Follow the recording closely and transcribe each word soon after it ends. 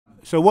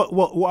So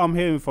what I'm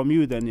hearing from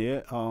you then,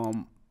 yeah,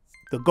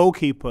 the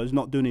goalkeeper is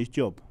not doing his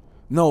job.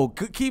 No,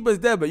 keeper's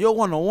there, but you're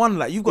one-on-one.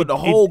 Like, you've got the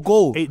whole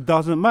goal. It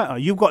doesn't matter.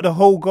 You've got the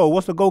whole goal.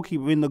 What's the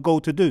goalkeeper in the goal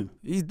to do?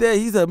 He's there.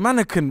 He's a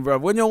mannequin, bro.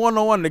 When you're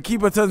one-on-one, the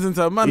keeper turns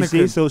into a mannequin.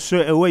 You see, so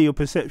straight away your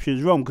perception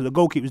is wrong because the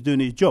goalkeeper's doing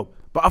his job.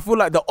 But I feel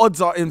like the odds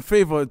are in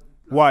favour.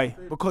 Why?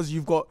 Because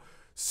you've got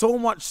so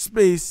much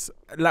space.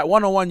 Like,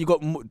 one-on-one, you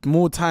got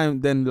more time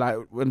than like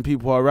when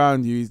people are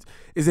around you.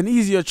 It's an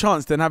easier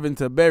chance than having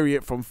to bury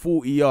it from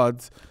 40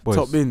 yards, Boys.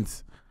 top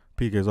bins.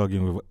 PK's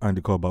arguing with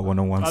Andy Cole about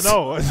one-on-ones. I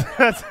know.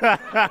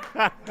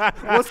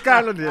 What's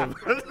going on here?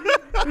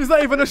 He's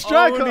not even a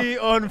striker. Only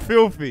on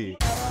Filthy.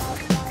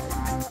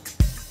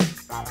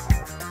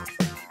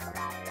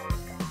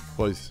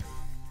 Boys,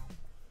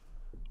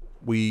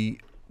 we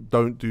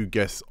don't do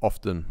guests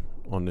often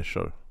on this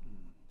show.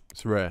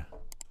 It's rare.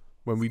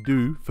 When we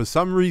do, for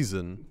some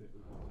reason,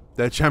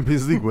 they're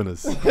Champions League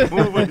winners.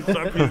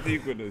 Champions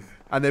League winners.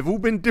 And they've all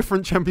been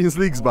different Champions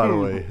Leagues, by the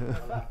way.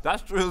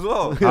 That's true as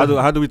well.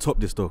 How do we top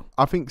this though?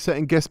 I think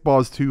setting guest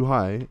bars too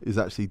high is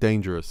actually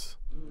dangerous.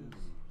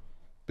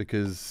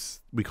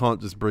 Because we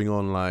can't just bring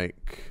on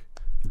like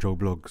Joe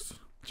Bloggs.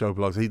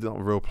 He's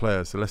not a real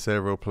player, so let's say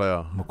a real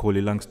player.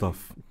 Macaulay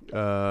Langstaff.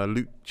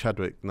 Luke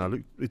Chadwick.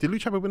 No, did Luke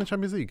Chadwick win the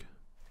Champions League?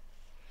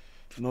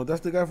 No,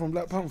 that's the guy from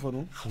Black Panther,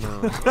 no?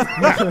 No.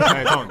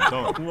 Hey,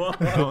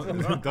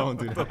 don't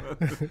do that.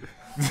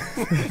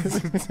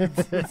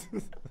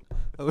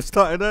 I was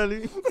starting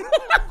early.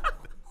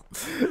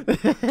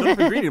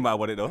 Jonathan Green might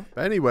want it though.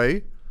 But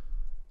anyway,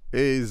 it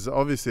is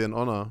obviously an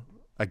honour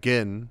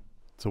again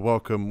to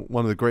welcome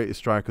one of the greatest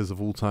strikers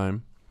of all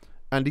time,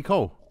 Andy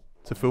Cole,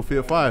 to Filthy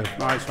at 5.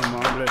 Nice one,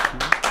 man. Bless you.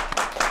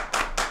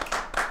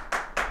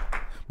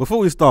 Before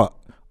we start,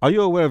 are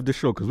you aware of this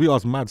show? Because we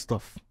ask mad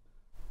stuff.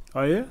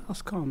 Oh yeah,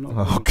 that's calm. No.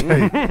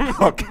 Okay.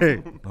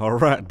 Okay. All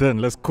right then,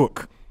 let's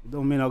cook.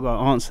 Don't mean I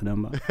gotta answer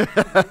them, but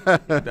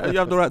You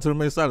have the right to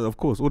remain silent, of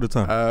course, all the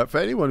time. For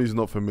anyone who's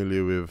not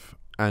familiar with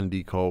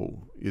Andy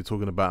Cole, you're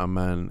talking about a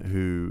man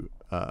who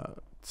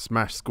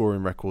smashed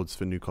scoring records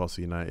for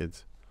Newcastle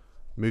United,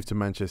 moved to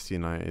Manchester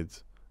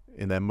United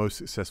in their most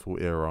successful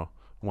era,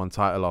 won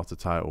title after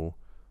title,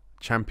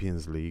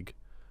 Champions League,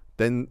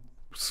 then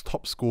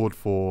top scored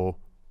for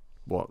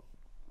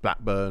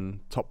Blackburn,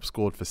 top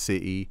scored for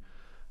City,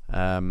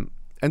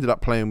 ended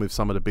up playing with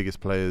some of the biggest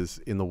players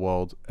in the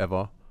world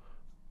ever,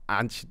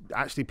 and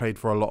actually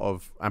played with a lot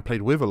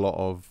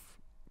of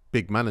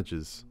big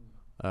managers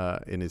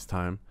in his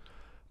time.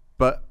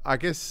 But I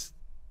guess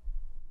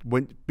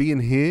when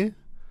being here,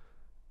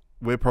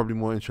 we're probably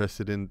more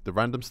interested in the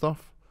random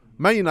stuff.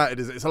 Man United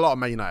it's a lot of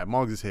Man United.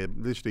 Margs is here.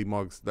 Literally,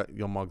 Margs,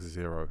 your Margs is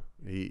hero.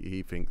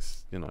 He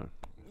thinks, you know.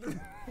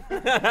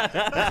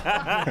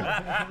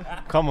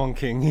 Come on,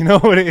 King. You know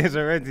what it is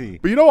already.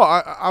 But you know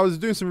what? I was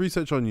doing some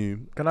research on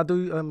you. Can I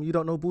do you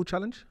don't know ball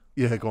challenge?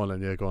 Yeah, go on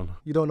then. Yeah, go on.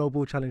 You don't know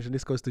ball challenge, and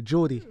this goes to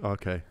JORDY.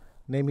 Okay.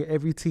 Name me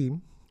every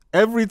team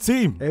Every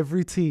team.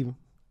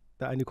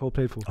 that Andy Cole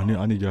played for.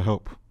 I need your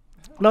help.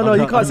 No,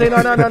 you can't say no.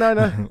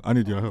 I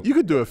need your help. You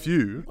could do a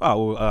few.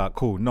 Oh, well,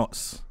 cool.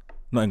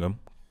 Nottingham,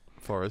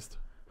 Forest.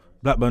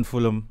 Blackburn,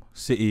 Fulham,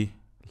 City,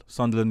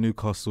 Sunderland,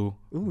 Newcastle,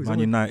 Man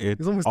United,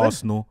 he's almost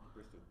Arsenal,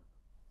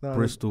 No,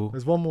 Bristol.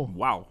 There's one more.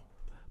 Wow.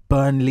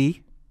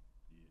 Burnley.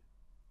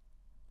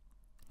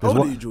 How old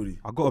are you, JORDY?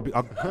 I gotta be.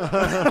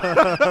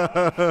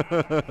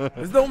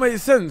 This don't make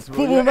sense, bro.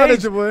 Football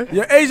manager, boy.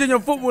 Your age and your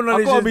football I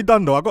knowledge gotta is... be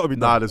done though. I gotta be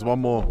Nah, done. there's one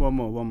more. one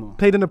more.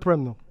 Played in the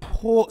Prem though.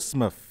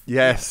 Portsmouth.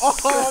 Yes. I'm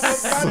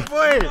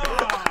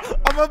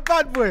a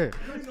bad boy.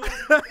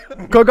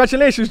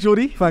 Congratulations,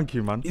 JORDY. Thank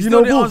you, man. You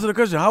know the answer to the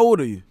question. How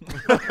old are you?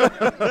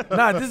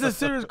 Nah, this is a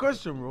serious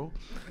question, bro.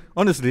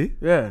 Honestly,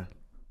 Yeah.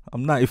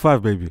 I'm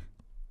 95, baby.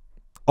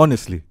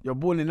 Honestly, You're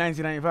born in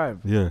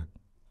 1995. yeah,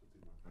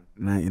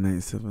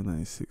 1997,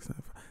 96,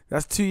 95.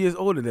 That's 2 years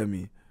older than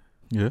me.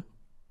 yeah.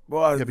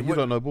 Bro, Yeah, but you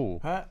don't know ball.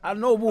 Huh? I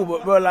know ball,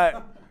 but bro, like,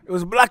 it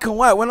was black and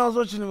white. When I was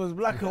watching it was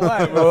black and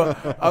white, bro.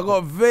 I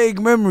got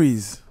vague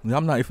memories. Yeah,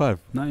 I'm 95.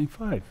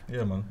 95.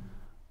 Yeah, man.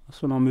 That's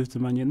when I moved to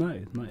Man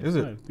United. 95. Is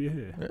it? Yeah.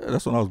 Yeah,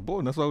 that's when I was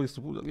born. That's how we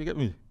support. You get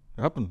me?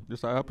 It happened.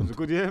 Just how it happened. It's a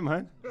good year,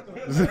 man.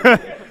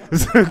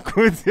 It's a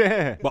good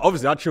year. But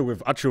obviously, I chill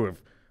with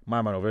my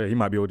man over here. He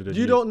might be older than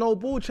you. You don't know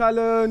ball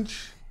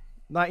challenge.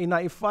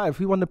 1995.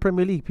 Who won the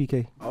Premier League,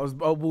 PK? I was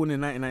born in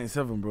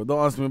 1997, bro.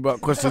 Don't ask me about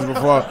questions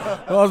before.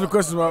 Don't ask me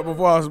questions about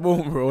before I was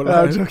born, bro.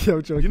 Like, I'm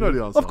joking. You know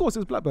the answer. Of course, it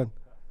was Blackburn.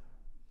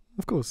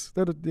 Of course.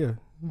 Yeah,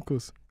 of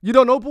course. You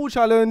don't know ball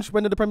challenge.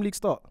 When did the Premier League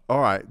start? All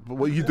right, but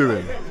what are you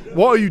doing?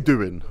 What are you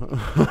doing?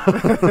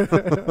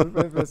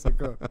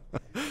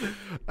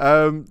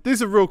 This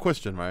is a real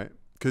question, right?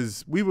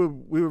 Because we were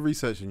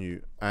researching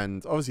you,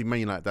 and obviously Man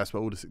United, that's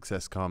where all the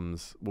success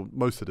comes. Well,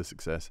 most of the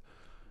success.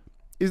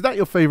 Is that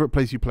your favourite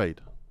place you played?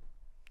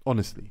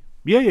 Honestly.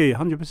 Yeah,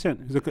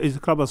 100%. It's a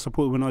club I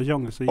supported when I was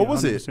younger. So yeah, Oh,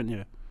 was it? 100%,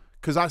 yeah.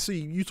 Because I see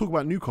you talk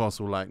about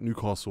Newcastle, like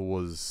Newcastle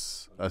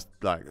was a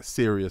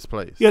serious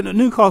place. Yeah,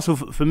 Newcastle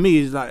for me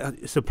is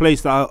like it's a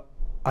place that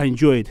I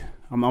enjoyed.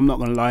 I'm not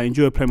gonna lie, I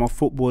enjoyed playing my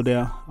football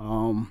there.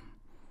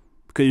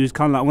 because it was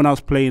kind of like when I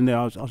was playing there,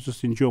 I was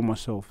just enjoying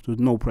myself. There was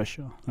no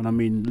pressure, and I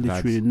mean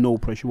literally no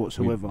pressure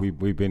whatsoever.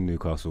 We've been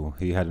Newcastle.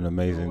 He had an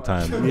amazing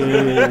time.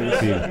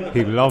 Yeah.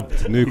 He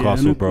loved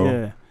Newcastle, bro.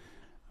 Yeah,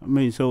 I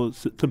mean, so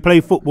to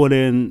play football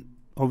there, and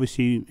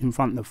obviously in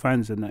front of the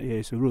fans and that, yeah,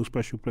 it's a real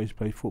special place to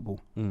play football.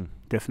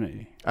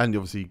 Definitely. And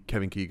obviously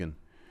Kevin Keegan.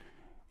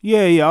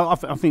 Yeah.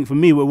 I think for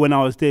me, when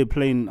I was there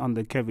playing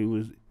under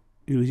Kevin,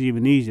 it was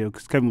even easier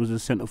because Kevin was a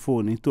centre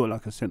forward and he thought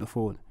like a centre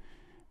forward.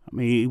 I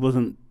mean, he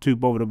wasn't too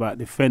bothered about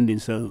defending.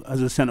 So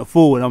as a centre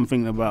forward, I'm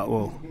thinking about,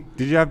 well.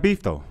 Did you have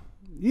beef though?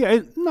 Yeah,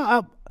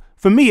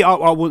 for me,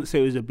 I wouldn't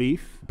say it was a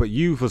beef. But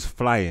you was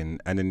flying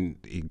and then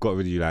he got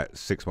rid of you like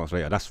 6 months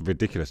later. That's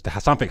ridiculous.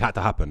 Something had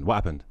to happen. What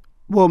happened?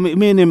 Well,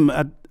 me and him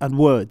had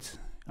words.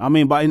 I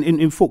mean, but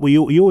in football,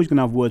 you're always going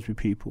to have words with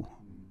people.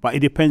 But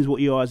it depends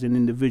what you are as an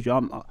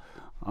individual.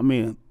 I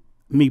mean,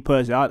 me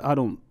personally, I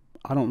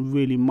don't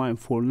really mind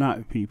falling out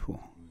with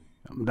people.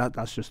 I mean,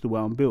 that's just the way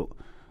I'm built.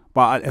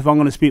 But if I'm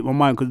going to speak my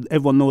mind, because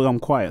everyone knows I'm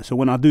quiet, so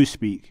when I do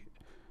speak,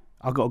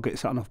 I got to get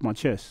something off my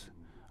chest.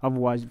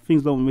 Otherwise,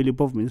 things don't really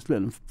bother me. Just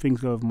letting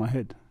things go over my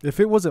head. If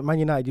it wasn't Man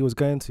United you was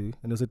going to, and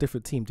it was a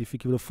different team, do you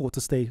think you would have fought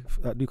to stay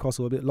at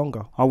Newcastle a bit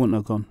longer? I wouldn't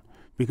have gone.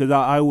 Because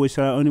I always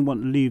say I only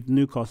want to leave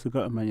Newcastle to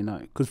go to Man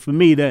United. Because for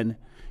me then,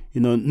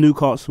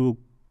 Newcastle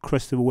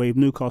crested the wave.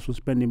 Newcastle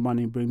spending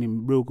money and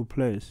bringing real good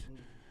players.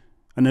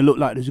 And they looked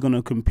like they was going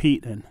to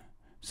compete then.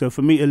 So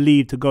for me to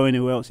leave to go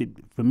anywhere else,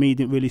 for me, it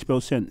didn't really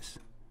spell sense.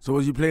 So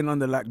was you playing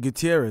under like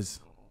Gutierrez?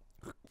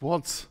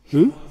 What?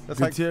 Who? That's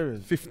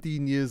Gutierrez. like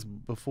 15 years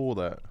before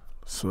that.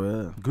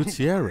 Swear.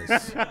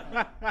 Gutierrez.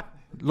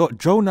 Look,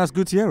 Jonas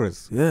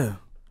Gutierrez. Yeah.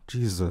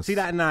 Jesus. See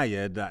that now,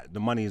 yeah, that the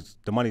money's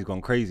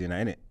gone crazy now,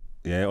 innit?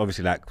 Yeah,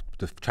 obviously like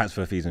the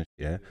transfer fees and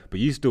yeah. But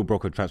you still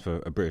broke a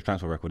British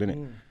transfer record,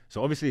 innit?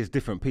 So obviously it's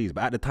different P's,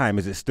 but at the time,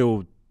 is it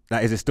still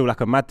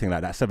like a mad thing,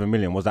 like that 7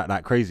 million? Was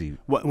that crazy?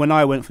 When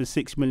I went for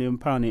 £6 million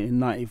in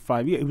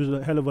 '95, yeah, it was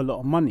a hell of a lot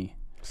of money.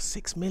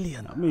 6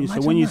 million. I mean, so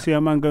when you see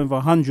a man going for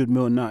 100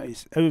 million now,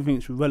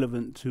 everything's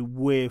relevant to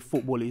where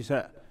football is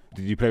at.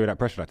 Did you play with that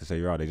pressure, like to say,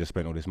 you're right, they just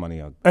spent all this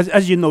money?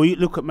 As you know, you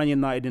look at Man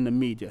United in the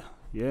media.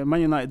 Yeah, Man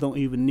United don't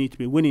even need to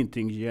be winning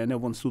things. Yeah, and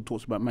everyone still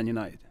talks about Man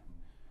United.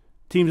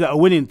 Teams that are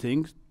winning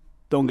things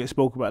don't get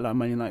spoke about like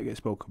Man United get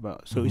spoke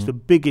about. So it's the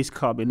biggest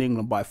club in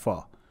England by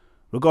far,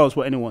 regardless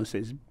what anyone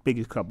says.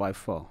 Biggest club by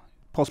far,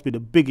 possibly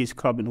the biggest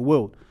club in the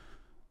world.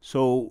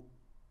 So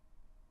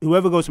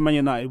whoever goes to Man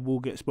United will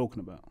get spoken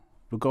about,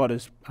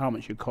 regardless how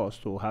much you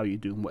cost or how you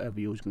do and whatever.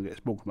 You're always going to get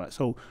spoken about.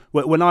 So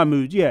when I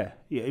moved,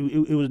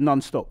 it was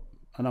non-stop.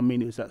 And I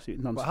mean, it was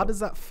absolutely non-stop. But how does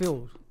that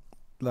feel?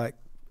 Like,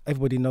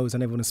 everybody knows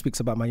and everyone speaks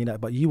about Man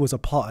United, but you was a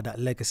part of that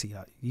legacy.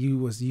 Like,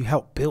 you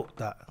helped build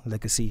that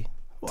legacy.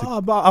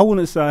 But I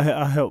wouldn't say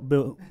I helped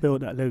build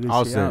that legacy.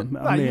 I'll say come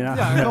on.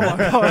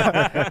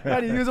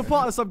 You was a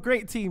part of some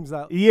great teams.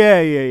 That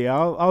Yeah.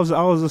 I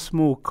was a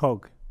small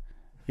cog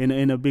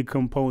in a big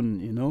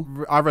component, you know.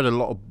 I read a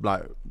lot of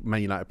like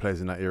Man United players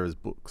in that era's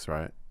books,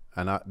 right?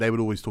 And they would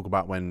always talk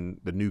about when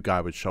the new guy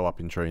would show up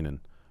in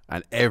training,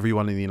 and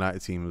everyone in the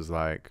United team was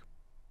like,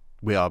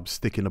 we are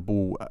sticking the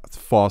ball as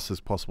fast as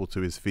possible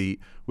to his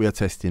feet. We are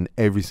testing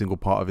every single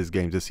part of his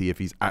game to see if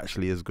he's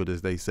actually as good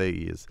as they say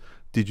he is.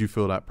 Did you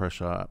feel that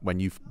pressure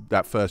when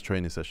that first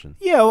training session?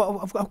 Yeah,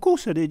 well, of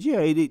course I did. Yeah,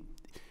 it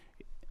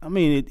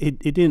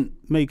didn't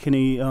make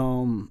any.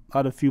 I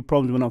had a few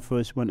problems when I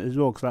first went as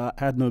well because I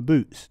had no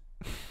boots.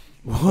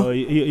 So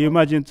you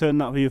imagine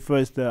turning up for your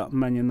first day at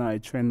Man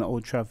United, training at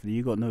Old Trafford,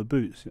 you got no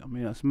boots. I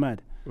mean, that's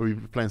mad. Were you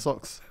playing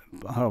socks?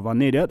 I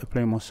nearly had to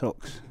play my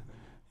socks.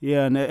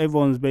 Yeah, and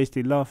everyone's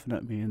basically laughing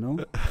at me, you know.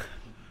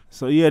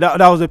 So yeah,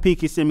 that was a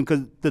peaky sim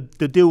because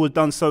the deal was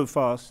done so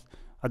fast.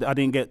 I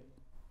didn't get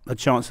a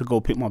chance to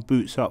go pick my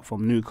boots up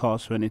from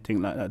Newcastle or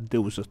anything like that. The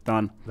deal was just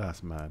done.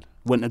 That's mad.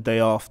 Went the day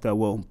after.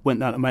 Well,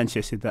 went down to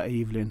Manchester that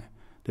evening.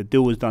 The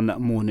deal was done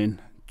that morning.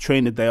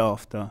 Trained the day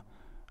after,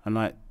 and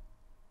like,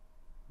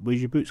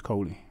 where's your boots,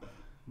 Coley?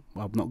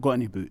 I've not got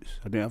any boots.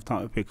 I didn't have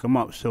time to pick them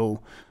up.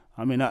 So,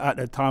 I mean, at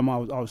the time I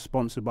was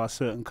sponsored by a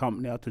certain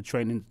company. I had to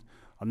train in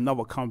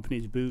another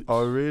company's boots.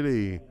 Oh,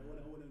 really?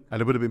 And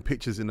there would have been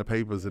pictures in the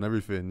papers and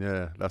everything.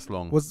 Yeah, that's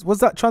long. Was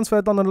that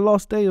transfer done on the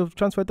last day of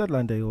transfer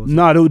deadline day? Or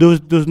no, there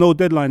was no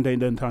deadline day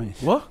then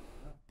times. What?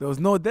 There was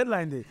no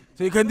deadline day.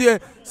 So you can do a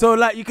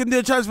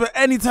transfer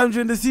any time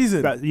during the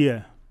season.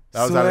 Yeah.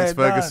 That was Alex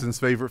Ferguson's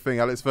favourite thing.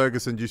 Alex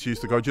Ferguson just used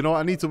to go, do you know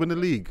what? I need to win the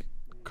league.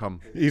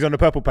 Come. He's on the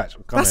purple patch.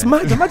 That's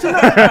mad. Imagine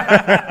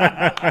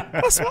that.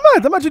 That's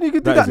mad. Imagine you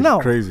could do that now.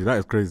 Crazy. That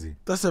is crazy.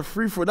 That's a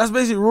free throw. That's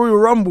basically Royal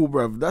Rumble,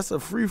 bruv. That's a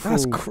free throw.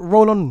 That's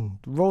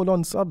roll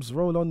on subs,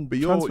 roll on. But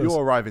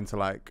you're arriving to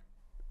like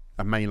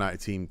a Man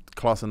United team,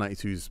 class of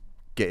 '92's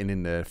getting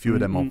in there. A few of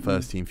them on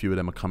first team, few of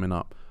them are coming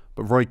up.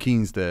 But Roy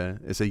Keane's there.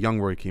 It's a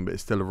young Roy Keane, but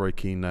it's still a Roy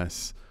Keane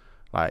that's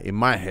like, in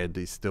my head,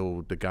 he's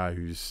still the guy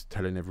who's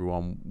telling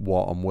everyone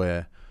what and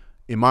where.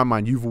 In my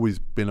mind, you've always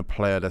been a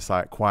player that's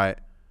like quite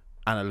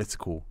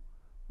analytical,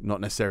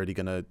 not necessarily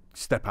gonna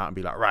step out and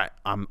be like, right,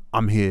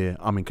 I'm here,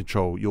 I'm in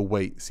control. You'll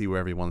wait, see where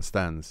everyone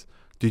stands.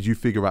 did you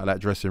figure out that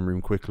dressing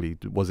room quickly?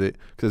 Was it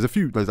because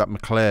there's like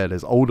McClare,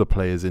 there's older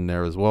players in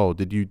there as well.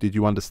 Did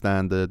you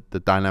understand the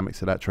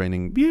dynamics of that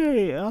training?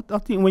 Yeah, I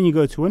think when you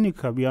go to any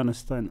club, you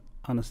understand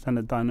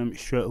the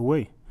dynamics straight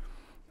away.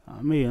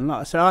 I mean,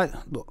 like I said,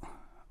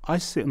 I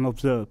sit and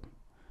observe.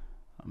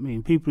 I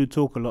mean, people who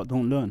talk a lot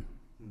don't learn.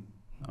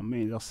 I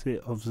mean, I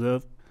sit,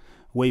 observe,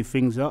 weigh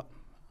things up.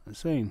 I'm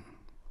saying,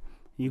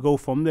 you go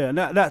from there.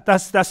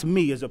 That's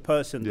me as a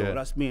person, though.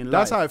 That's me in life.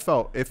 That's how it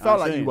felt. It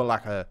felt like you were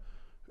like a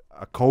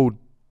cold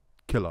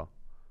killer.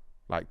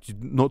 Like,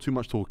 not too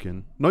much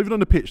talking. Not even on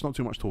the pitch, not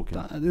too much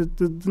talking.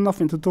 There's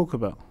nothing to talk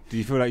about. Do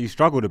you feel like you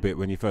struggled a bit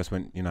when you first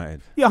went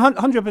United? Yeah,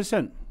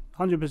 100%.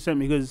 100%,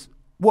 because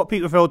what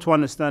people fail to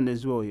understand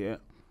as well, yeah,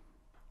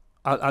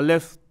 I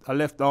left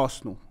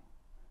Arsenal.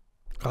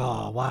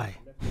 Oh, why?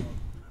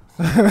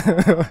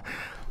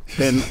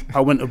 Then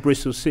I went to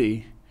Bristol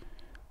City,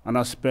 and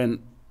I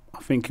spent, I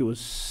think it was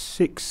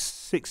 7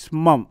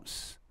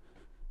 months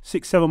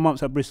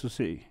at Bristol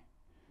City.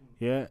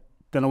 Yeah.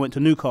 Then I went to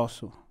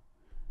Newcastle.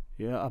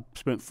 Yeah. I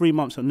spent 3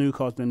 months at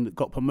Newcastle, then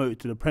got promoted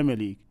to the Premier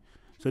League.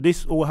 So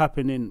this all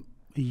happened in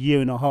a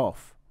year and a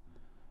half.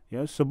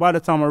 Yeah. So by the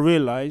time I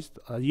realised,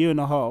 a year and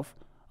a half,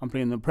 I'm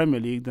playing in the Premier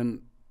League,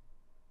 then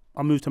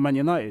I moved to Man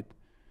United.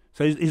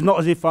 So it's not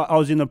as if I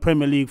was in the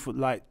Premier League for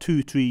like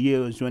 2-3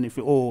 years or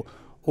anything, or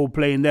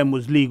playing them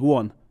was League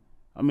One.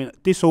 I mean,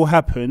 this all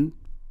happened,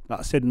 like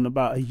I said, in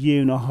about a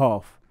year and a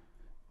half.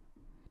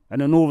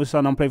 And then all of a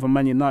sudden I'm playing for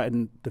Man United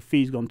and the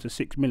fee's gone to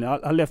 6 million.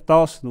 I left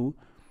Arsenal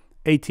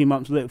 18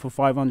 months later for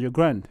 500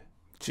 grand.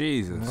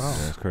 Jesus. Wow.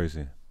 Yeah, that's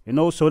crazy. You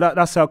know, so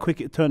that's how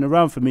quick it turned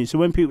around for me. So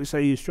when people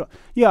say you struggle,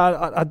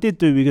 yeah, I did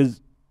do,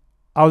 because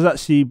I was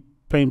actually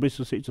playing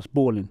Bristol City, just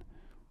balling.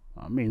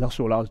 I mean, that's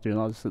all I was doing.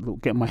 I was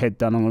just getting my head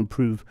down. I'm going to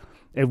prove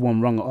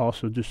everyone wrong at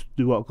Arsenal, just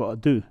do what I've got to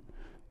do.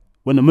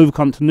 When the move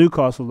come to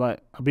Newcastle,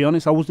 like, I'll be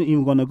honest, I wasn't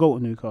even going to go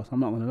to Newcastle. I'm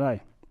not going to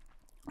lie.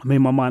 I made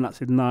my mind. I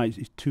said, nah,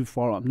 it's too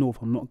far up north.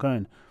 I'm not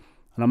going.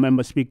 And I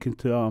remember speaking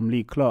to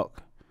Lee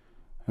Clark,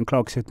 and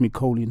Clark said to me,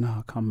 Coley,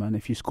 nah, come, man.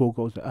 If you score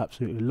goals, I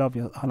absolutely love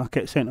you. And I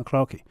kept saying to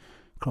Clarky,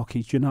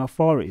 do you know how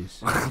far it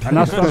is? And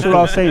that's all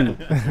I was saying.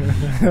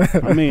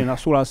 I mean,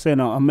 that's all I was saying.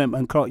 I remember,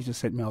 and Clarky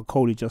just said to me,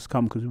 Coley, just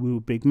come, because we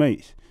were big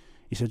mates.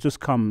 He said, just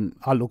come,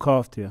 I'll look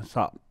after you.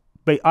 So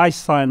I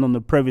signed on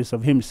the premise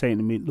of him saying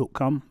to me, look,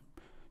 come,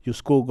 you'll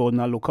score goals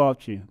and I'll look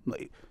after you.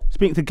 Like,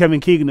 speaking to Kevin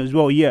Keegan as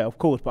well, yeah, of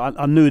course, but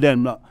I knew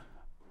then, like,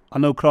 I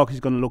know Clark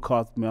is going to look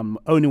after me. I'm the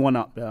only one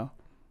up there.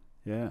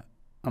 Yeah,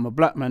 I'm a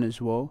black man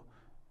as well.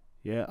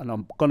 Yeah, and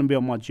I'm going to be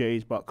on my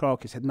J's, but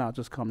Clark said, nah,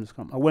 just come.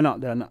 I went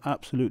out there and I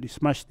absolutely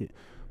smashed it.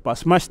 But I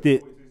smashed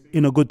it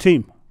in a good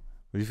team.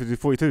 Did you do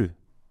 42?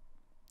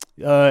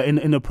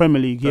 In the Premier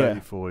League,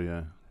 34,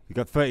 yeah. You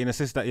got 13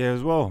 assists that year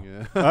as well.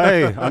 Yeah.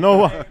 Hey, I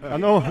know,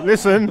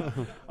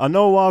 listen, I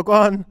know what I've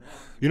gone.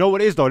 You know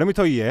what it is, though? Let me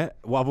tell you, yeah,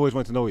 what I've always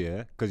wanted to know,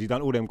 yeah, because you've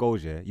done all them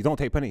goals, yeah, you don't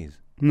take penalties.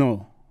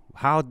 No.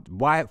 How,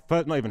 why,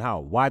 first, not even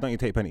how, why don't you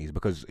take penalties?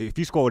 Because if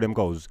you score all them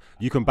goals,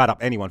 you can bad up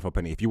anyone for a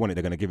penalty. If you want it,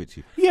 they're going to give it to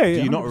you. Yeah,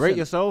 Do you not 100%. rate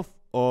yourself,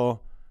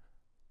 or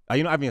are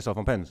you not having yourself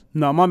on pens?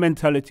 No, my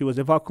mentality was,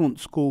 if I couldn't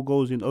score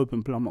goals in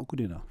open play, I'm not good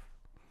enough.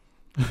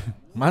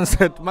 Man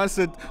said,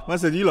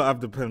 you lot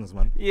have the pens,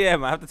 man. Yeah,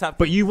 man, I have to tap.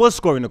 But you was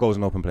scoring the goals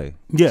in open play.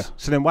 Yeah.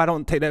 So then why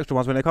don't take the extra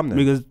ones when they come then?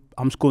 Because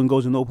I'm scoring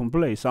goals in open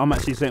play. So I'm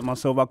actually saying to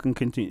myself, I can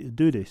continue to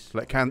do this.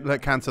 Let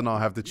Cantona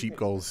have the cheap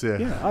goals, yeah.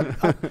 Yeah,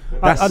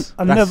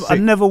 I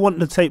never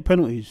wanted to take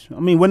penalties. I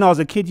mean, when I was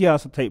a kid, yeah, I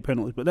used to take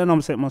penalties. But then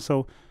I'm saying to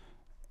myself,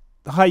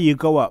 the higher you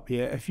go up,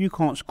 yeah, if you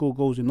can't score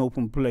goals in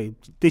open play,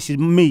 this is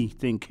me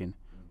thinking,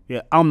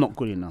 yeah, I'm not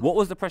good enough. What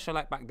was the pressure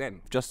like back then?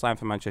 Just signed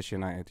for Manchester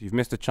United. You've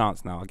missed a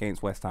chance now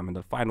against West Ham in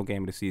the final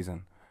game of the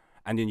season,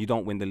 and then you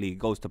don't win the league,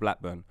 goes to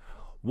Blackburn.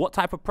 What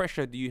type of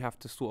pressure do you have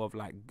to sort of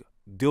like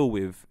deal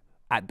with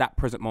at that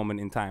present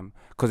moment in time?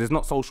 Because it's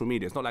not social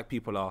media. It's not like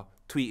people are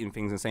tweeting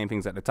things and saying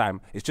things at the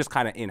time. It's just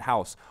kind of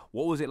in-house.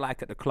 What was it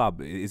like at the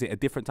club? Is it a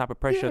different type of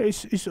pressure? Yeah,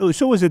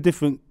 it's always a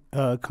different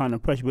kind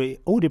of pressure, but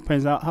it all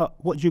depends on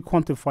what do you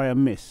quantify a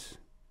miss.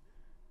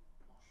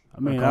 I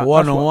mean, like a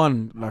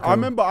one-on-one. I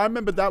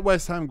remember that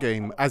West Ham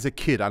game as a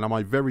kid, and I'm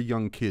a very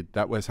young kid.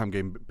 That West Ham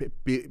game,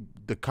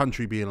 the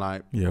country being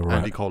like, yeah, right.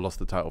 Andy Cole lost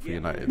the title for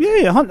United.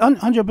 Yeah,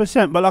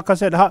 100%. But like I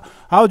said,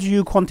 how do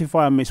you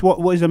quantify a miss?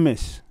 What is a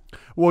miss?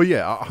 Well,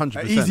 yeah,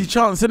 100%. Easy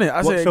chance, isn't it?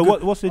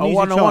 What's an easy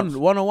chance?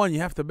 One-on-one,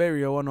 you have to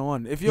bury a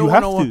one-on-one. If you're you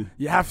have one-on-one, to.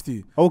 you have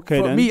to. Okay,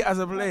 For then. me as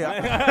a player,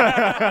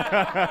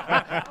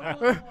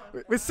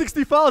 With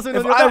 60,000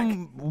 if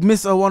I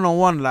miss a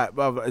one-on-one, like,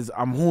 bruv,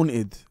 I'm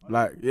haunted.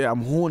 Like, yeah,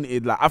 I'm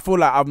haunted. Like, I feel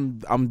like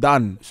I'm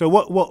done. So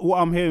what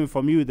I'm hearing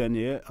from you then,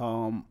 yeah,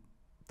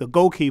 the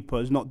goalkeeper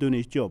is not doing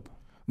his job.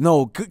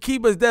 No,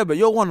 keeper's there, but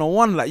you're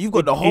one-on-one. Like, you've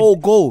got the whole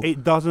goal.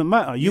 It doesn't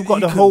matter. You've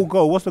got the whole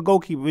goal. What's the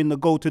goalkeeper in the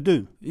goal to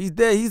do? He's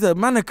there. He's a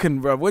mannequin,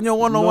 bro. When you're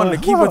one-on-one, the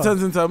keeper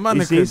turns into a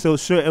mannequin. You see, so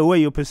straight away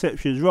your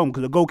perception is wrong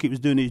because the goalkeeper's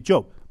doing his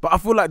job. But I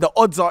feel like the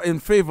odds are in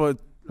favour.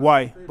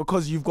 Why?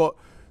 Because you've got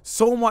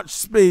so much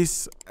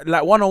space.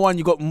 Like, one-on-one,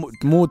 you got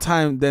more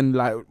time than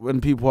like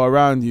when people are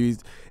around you.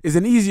 is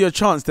an easier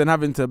chance than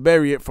having to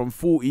bury it from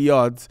 40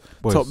 yards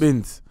Boys. top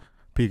bins.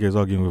 PK's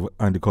arguing with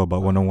Andy Cole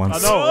about one-on-ones.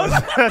 What's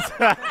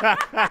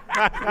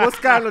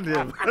going on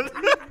here?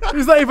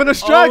 He's not even a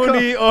striker.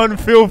 Only on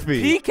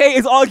filthy. PK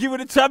is arguing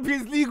with the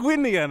Champions League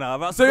winner, you know.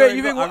 About So yeah, scoring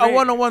you think goal. a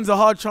one-on-one's a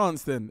hard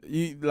chance then?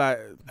 You like?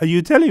 Are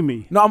you telling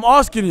me? No, I'm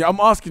asking you. I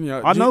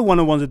know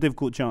one-on-one's a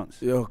difficult chance.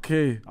 Yeah,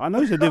 okay. I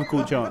know it's a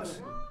difficult chance.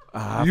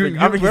 I You think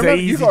it's an remember,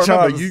 easy gotta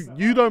remember, chance.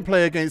 you don't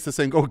play against the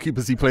same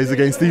goalkeepers he plays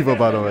against either,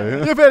 by the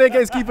way. You're playing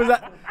against keepers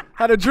that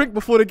had a drink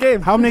before the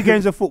game. How many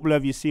games of football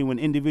have you seen when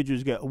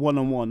individuals get a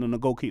one-on-one and the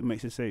goalkeeper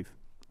makes a save?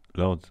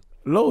 Loads.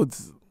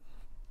 Loads.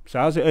 So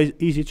how's it an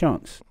easy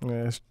chance?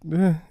 Yeah.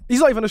 He's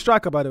not even a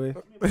striker, by the way.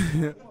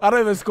 I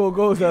don't even score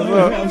goals as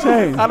well. I'm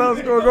saying. I don't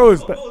score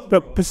goals.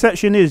 But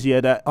perception is, yeah,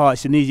 that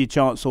it's an easy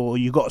chance or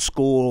you got to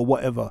score or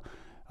whatever.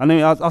 I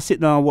mean, I sit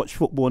down and watch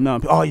football now.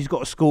 And he's got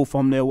to score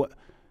from there.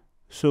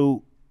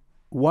 So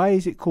why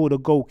is it called a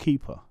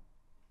goalkeeper?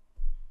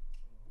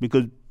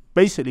 Because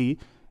basically,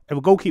 if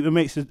a goalkeeper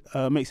makes a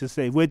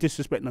save, we're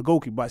disrespecting the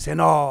goalkeeper by saying,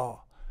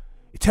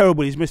 it's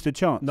terrible, he's missed a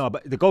chance. No,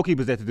 but the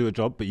goalkeeper's there to do a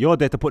job, but you're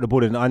there to put the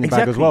ball in the onion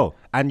bag as Exactly. well.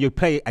 And you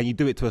play and you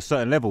do it to a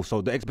certain level,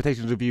 so the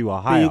expectations of you are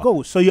higher. There you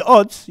go. So your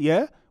odds,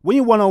 yeah, when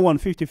you're one-on-one,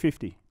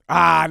 50-50.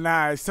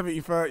 Nah, it's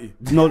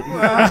 70-30. No,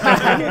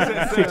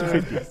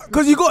 50-50.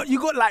 Because you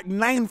got like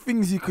 9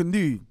 things you can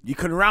do. You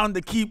can round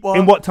the keeper.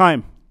 In what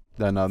time?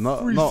 No,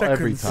 not 3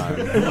 every seconds. time.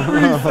 3 3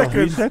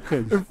 seconds.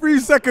 seconds. In 3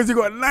 seconds, you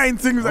got 9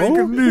 things that you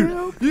can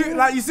do.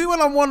 Okay. You see,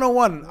 when I'm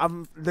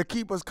one-on-one, the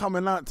keeper's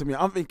coming out to me.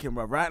 I'm thinking,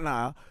 bro, right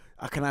now,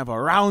 I can either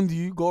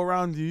go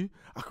around you.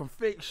 I can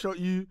fake shot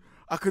you.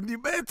 I can do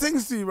better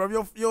things to you,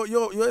 bro.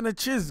 You're in a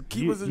chiz.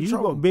 Keeper's in You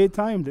trouble. got bad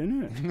time,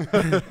 didn't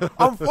it?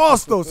 I'm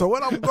fast though, so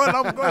when I'm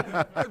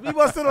gone.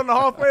 People are still on the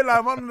halfway line.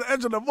 I'm on the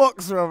edge of the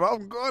box, bro.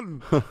 I'm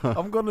gone.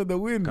 I'm gone with the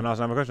win. Can I ask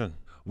another question?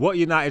 What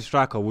United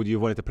striker would you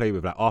have wanted to play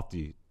with, like after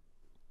you?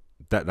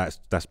 That's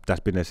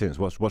been there since.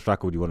 What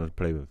striker would you want to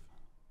play with?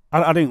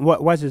 I think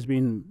Waz has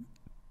been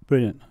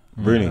brilliant.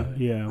 Rooney.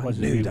 Yeah, Waz has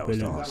been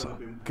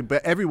brilliant.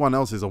 But everyone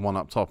else is a one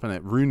up top, innit?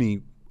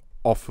 Rooney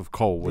off of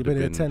Cole would have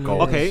been been here 10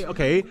 gold. years.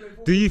 Okay.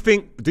 Do you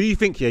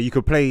think you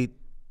could play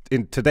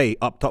in today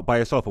up top by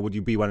yourself, or would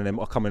you be one of them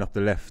coming off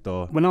the left,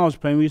 or When I was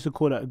playing, we used to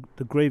call that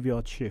the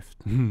graveyard shift.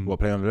 what,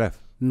 playing on the left?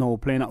 No,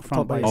 playing up front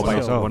Top by by by yourself.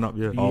 yourself. One up,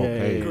 yeah. Yeah,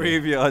 Okay. yeah.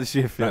 Graveyard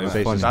shift. That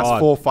Yeah, was That's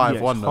hard. 4-5-1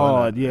 it's though.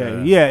 hard,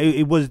 innit? yeah.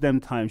 It was them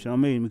times, you know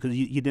what I mean? Because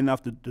you didn't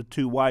have the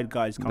 2 wide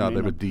guys coming No, in.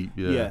 they were deep.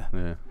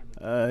 Yeah.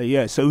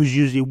 So it was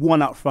usually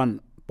one up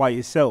front by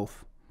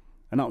yourself,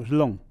 and that was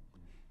long.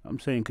 I'm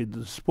saying because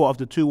the spot of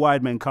the 2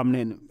 wide men coming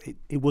in,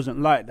 it wasn't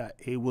like that.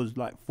 It was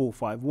like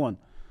 4-5-1.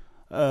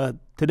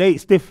 Today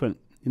it's different.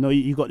 You know,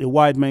 you got the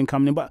wide men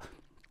coming in, but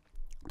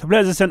to play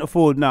as a centre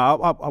forward now,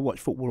 I watch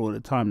football all the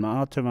time now.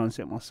 I'll turn around and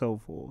sit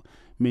myself, or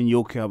me and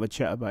Yorkie have a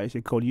chat about it. I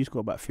say, Cole, you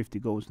score about 50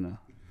 goals now.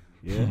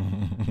 Yeah,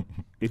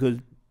 because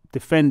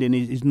defending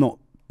is not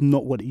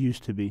what it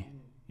used to be.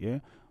 Yeah,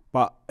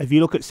 but if you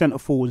look at centre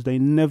forwards, they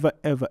never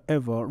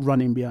ever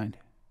run in behind.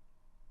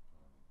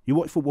 You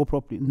watch football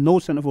properly, no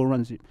centre forward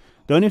runs it.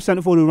 The only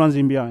centre forward who runs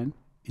in behind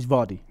is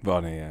Vardy.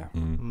 Vardy, yeah.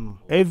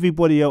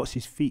 Everybody else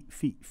is feet.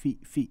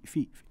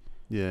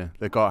 Yeah,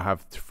 they got to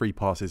have 3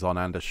 passes on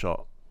and a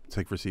shot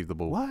to receive the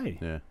ball. Why?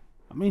 Yeah.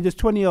 I mean, there's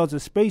 20 yards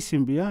of space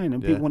in behind,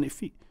 and Yeah. people want it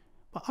feet.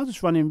 But I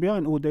just run in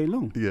behind all day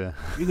long Yeah.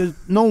 because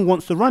no one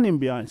wants to run in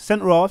behind.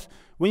 Centre halves,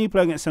 when you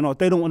play against centre halves,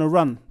 they don't want to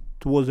run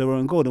towards their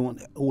own goal. They want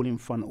it all in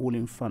front.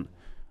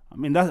 I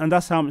mean,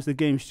 that's how much the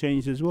game's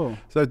changed as well.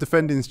 So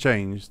defending's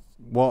changed.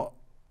 What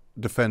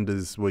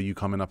defenders were you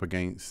coming up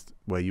against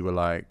where you were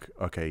like,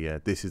 okay, yeah,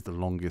 this is the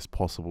longest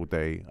possible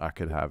day I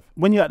could have?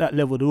 When you're at that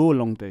level, they're all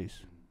long days,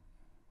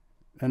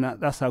 and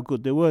that's how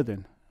good they were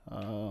then.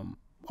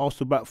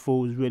 Also, back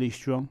four was really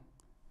strong.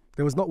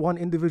 There was not one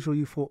individual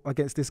you thought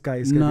against this guy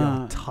is going to Nah.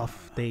 be a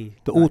tough day.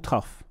 They're all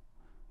tough.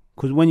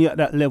 Because when you're at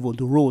that level,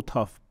 they're all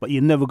tough. But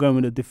you're never going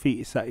with a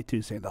defeatist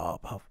attitude saying,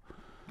 puff.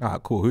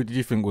 Alright, cool. Who did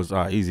you think was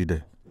easy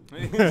day?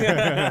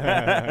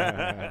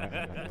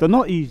 They're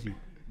not easy.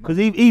 Because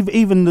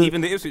even the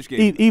Even the Ipswich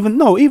game. even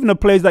the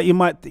players that you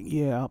might think,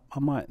 yeah, I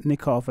might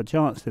nick half a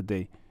chance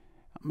today.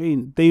 I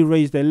mean, they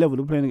raised their level.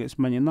 They're playing against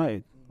Man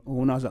United. Or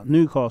when I was at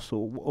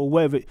Newcastle or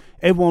wherever.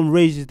 Everyone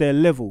raises their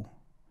level.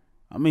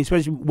 I mean,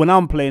 especially when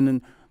I'm playing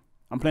and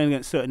I'm playing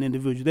against certain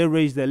individuals, they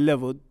raise their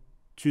level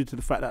due to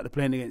the fact that they're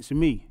playing against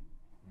me.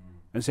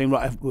 And saying,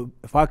 right,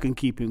 if I can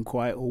keep him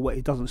quiet or what,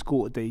 he doesn't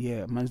score today,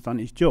 yeah, man's done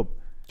his job.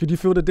 Did you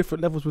feel the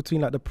different levels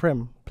between like the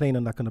Prem, playing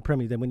on like in the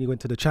Premier League, then when you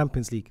went to the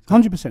Champions League?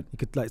 100%. You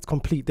could like, it's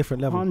complete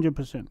different level.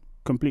 100%.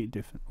 Completely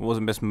different. What was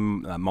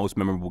the most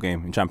memorable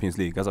game in Champions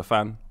League? As a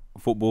fan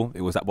of football,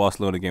 it was that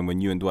Barcelona game when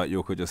you and Dwight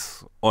York were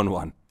just on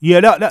one.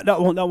 Yeah, that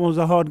one was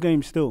a hard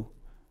game still.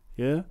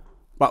 Yeah.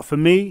 But for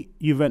me,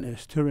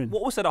 Juventus, Turin.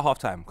 What was said at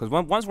halftime? Because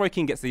once Roy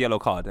Keane gets the yellow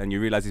card and you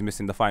realise he's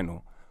missing the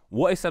final,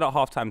 what is said at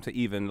halftime to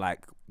even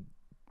like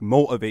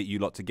motivate you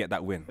lot to get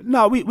that win?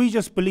 No, we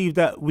just believed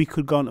that we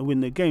could go on to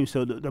win the game.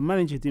 So the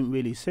manager didn't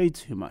really say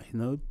too much, you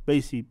know.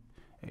 Basically,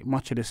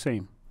 much of the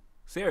same.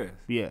 Serious?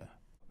 Yeah.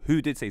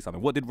 Who did say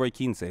something? What did Roy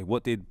Keane say?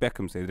 What did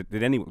Beckham say?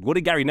 Did anyone? What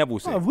did Gary Neville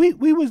say? Oh,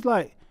 we was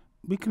like,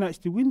 we can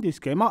actually win this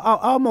game.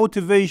 Our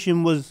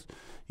motivation was,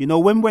 you know,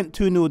 when we went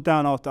 2-0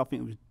 down after, I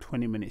think it was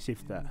 20 minutes,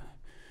 if that.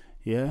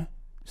 Yeah.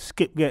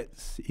 Skip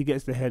gets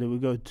the header. We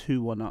go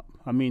 2-1 up.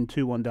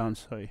 2-1 down.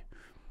 Sorry.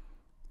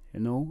 You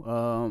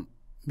know,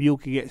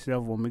 Mjolke gets the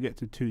other one. We get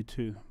to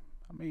 2-2.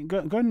 I mean,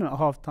 going at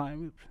half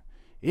time.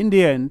 In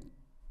the end,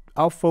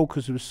 our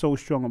focus was so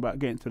strong about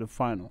getting to the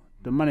final.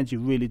 The manager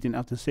really didn't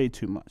have to say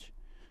too much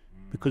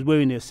because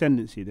we're in the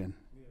ascendancy then.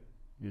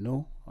 You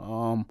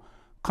know,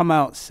 come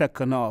out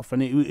second half,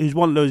 and it was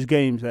one of those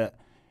games that,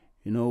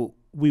 you know,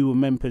 we were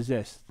men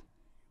possessed.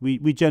 We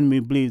genuinely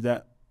believed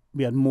that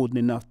we had more than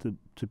enough to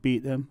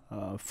beat them,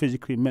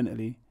 physically,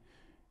 mentally,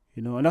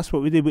 you know, and that's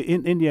what we did.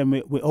 In the end,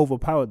 we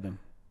overpowered them.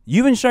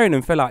 You and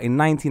Sheringham fell out in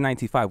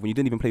 1995 when you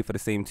didn't even play for the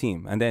same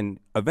team, and then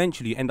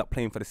eventually you end up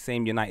playing for the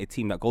same United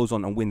team that goes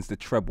on and wins the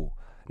treble.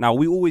 Now,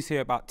 we always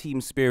hear about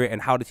team spirit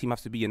and how the team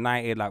has to be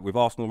united, like with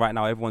Arsenal right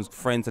now, everyone's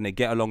friends and they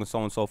get along and so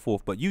on and so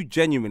forth, but you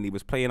genuinely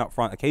was playing up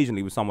front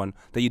occasionally with someone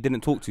that you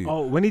didn't talk to.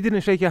 Oh, when he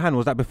didn't shake your hand,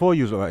 was that before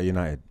you was at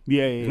United?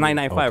 Yeah.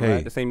 1995, Okay.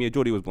 right? The same year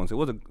Jordy was born,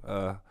 so it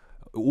was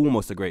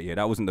almost a great year.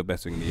 That wasn't the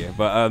best thing in the year,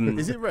 but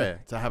Is it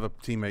rare to have a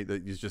teammate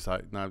that is just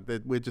like, no,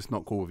 we're just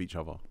not cool with each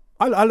other?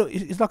 I look,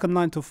 it's like a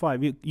 9 to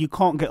 5. You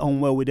can't get on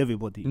well with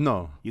everybody.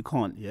 No. You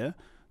can't, yeah?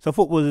 So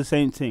football is the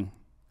same thing.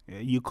 Yeah?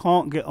 You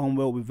can't get on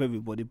well with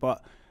everybody,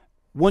 but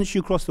once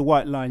you cross the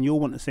white line, you all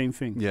want the same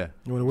thing. Yeah.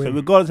 You want to So win.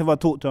 regardless if I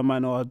talk to a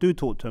man or I do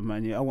talk to a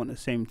man, yeah, I want the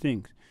same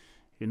things.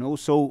 You know,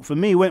 so for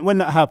me, when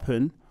that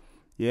happened,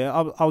 yeah,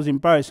 I was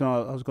embarrassed and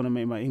I was going to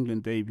make my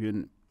England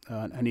debut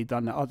and he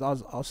done that. I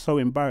was so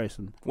embarrassed.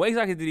 And what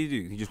exactly did he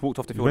do? He just walked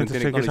off the He field went and to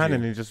didn't shake his hand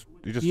acknowledge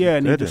and he just yeah,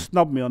 and he heard just him.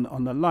 snubbed me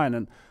on the line.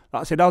 And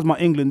like I said, that was my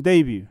England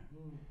debut.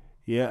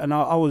 Yeah, and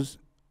I was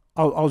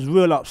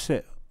real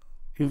upset.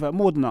 In fact,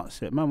 more than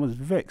upset, man was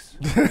vexed.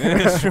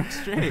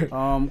 Straight.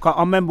 I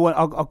remember when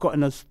I got in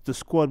the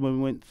squad when we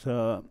went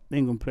to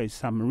England played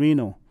San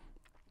Marino,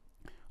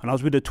 and I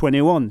was with the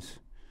 21s,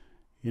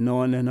 you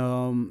know, and then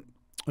Lauren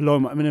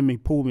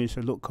McMinamy pulled me and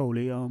said, "Look,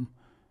 Coley,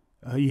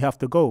 you have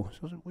to go."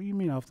 So I said, "What do you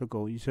mean I have to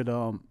go?" He said,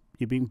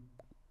 "You're being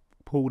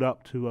pulled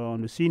up to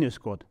the senior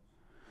squad."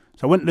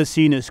 So I went to the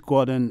senior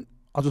squad and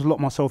I just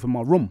locked myself in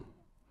my room.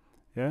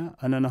 Yeah,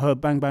 and then I heard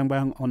bang, bang,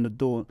 bang on the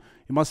door.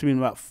 It must have been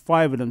about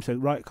 5 of them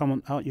said, "Right, come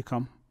on, out you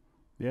come.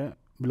 Yeah,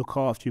 we look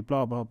after you,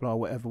 blah, blah, blah,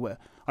 whatever.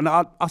 And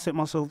I said to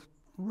myself,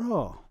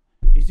 raw,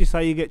 is this how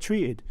you get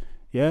treated?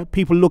 Yeah,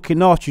 people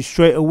looking after you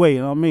straight away, you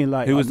know what I mean?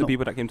 Like, Who was the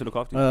people that came to look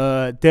after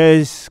you?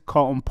 Des,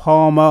 Carlton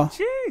Palmer.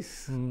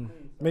 Jeez.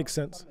 Makes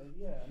sense.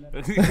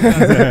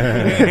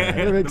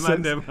 Makes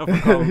sense.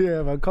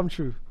 Yeah, man, come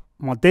true.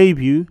 My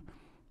debut,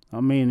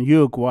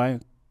 Uruguay,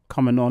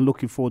 coming on,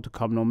 looking forward to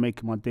coming on,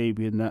 making my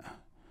debut and that.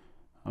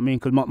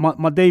 Because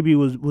my debut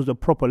was a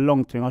proper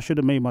long thing. I should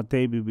have made my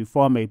debut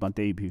before I made my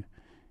debut.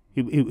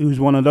 It was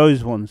one of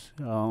those ones.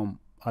 I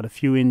had a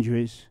few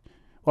injuries.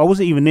 Well, I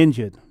wasn't even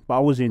injured, but I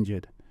was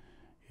injured.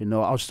 You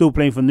know, I was still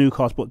playing for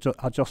Newcastle, but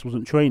I just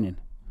wasn't training.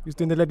 He was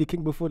doing the Lady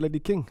King before Lady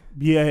King.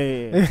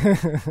 Yeah.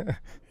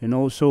 You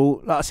know,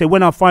 so like I said,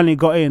 when I finally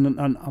got in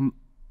and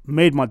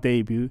made my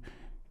debut,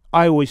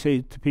 I always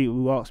say to people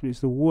who ask me,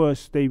 it's the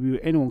worst debut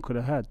anyone could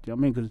have had. You know what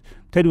I mean? Because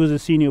Teddy was a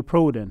senior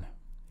pro then,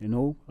 you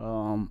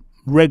know,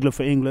 regular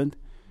for England.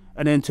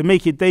 And then to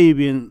make your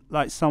debut and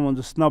like someone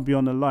to snub you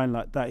on the line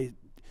like that,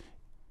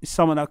 it's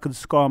something that could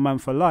scar a man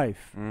for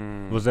life.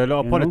 Was there a lot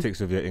of You know? politics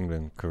of your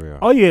England career?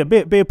 Oh yeah,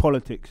 beer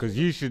politics. Because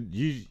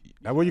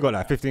well, you got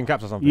like 15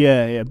 caps or something.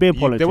 Yeah, beer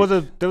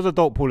politics. There was a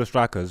dope pool of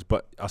strikers,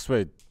 but I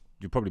swear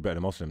you're probably better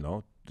than most of them,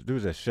 though. There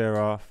was a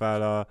Shearer,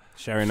 Fowler,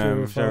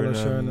 Sheringham.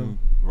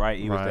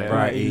 Righty was there.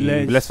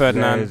 Righty, Les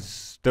Ferdinand.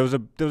 There was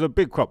a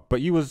big crop,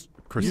 but you was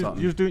Chris Sutton.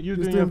 you was doing your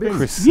doing thing.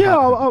 big. Yeah,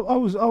 I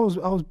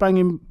was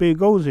banging big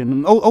goals in,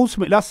 and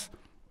ultimately that's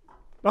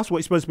what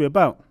it's supposed to be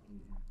about.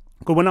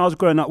 Because when I was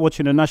growing up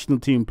watching the national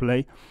team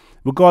play,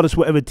 regardless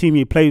whatever team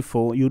you play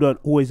for, you don't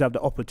always have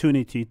the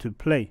opportunity to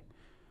play.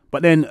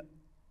 But then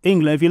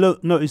England, if you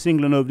notice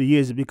England over the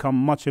years, has become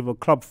much of a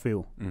club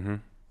feel. You know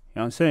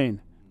what I'm saying?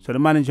 So the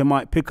manager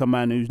might pick a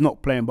man who's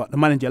not playing, but the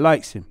manager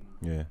likes him.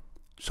 Yeah.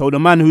 So the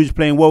man who's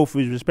playing well for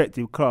his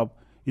respective club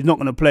is not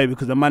going to play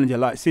because the manager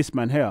likes this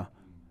man here.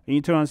 And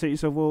you turn around and say to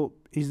yourself, well,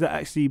 is that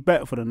actually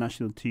better for the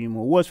national team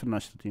or worse for the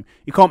national team?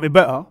 It can't be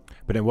better.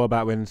 But then what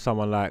about when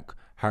someone like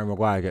Harry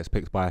Maguire gets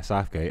picked by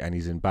Southgate and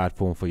he's in bad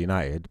form for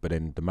United, but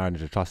then the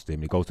manager trusts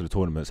him, he goes to the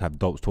tournaments, have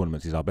dopes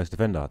tournaments, he's our best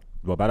defender.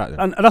 What about that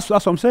then? And that's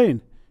what I'm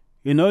saying.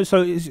 You know,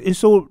 so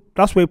it's all,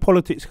 that's where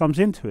politics comes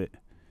into it.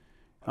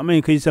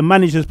 Because it's a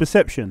manager's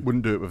perception.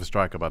 Wouldn't do it with a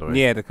striker, by the way.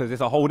 Yeah, because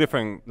it's a whole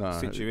different No,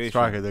 situation.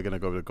 Striker, they're going to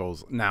go with the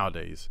goals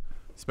nowadays.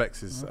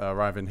 Specs is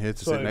arriving here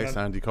to Sorry, sit next man. to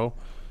Andy Cole.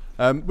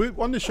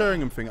 On the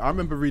Sheringham thing, I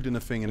remember reading a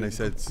thing and they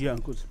said, Yeah,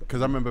 good.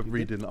 because I remember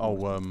reading,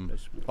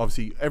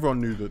 obviously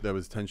everyone knew that there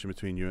was tension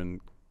between you and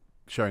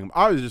Sheringham.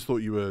 I just thought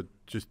you were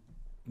just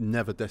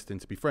never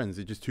destined to be friends.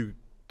 It's just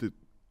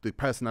the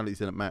personalities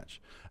didn't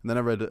match. And then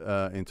I read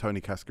in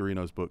Tony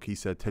Cascarino's book, he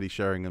said Teddy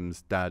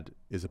Sheringham's dad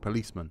is a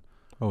policeman.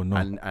 Oh no.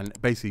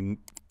 And basically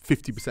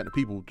 50% of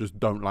people just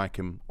don't like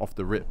him off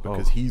the rip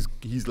because he's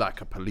like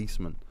a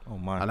policeman. Oh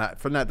my. And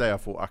from that day I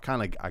thought I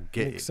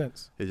get Makes it.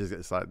 sense. It just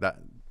gets like that.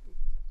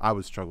 I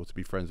would struggle to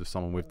be friends with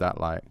someone with that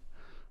like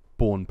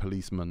born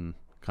policeman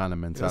kind of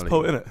mentality. That's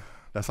poet, innit?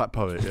 That's like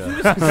poet,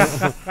 yeah.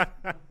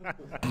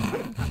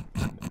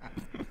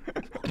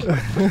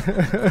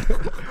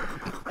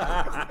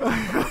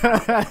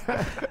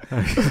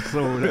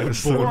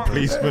 so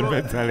policeman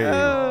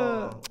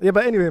mentality. Yeah,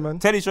 but anyway, man.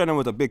 Teddy Sheringham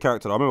was a big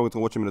character. I remember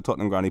watching him in the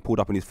Tottenham ground. He pulled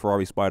up in his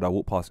Ferrari Spider,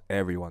 walked past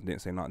everyone,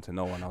 didn't say nothing to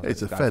no one. I was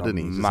It's a like, Fed, isn't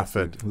he? He's a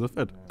Fed. He's a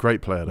Fed.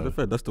 Great player He's a though.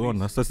 Fed. That's the one.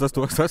 That's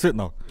it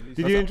now.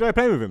 Did you enjoy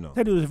playing with him though?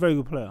 Teddy was a very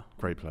good player.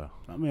 Great player.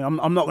 I mean,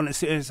 I'm not gonna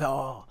sit here and say,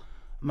 oh,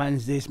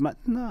 man's this, man.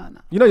 Nah.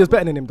 You know you're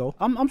better than him, though.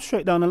 I'm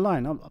straight down the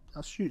line.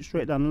 I shoot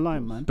straight down the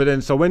line, man. But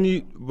then, so when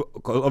you,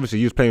 obviously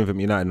you was playing with him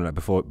at United and like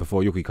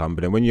before Yuki come,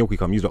 but then when Yuki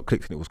come, you got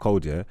clicked and it was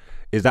cold, yeah?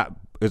 Is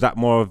that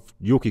more of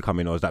Yuki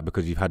coming, or is that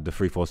because you've had the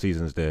 3-4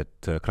 seasons there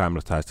to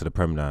acclimatise to the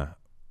Prem now?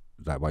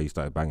 Is that why you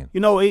started banging?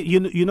 You know,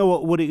 you know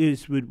what it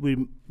is with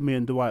me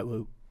and Dwight,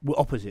 we're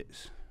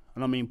opposites.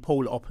 And I mean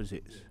polar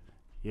opposites.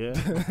 Yeah.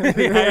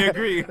 I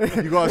agree.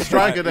 You got a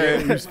striker there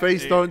whose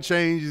face don't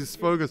change, his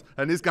focus,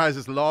 and this guy's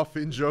just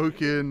laughing,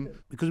 joking.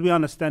 Because we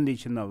understand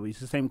each other.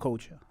 It's the same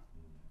culture.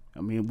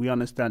 I mean, we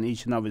understand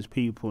each and other's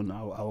people, and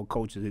our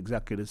culture is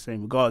exactly the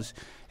same. Regardless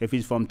if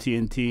he's from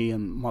TNT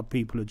and my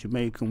people are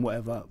Jamaican,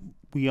 whatever,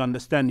 we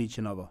understand each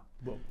other.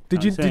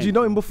 Did you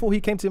know him before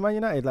he came to Man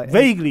United? Like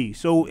vaguely.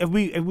 So if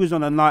we was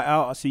on a night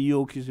out, I see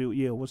York, he say,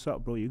 yeah, what's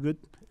up, bro? You good?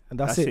 And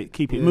that's it.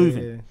 Keep it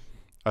moving. Yeah.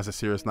 That's a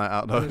serious night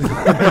out though.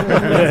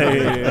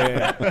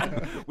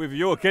 Yeah. With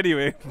York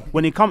anyway.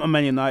 When he come to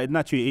Man United,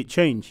 naturally it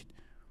changed.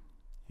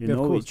 You Yeah, of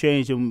know, course. it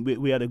changed, and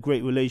we had a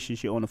great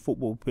relationship on the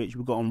football pitch.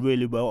 We got on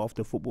really well off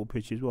the football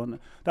pitch as well. And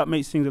that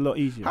makes things a lot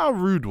easier. How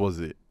rude was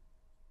it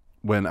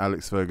when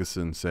Alex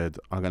Ferguson said,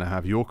 I'm going to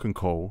have York and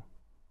Cole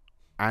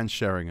and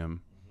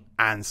Sheringham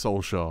and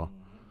Solskjaer?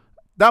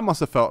 That must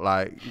have felt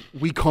like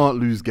we can't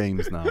lose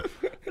games now.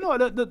 You know,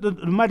 the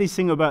maddest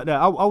thing about that,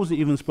 I wasn't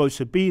even supposed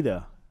to be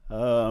there.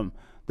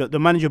 The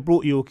manager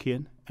brought York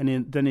in,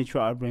 and then he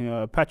tried to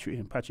bring Patrick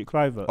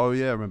Kluivert. Oh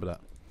yeah, I remember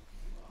that.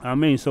 I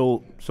mean,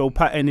 so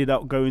Pat ended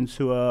up going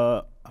to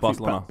I think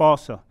Barcelona.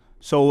 Barca.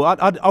 So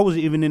I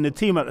wasn't even in the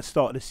team at the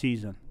start of the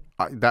season.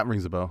 That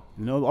rings a bell.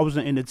 You know, I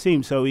wasn't in the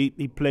team. So he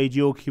played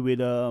Yorkie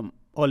with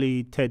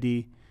Ollie,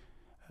 Teddy,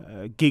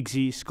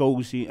 Giggsy,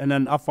 Scholesy, and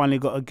then I finally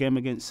got a game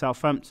against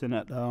Southampton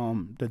at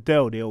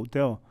the old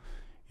Dell.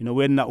 You know,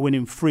 we ended up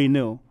winning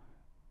 3-0,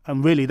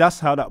 and really that's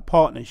how that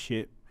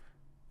partnership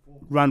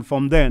ran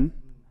from then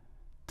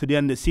to the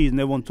end of the season.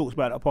 Everyone talks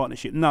about that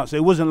partnership now. So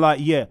it wasn't like,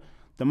 yeah,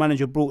 the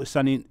manager brought his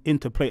son in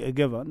to play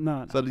together.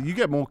 No. So you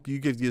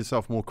give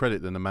yourself more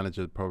credit than the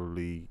manager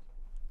probably.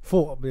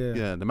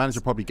 Yeah. The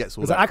manager probably gets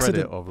all It's that an credit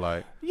accident. of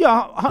like.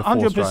 Yeah,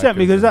 100%.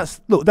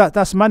 Because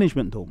that's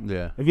management though.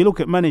 Yeah. If you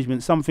look at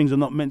management, some things are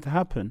not meant to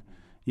happen.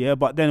 Yeah,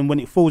 but then when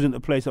it falls into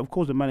place, of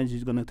course the manager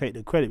is going to take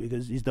the credit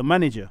because he's the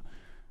manager.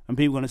 And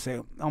people are going to say,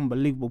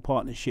 unbelievable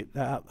partnership.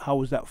 How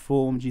was that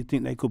formed? Do you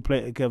think they could play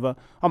together?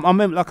 I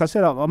remember, like I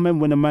said, I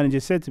remember when the manager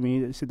said to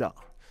me, he said that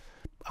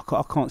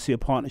I can't see a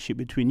partnership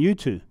between you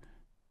two.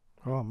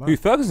 Oh man. Who,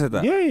 Ferguson said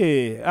that?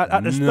 Yeah.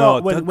 At the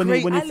start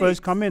when he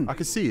first come in. I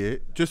can see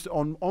it. Just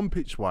on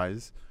pitch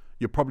wise,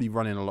 you're probably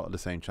running a lot of the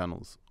same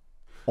channels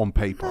on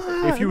paper.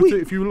 If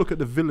you look at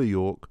the Villa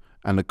York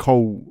and the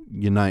Cole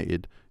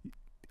United,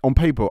 on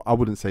paper, I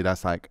wouldn't say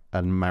that's like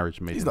a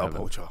marriage made. He's in not a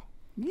heaven. poacher.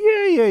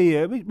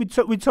 Yeah.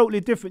 We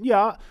totally different.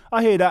 Yeah,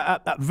 I hear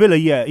that at Villa.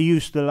 Yeah, he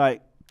used to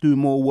like do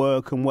more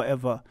work and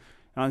whatever.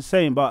 I'm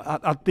saying, but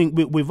I think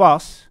with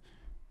us,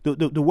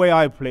 the way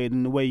I played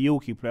and the way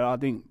Yorkie played, I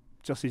think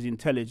just his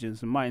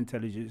intelligence and my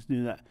intelligence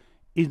knew that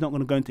he's not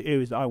going to go into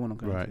areas that I want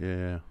to go Right. into.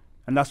 Yeah.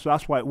 And that's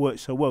why it worked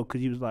so well, because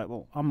he was like,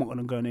 well, I'm not going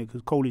to go in there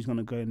because Coley's going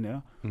to go in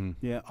there.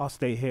 Yeah, I'll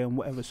stay here and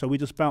whatever. So we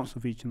just bounced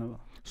off each other.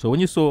 So when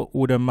you saw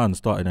all them man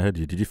starting ahead of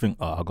you, did you think,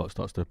 I got to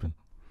start stepping?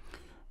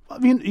 I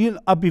mean,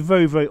 I'll be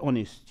very, very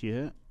honest,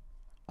 yeah.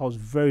 I was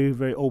very,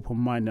 very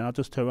open-minded. I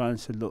just turned around and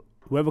said, look,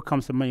 whoever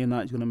comes to Man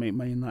United is going to make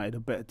Man United a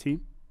better team.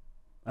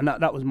 And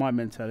that was my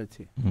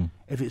mentality.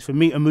 If it's for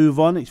me to move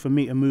on, it's for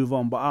me to move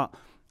on. But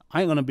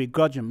I ain't going to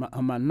begrudge a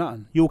man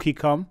nothing. Yorkie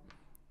come,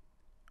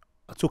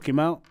 I took him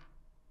out.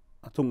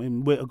 I told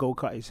him where to go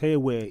cut his hair,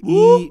 where to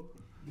eat,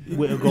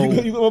 where to go.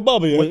 You got my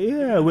barber,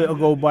 yeah? Where to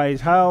go buy his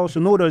house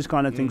and all those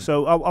kind of things.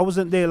 So I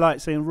wasn't there like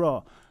saying,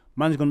 raw,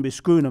 man's going to be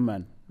screwing a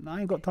man.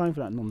 I ain't got time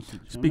for that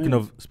nonsense.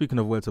 Speaking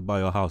of where to buy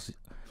your house,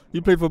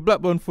 you played for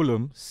Blackburn,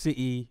 Fulham,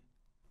 City,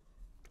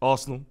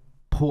 Arsenal.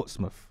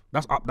 Portsmouth.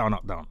 That's up, down,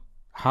 up, down.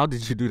 How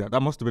did you do that?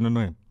 That must have been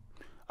annoying.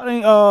 I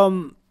think,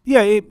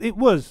 it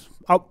was.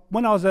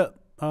 When I was at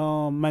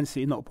Man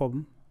City, not a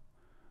problem.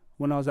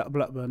 When I was at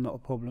Blackburn, not a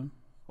problem.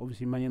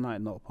 Obviously, Man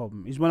United, not a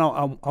problem. It's when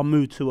I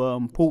moved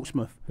to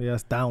Portsmouth. Yeah,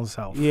 it's down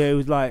south. Yeah, it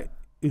was like,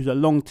 it was a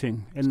long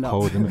thing. It's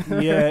cold, isn't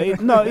it? Yeah,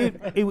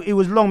 it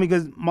was long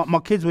because my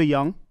kids were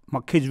young. My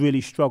kids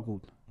really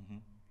struggled.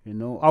 You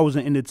know, I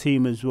wasn't in the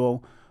team as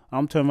well.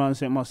 I'm turning around and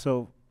saying to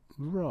myself,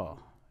 "Bruh,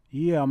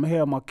 yeah, I'm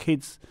here. My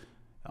kids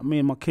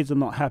are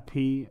not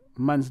happy.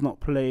 Man's not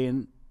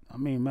playing. I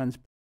mean, man's."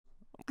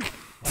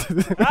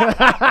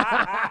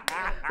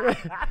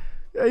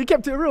 Yeah, you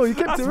kept it real. You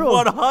kept it real.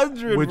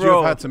 100, Would bro. you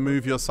have had to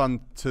move your son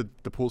to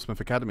the Portsmouth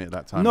Academy at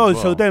that time? No, as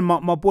well? so then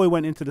my boy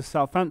went into the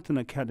Southampton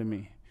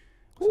Academy.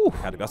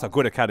 Academy, that's a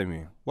good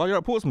academy. While you're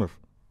at Portsmouth.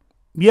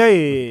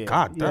 Yeah.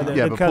 God damn. the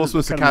Yeah, but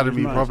Portsmouth Academy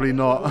was nice. probably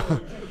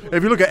not.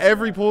 If you look at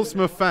every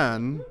Portsmouth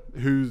fan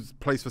who's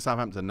plays for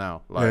Southampton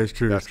now, like, Yeah, it's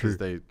true, That's it's true. because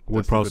they Ward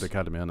that's a Prowse- good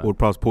academy, isn't it? Ward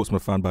Prowse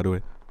Portsmouth fan, by the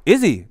way.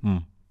 Is he?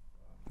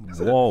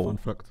 Whoa. Fun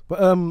fact. But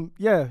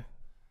yeah,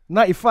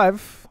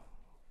 95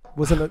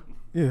 wasn't a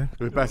yeah.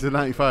 We're back to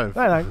 '95.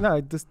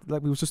 No, just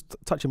like we was just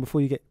touching before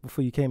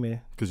you came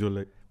here. Because you're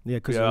late. Yeah,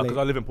 because Yeah, you're because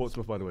late. I live in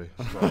Portsmouth, by the way.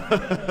 So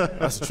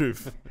that's the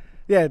truth.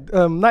 Yeah,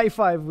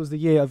 95 was the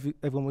year of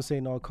everyone was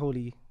saying, "Oh,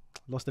 Coley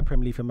lost the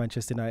Premier League for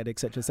Manchester United,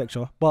 etc.,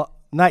 etc." But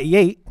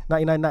 98,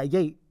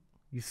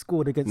 you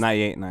scored against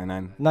 98,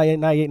 99.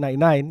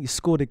 99, you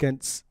scored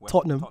against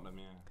Tottenham,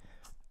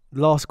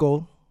 last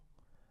goal,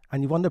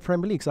 and you won the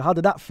Premier League. So how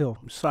did that feel?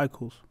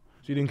 Cycles.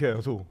 So you didn't care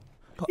at all?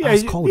 Yeah,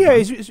 Ice cold, man.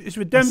 it's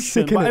redemption.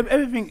 sick, But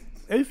innit?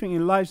 everything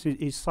in life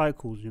is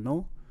cycles, you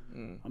know.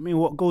 I mean,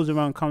 what goes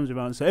around comes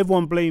around. So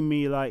everyone blamed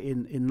me like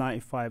in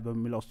 '95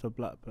 when we lost to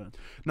Blackburn.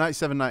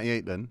 97,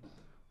 98 then.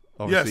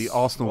 Obviously, Yes,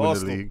 Arsenal win the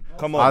Arsenal. league.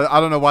 Come on.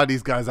 I don't know why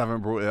these guys haven't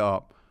brought it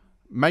up.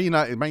 Man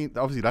United,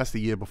 obviously that's the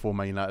year before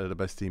Man United are the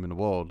best team in the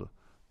world.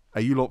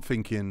 Are you lot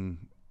thinking,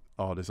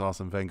 oh, this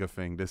Arsene Wenger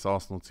thing, this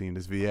Arsenal team,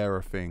 this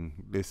Vieira thing,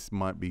 this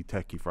might be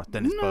techie for us?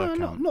 Dennis No,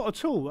 Bergkamp. not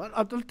at all.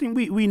 I don't think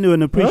we knew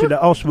and appreciated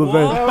that Arsenal were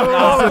very.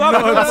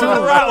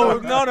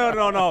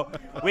 No.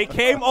 We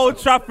came Old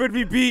Trafford,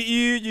 we beat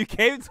you. You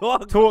came to our.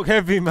 Talk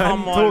heavy, man.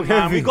 Come on, Talk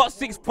man. heavy. We got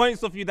 6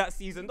 points off you that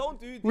season. Don't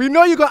do this. We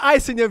know you got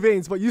ice in your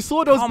veins, but you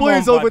saw those Come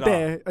boys on, over brother.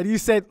 there, and you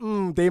said,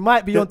 they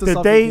might be onto The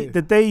something. day here.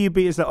 the day you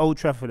beat us at Old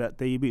Trafford, that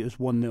day you beat us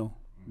 1-0.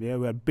 Yeah,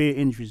 we had bare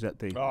injuries that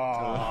day. Yeah,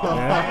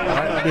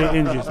 right? Bare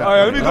injuries that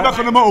day. Let me go back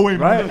on the motorway,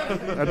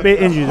 man. Right? Bare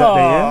injuries that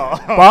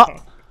day, yeah.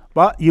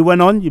 But you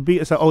went on, you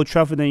beat us at Old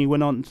Trafford, and you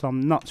went on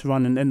some nuts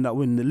run and ended up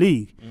winning the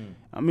league.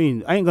 I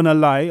mean, I ain't gonna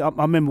lie. I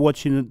remember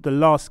watching the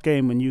last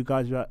game when you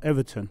guys were at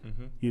Everton.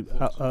 You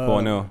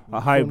 4-0.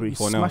 at Highbury. You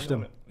 4-0. smashed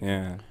them.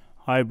 Yeah.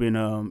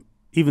 Highbury.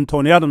 Even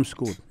Tony Adams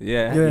scored.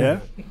 Yeah. Yeah.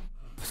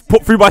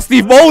 Put through by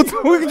Steve Mould.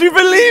 Could you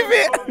believe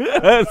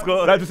it? Let's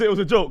go. Like to say it was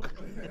a joke.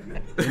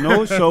 You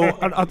know, so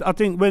I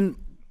think when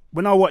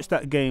I watched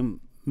that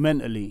game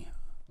mentally,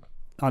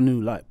 I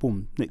knew like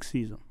boom, next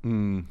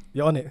season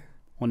You're on it.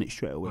 on it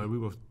straight away. We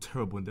were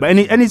terrible in But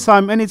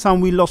anytime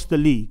we lost the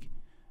league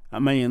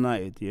at Man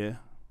United, yeah,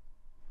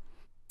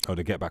 Oh,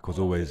 the get back was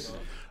always.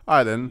 All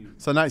right then.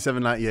 So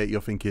 97, 98,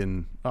 you're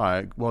thinking, all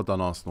right, well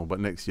done Arsenal, but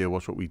next year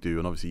watch what we do,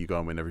 and obviously you go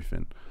and win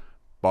everything.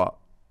 But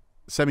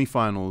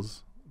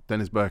semi-finals,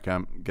 Dennis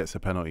Bergkamp gets a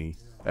penalty,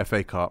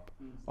 FA Cup.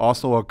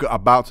 Arsenal are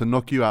about to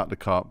knock you out the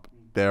cup.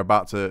 They're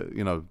about to,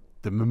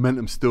 the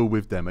momentum's still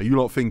with them. Are you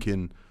lot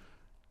thinking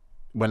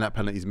when that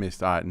penalty's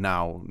missed, all right,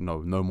 now,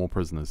 no more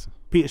prisoners?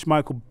 Peter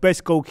Schmeichel,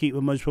 best goalkeeper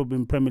most probably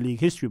in Premier League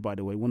history, by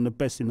the way, one of the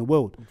best in the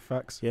world.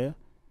 Facts. Yeah,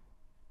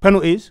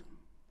 penalties.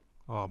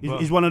 Oh,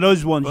 He's one of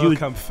those ones.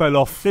 Bergkamp fell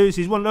off.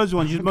 Seriously, he's one of those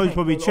ones you'd most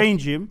probably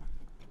change him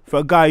for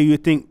a guy you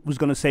think was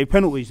going to save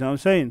penalties. You know what I'm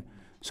saying?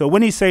 So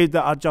when he saved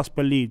that, I just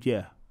believed,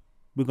 yeah,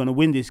 we're going to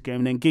win this game.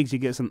 And then Giggsy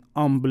gets an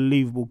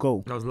unbelievable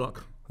goal. That was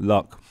luck.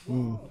 Luck.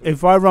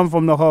 If I run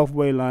from the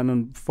halfway line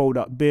and fold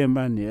up bare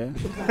man, yeah,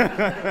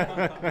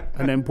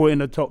 and then put in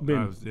the top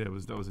bin, That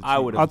was a cheat. I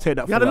would I'll take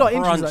that. You had for a lot that.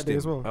 of injuries Crunched that day him.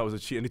 as well. That was a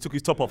cheat. And he took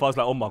his top off. I was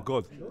like, oh my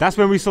God. That's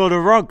when we saw the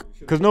rug,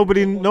 because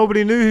nobody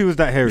knew he was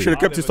that hairy. Should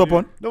have kept his top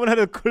on. No one had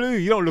a clue.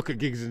 You don't look at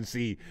Giggs and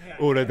see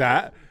all of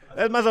that.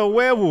 That man's a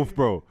werewolf,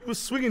 bro. He was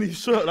swinging his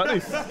shirt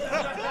like this.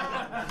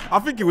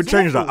 I think he would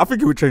change that. I think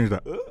he would change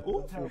that.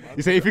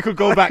 You say if he could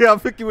go back, Yeah, I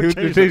think he would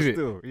change change that it.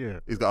 still. Yeah.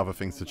 He's got other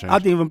things to change. I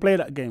didn't even play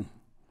that game.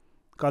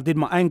 'Cause I did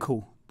my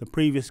ankle the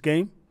previous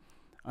game,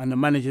 and the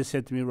manager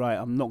said to me, "Right,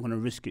 I'm not going to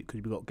risk it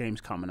because we've got games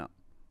coming up."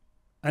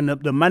 And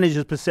the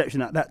manager's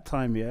perception at that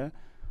time, yeah,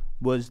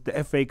 was the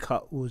FA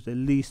Cup was the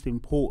least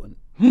important.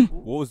 What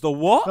was the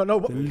what? No,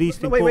 The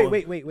least wait.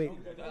 important.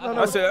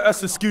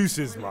 That's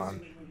excuses,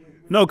 man.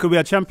 No, because we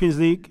had Champions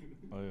League.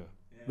 We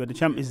had the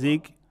Champions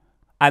League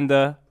And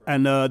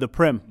and the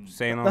Prem.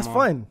 saying That's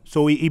fine.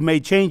 So he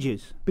made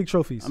changes. Big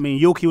trophies. I mean,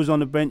 Yorkie was on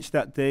the bench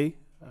that day.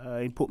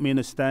 He put me in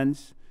the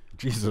stands.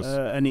 Jesus.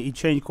 And he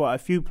changed quite a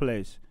few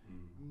players.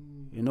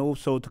 You know,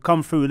 so to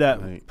come through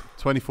that, Mate,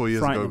 24 years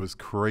ago Frightening. was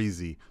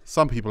crazy.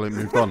 Some people ain't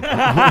moved on.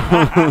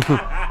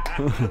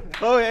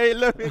 Oh, hey,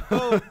 let me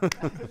go.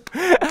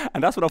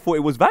 And that's what I thought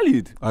it was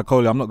valued.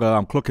 Coley, I'm not gonna lie,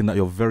 I'm clocking that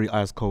you're very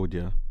ice cold,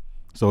 yeah.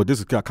 So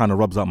this kind of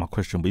rubs out my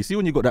question. But you see,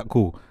 when you got that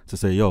call to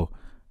say, "Yo,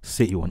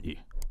 City want you,"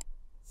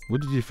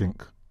 what did you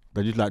think?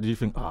 Did you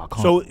think, I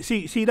can't? so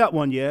see that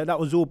one, yeah, that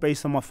was all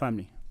based on my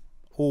family.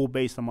 all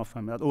based on my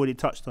family. I'd already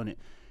touched on it.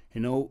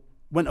 You know,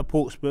 went to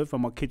Portsmouth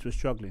and my kids were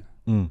struggling.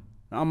 Now,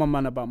 I'm a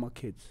man about my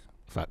kids.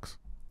 Facts.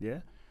 Yeah.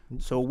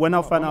 So when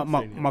I found out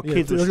my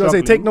kids were I was struggling, gonna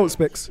say, take notes,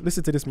 Specs.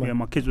 Listen to this, man. yeah,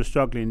 my kids were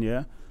struggling,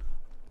 yeah,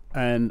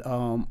 and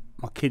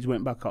my kids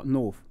went back up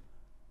north.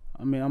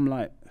 I mean, I'm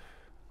like,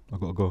 I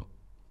gotta go.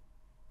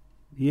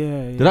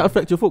 yeah. Did that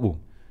affect your football?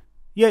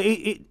 Yeah,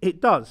 it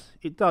does.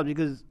 It does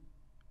because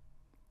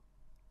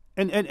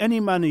any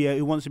man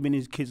who wants to be in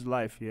his kid's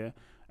life, yeah,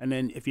 and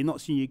then if you're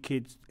not seeing your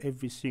kids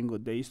every single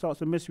day, it starts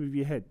to mess with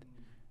your head.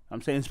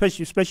 I'm saying,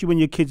 especially when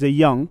your kids are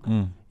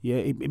young, yeah,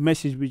 it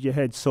messes with your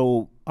head.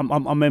 So I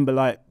remember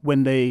like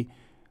when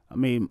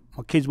my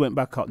kids went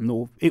back up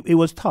north. It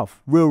was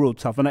tough, real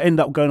tough, and I ended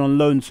up going on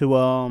loan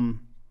to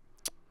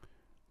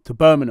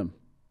Birmingham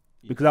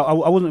because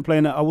I wasn't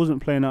playing at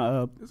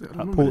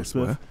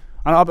Portsmouth.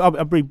 And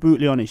I'll be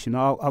brutally honest, you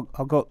know,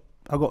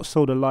 I got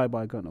sold a lie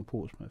by going to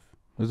Portsmouth.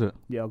 Is it?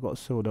 Yeah, I got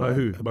sold By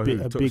who? a By big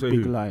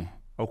who? lie.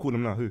 I'll call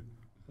them now. Who?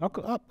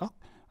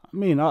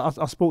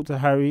 I spoke to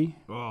Harry.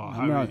 Oh,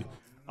 I know. Harry.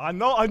 I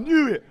know. I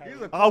knew it.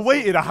 I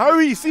waited.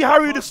 Harry. See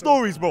Harry with the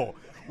stories, bro.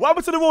 What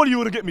happened to the role you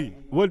want to get me?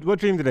 What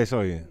dream did they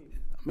show you?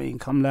 I mean,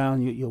 come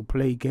down, you'll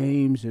play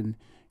games, and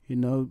you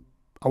know,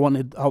 I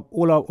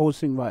was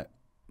thinking, right,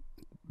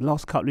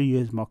 last couple of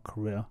years of my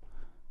career,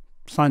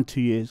 signed 2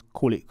 years,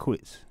 call it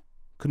quits.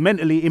 Because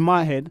mentally, in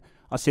my head,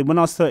 I said, when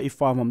I was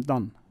 35, I'm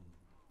done.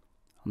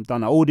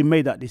 I already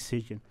made that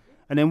decision.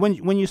 And then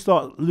when you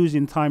start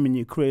losing time in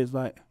your career, it's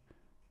like,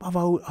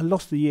 brother, I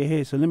lost a year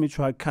here, so let me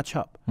try to catch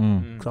up.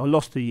 Because I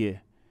lost a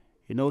year.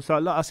 You know, so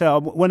like I said,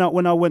 when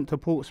I went to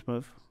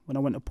Portsmouth,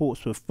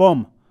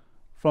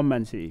 from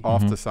Man City.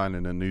 After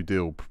signing a new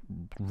deal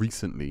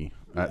recently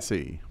at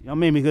City. You know what I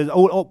mean? Because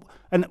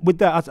and with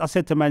that, I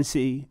said to Man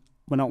City,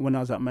 when I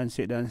was at Man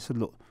City, I said,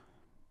 look,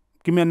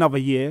 give me another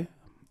year,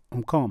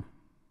 I'm calm.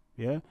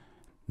 Yeah?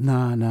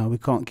 Nah, we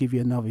can't give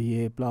you another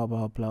year, blah,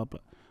 blah, blah, blah.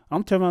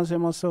 I'm turning around and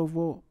saying to myself,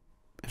 well,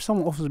 if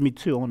someone offers me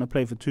 2, I want to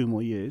play for 2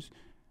 more years.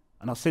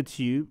 And I said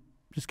to you,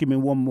 just give me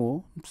 1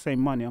 more,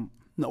 same money,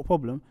 not a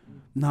problem.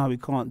 No, we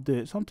can't do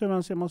it. So I'm turning around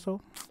and saying to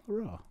myself,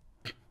 hurrah.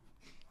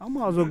 I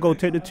might as well go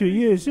take the 2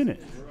 years,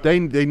 innit?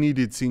 They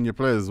needed senior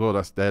players as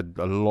well. They had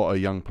a lot of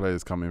young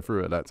players coming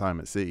through at that time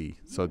at City.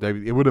 So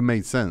it would have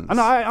made sense. And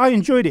I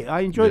enjoyed it. I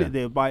enjoyed it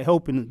there by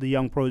helping the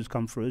young pros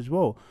come through as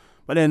well.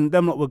 But then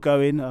them lot were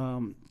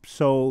going,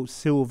 so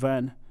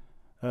Sylvan,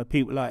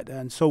 people like that.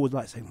 And so was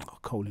like saying, oh,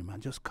 Coley,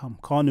 man, just come.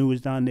 Kanu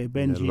was down there,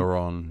 Benji. Yeah,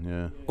 Laurent,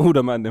 yeah. All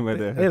the man them were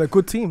there. They had a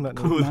good team. That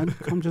Come, man,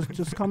 come,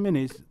 just come in.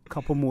 It's a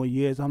couple more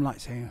years. I'm like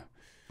saying,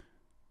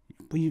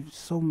 but you've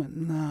so much,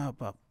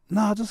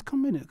 nah, just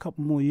come in a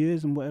couple more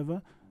years and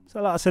whatever.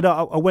 So like I said,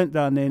 I went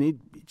down there and it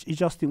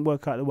just didn't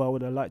work out the way I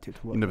would have liked it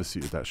to work. You never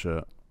suited that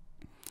shirt.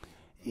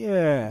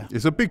 Yeah.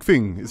 It's a big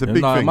thing. It's a big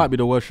It thing. might be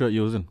the worst shirt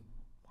you was in.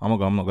 I'm not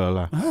gonna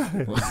lie.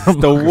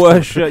 The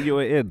worst shirt you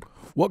were in.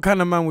 What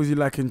kind of man was you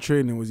like in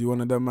training? Was you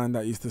one of them man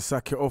that used to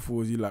sack it off, or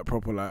was you like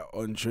proper like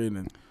on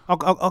training?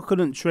 I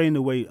couldn't train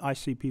the way I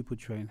see people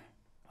train.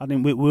 I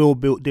think we're all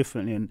built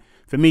differently. And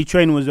for me,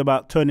 training was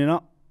about turning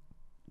up,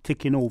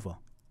 ticking over.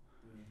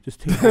 Just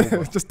ticking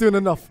over. Just doing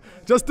enough.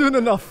 Just doing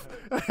enough.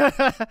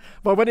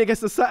 But when it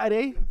gets to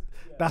Saturday,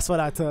 that's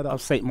when I turn I'll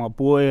up. say to my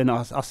boy and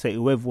I'll say to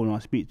whoever I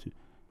speak to,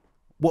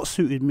 what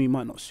suited me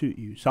might not suit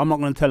you. So I'm not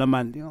going to tell a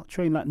man, you know,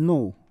 train like,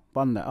 no,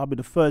 bun that. I'll be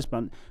the first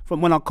man. From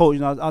when I coach, you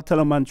know, I'll tell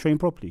a man, train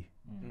properly.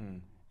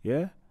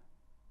 Yeah?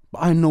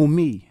 But I know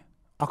me.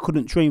 I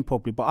couldn't train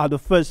properly. But the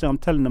first thing I'm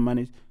telling the man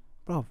is,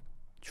 bruv,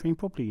 train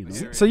properly, you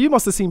know? So you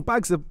must have seen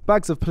bags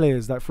of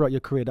players like throughout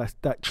your career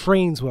that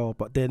trains well,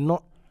 but they're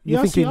not.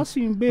 Yeah, I've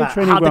seen bare Like,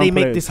 training how do ground they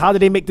make players. this? How do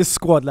they make this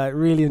squad like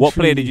really? What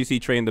player did you see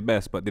train the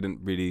best but didn't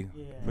really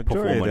Majority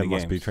perform of on the them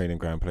must be games? training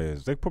ground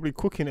players. They're probably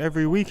cooking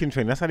every week in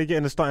training. That's how they get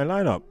in the starting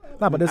lineup.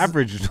 No, but there's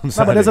Average on no,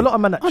 Saturday. but there's a lot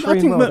of men that I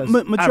train think well.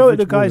 that's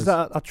majority of the average guys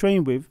ballers. that I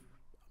train with,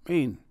 I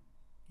mean,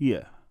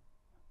 yeah,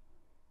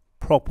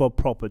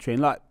 proper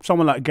train. Like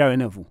someone like Gary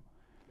Neville,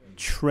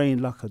 trained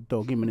like a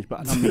dog. Give me this,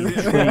 but I mean,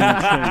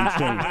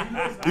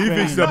 train. He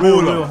thinks they're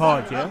real baller.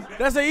 hard, yeah.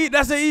 That's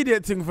an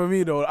idiot thing for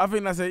me though. I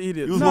think that's an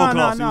idiot. He was world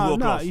class. He was world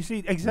No. class. You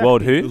see, exactly.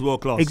 World He was who?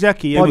 world class.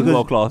 Exactly, yeah. Pardon? Because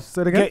World class.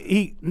 Say it again.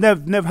 he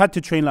never had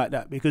to train like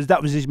that because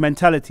that was his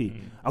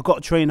mentality. I got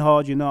to train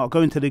hard, you know. I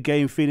go into the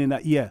game feeling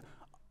that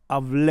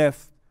I've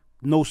left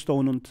no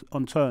stone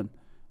unturned.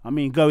 I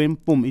mean, go in,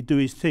 boom, he do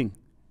his thing.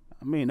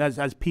 I mean,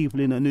 as people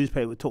in the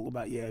newspaper talk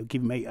about,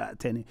 give him 8 out of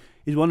 10.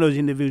 He's one of those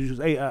individuals,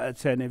 8 out of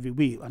 10 every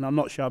week. And I'm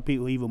not sure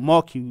people even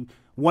mark you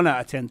 1 out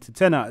of 10 to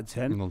 10 out of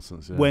 10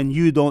 Nonsense, yeah. when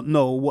you don't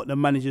know what the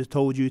manager's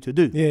told you to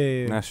do.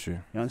 Yeah. That's true. You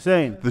know what I'm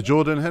saying? The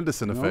Jordan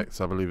Henderson effect,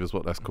 I believe is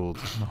what that's called.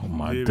 Oh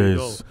my Here we go.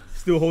 days.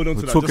 Still hold on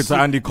to We're that. talking Just to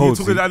Andy you Coates.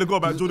 talking to Andy Coates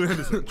about Jordan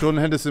Henderson. Jordan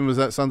Henderson was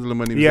at Sunderland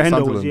when he was Yeah, at Hendo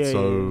Sunderland, was, he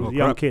was a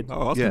young kid.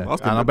 Oh, ask yeah. him,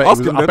 ask And him. I bet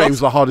Ask he him was then,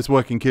 the hardest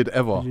working kid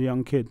ever. He was a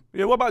young kid.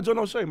 Yeah, what about John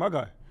O'Shea, my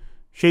guy?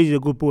 Shady's a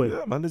good boy.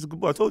 Yeah, man, he's a good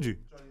boy. I told you.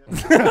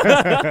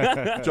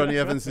 Johnny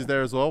Evans is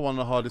there as well, one of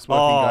the hardest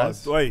working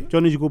guys. Wait.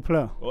 Johnny's a good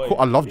player.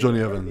 I love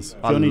Johnny Evans.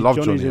 Johnny's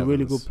Johnny a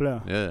really Evans. good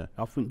player. Yeah.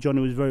 I think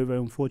Johnny was very, very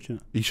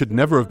unfortunate. He should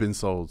never have been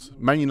sold.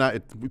 Man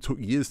United, we took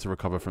years to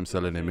recover from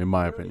selling him, in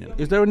my opinion.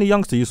 Is there any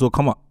youngster you saw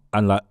come up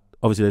and like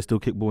obviously they still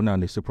kick ball now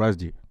and they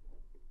surprised you?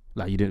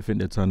 Like you didn't think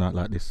they'd turn out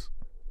like this?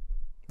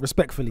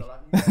 Respectfully.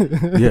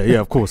 yeah,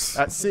 of course.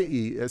 At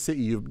City,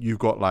 you've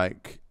got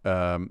like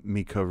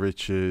Mika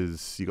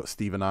Richards, you got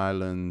Stephen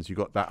Ireland, you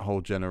got that whole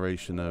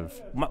generation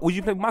of. Would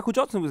you play? Michael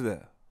Johnson was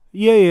there.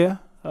 Yeah.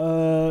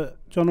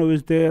 Jono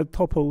was there.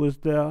 Topper was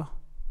there.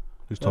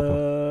 Who's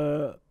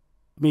Topper?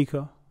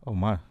 Mika. Oh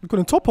my. You call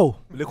him Topo.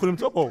 They call him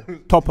Topo.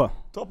 Topper.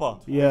 Topper.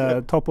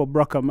 Yeah, Topper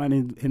broke a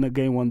man in a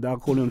game one day. I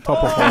call him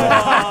Topper.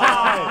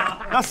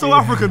 That's so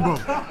African, bro.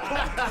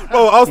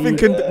 Bro, I was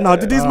thinking,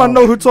 did these man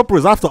know who Topper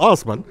is? I have to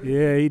ask, man.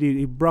 Yeah, he did.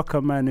 He broke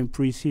a man in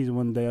pre-season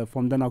one day.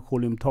 From then I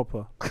call him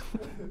Topper.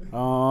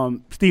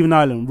 Stephen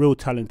Ireland, real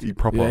talented.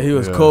 Proper. Yeah, he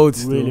was cold.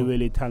 Really,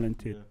 really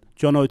talented.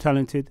 Jono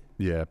talented.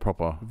 Yeah,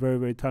 proper. Very,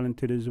 very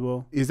talented as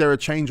well. Is there a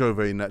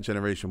changeover in that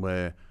generation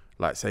where,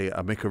 like, say,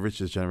 a Mika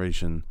Richards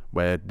generation,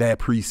 where their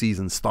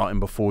pre-season starting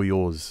before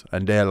yours,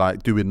 and they're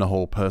like doing the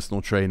whole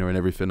personal trainer and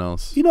everything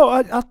else? You know,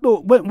 I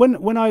thought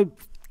when I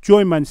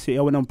joined Man City,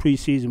 I went on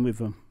pre-season with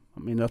them. I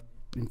mean,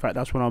 in fact,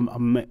 that's when I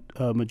met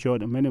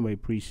majority of them anyway,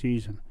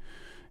 pre-season.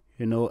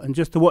 You know, and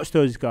just to watch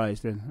those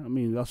guys then, I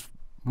mean,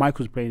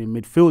 Michael's playing in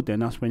midfield then,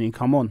 that's when he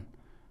come on.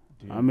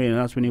 I mean,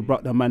 that's when he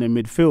brought the man in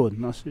midfield.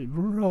 And I said,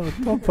 bro,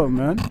 Topper,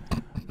 man.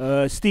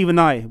 Stephen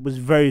I was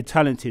very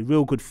talented,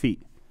 real good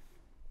feet.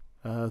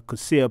 Could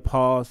see a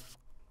pass,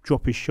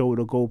 drop his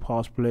shoulder, go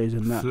past players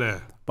and that.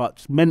 Flair.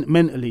 But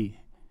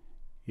mentally,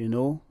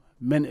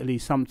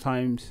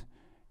 sometimes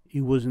he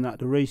wasn't at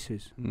the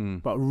races.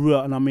 But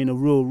real, and I mean a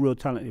real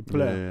talented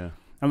player.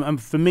 Yeah.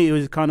 And for me, it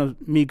was kind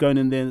of me going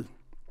in there,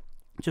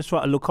 just try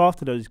to look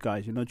after those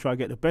guys, try to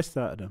get the best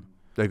out of them.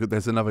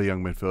 There's another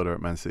young midfielder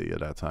at Man City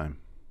at that time.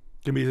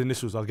 Give me his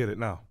initials, I'll get it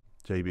now.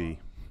 JB.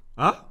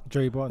 Huh?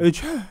 Joey Barton.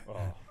 Joey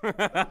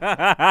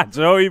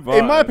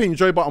Barton. In my opinion,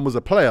 Joey Barton was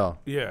a player.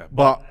 Yeah,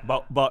 But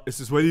it's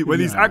just when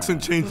his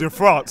accent changed in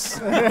France,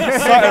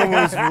 something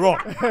was wrong.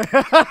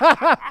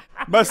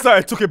 Man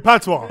started talking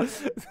patois.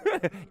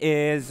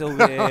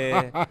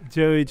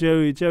 Joey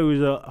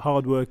was a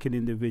hard-working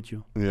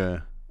individual.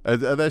 yeah. Are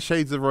there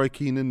shades of Roy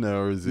Keane in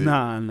there, or is it?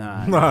 Nah.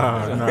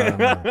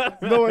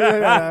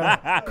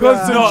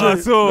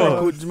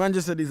 Concentrate. Man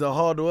just said he's a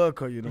hard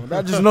worker,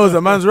 That just knows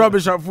a man's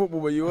rubbish at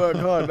football, but you work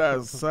hard.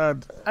 That's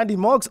sad. Andy,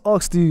 Marks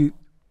asked you,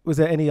 was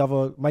there any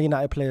other Man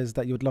United players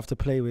that you would love to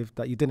play with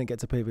that you didn't get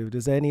to play with?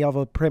 Is there any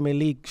other Premier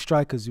League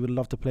strikers you would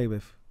love to play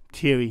with?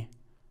 Thierry.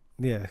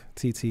 Yeah,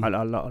 TT. I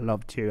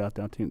love Thierry. I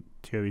think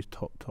Thierry's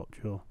top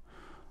draw.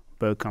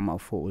 Bergkamp, I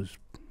thought was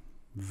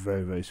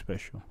very, very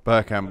special.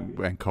 Bergkamp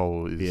and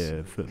Cole is.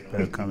 Yeah,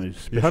 Bergkamp is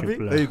You special happy?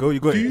 player. There you go. You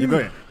got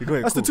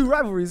it. That's the two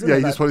rivalries, isn't Yeah, it?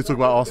 you just want to talk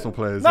about Arsenal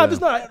players. No, yeah.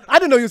 just not. I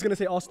didn't know you was going to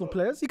say Arsenal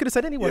players. You could have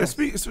said anyone Yeah, else.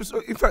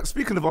 in fact,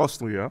 speaking of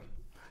Arsenal, yeah.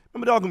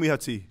 Remember the argument we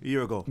had, a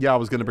year ago? Yeah, I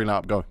was going to bring that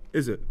up. Go.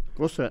 Is it?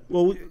 What's that?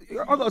 Well,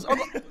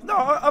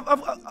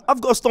 I've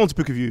got a stone to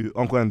pick with you,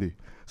 Uncle Andy.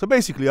 So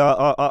basically,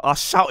 I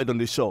shouted on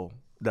this show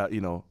that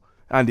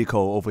Andy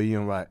Cole over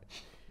Ian Wright,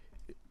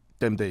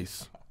 them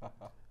days.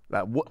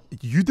 Like, what?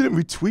 You didn't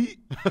retweet?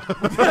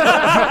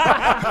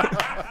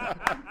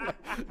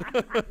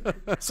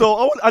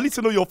 So I need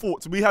to know your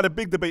thoughts. We had a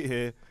big debate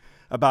here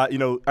about,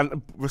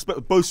 and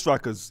respect both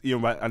strikers,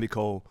 Ian Wright, Andy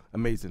Cole,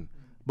 amazing.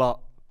 But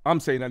I'm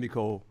saying Andy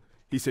Cole,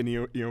 he's saying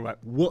Ian Wright.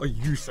 What are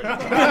you saying?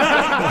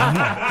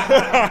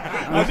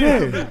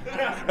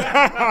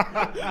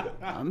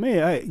 I'm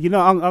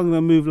going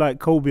to move like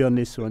Kobe on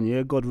this one,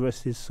 yeah? God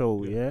rest his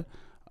soul, yeah?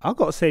 I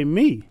got to say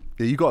me.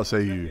 Yeah, you got to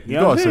say you. You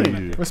Yeah, got to I say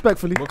mean. you.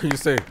 Respectfully. What can you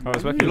say?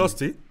 You lost,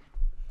 T.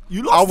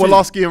 You I lost. will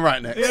ask Ian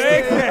right next.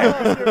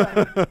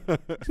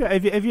 So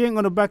if you ain't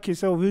going to back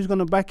yourself, who's going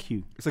to back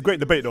you? It's a great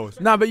debate, though.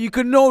 Nah, but you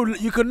can know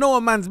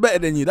a man's better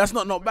than you. That's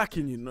not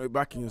backing you, not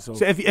backing yourself.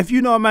 So if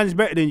you know a man's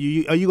better than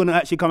you, are you going to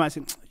actually come out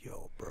and say,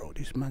 yo, bro,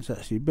 this man's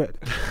actually better?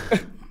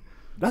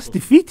 That's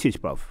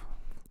defeatist, bruv.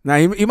 Now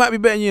he might be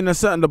better than you in a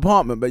certain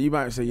department, but you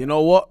might say, you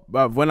know what,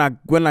 bruv,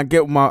 when I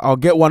get I'll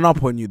get one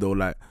up on you though,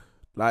 like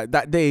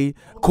that day,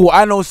 cool.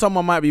 I know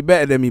someone might be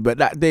better than me, but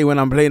that day when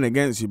I'm playing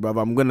against you,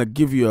 bruv, I'm gonna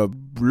give you a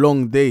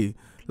long day.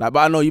 Like, but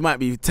I know you might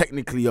be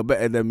technically you're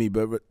better than me,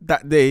 but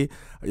that day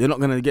you're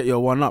not gonna get your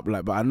one up.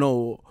 Like, but I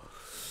know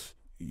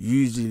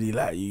usually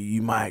like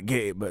you might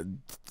get it, but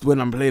when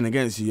I'm playing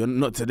against you,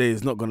 not today.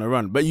 It's not gonna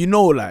run. But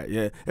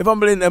if I'm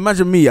playing,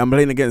 imagine me, I'm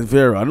playing against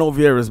Vieira. I know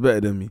Vieira's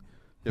better than me.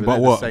 Yeah, But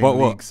they're what? the same But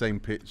what? league, same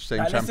pitch, same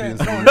Like, Champions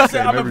let's League. say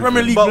I'm a everything.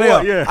 Premier League But player.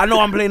 what, yeah. I know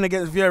I'm playing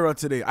against Vieira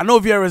today. I know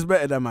Vieira's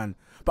better than man.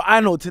 But I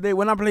know today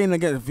when I'm playing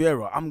against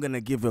Vieira, I'm gonna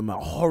give him a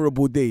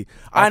horrible day.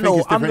 I I think know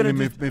it's I'm different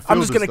gonna. in I'm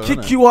just gonna midfielders though, kick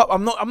innit? you up.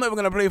 I'm not even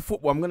gonna play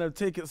football. I'm gonna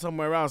take it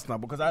somewhere else now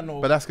because I know.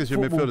 But that's because you're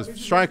football- midfielders.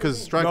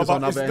 Strikers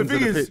on other ends of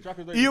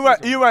the pitch. Ian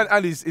Wright and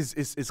Andy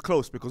is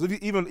close because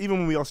even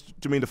when we asked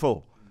Jermaine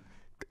Defoe,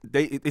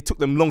 it took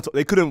them long.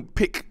 They couldn't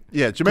pick.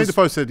 Yeah, Jermaine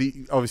Defoe said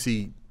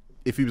obviously,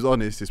 if he was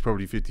honest, it's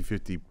probably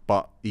 50-50,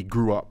 but he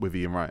grew up with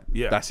Ian Wright.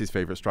 Yeah. That's his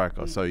favourite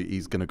striker, so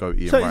he's going to go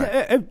Ian So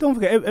Wright. don't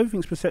forget,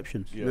 everything's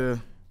perceptions. Yeah.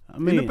 I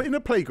mean, In the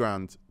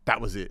playground,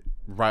 that was it.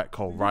 Wright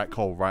Cole, Wright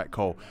Cole, Wright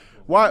Cole.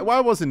 Why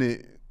wasn't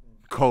it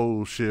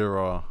Cole,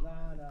 Shearer,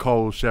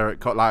 Cole, Sherrick,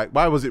 Cole? Like,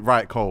 why was it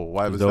Wright Cole?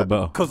 Why was They were that?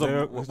 better. Because They're-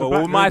 of it's the well,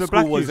 black- my the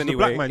school black was youths, the anyway.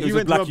 black man. It was You a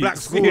went to a black black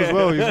youth. school as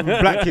well. You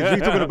black kids. What are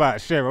you talking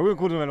about? Shearer. We were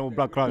calling them all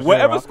black class.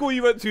 Whatever Shearer. school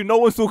you went to, no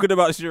one's talking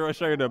about Shearer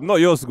showing them. Not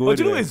your school. But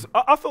do you know anyway.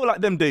 what it is? I feel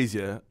like them days,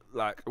 yeah.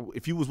 Like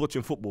if you was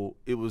watching football,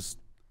 it was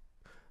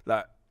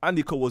like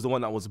Andy Cole was the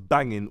one that was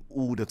banging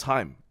all the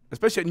time,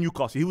 especially at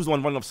Newcastle. He was the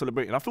one running off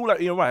celebrating. I feel like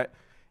Ian Wright.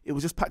 It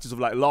was just patches of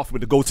like laughing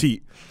with the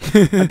goatee,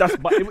 and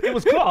but it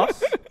was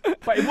class.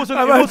 But it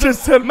wasn't. It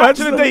wasn't match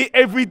of the day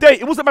every day.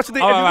 It wasn't match of the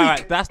day every week.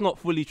 Right. That's not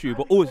fully true,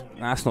 but always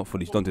that's not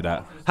fully. Don't do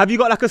that. Have you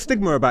got like a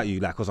stigma about you,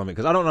 like, or something?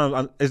 Because I don't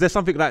know. Is there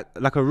something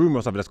like a rumor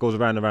or something that goes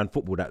around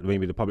football that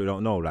maybe the public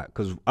don't know? Like,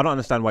 because I don't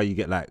understand why you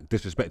get like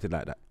disrespected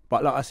like that.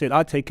 but like I said,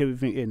 I take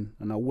everything in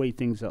and I weigh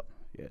things up.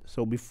 Yeah.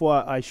 So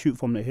before I shoot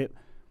from the hip,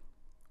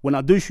 when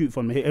I do shoot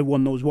from the hip,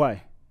 everyone knows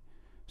why.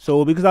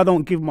 So because I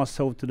don't give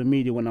myself to the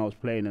media when I was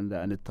playing and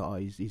that,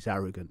 and he's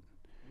arrogant,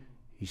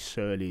 he's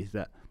surly, he's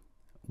that.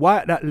 Why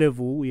at that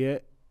level, yeah,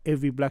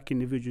 every black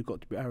individual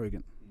got to be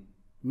arrogant.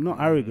 We're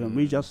not arrogant,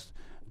 we just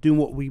doing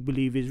what we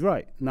believe is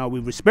right. Now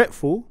we're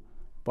respectful,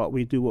 but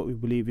we do what we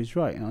believe is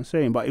right, you know what I'm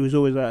saying? But it was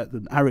always like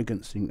an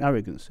arrogance thing.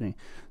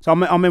 So I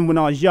remember when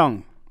I was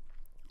young,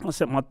 I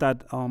said to my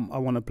dad, I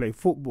want to play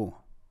football.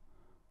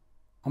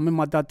 I remember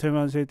my dad turned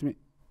around and said to me,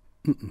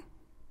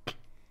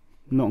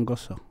 not on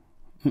Gossa.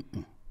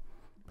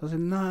 I said,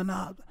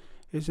 nah.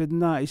 He said,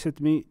 nah. He said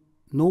to me,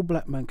 no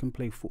black man can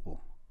play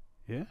football.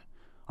 Yeah?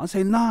 I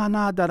said,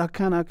 nah, Dad, I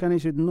can. He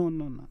said, no.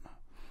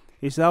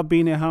 He said, I've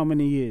been here how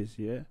many years,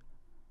 yeah?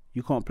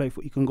 You can't play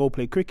football. You can go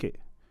play cricket.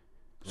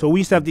 So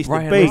we used to have this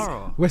debate.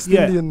 West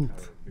Yeah. Indian,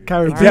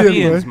 Caribbean,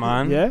 Caribbeans, boy.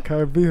 man. Yeah?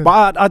 Caribbean.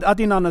 But I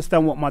didn't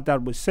understand what my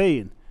dad was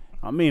saying.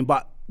 I mean,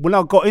 but when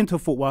I got into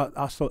football,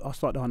 I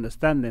started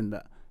understanding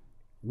that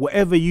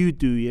whatever you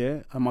do,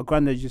 yeah, and my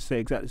granddad just said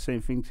exactly the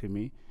same thing to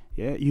me,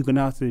 yeah, you're going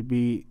to have to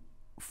be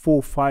 4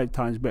 or 5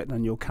 times better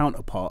than your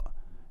counterpart,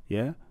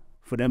 yeah,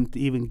 for them to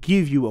even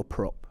give you a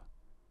prop.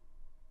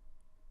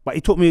 But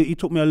it took me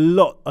a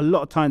lot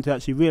of time to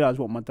actually realize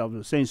what my dad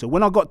was saying. So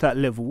when I got to that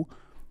level,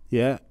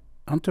 yeah,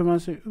 I'm turning around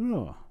and saying,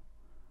 oh,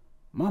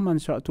 my man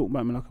started talking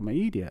about me like I'm an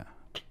idiot.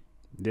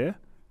 Yeah?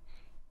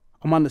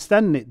 I'm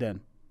understanding it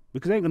then.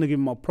 Because I ain't going to give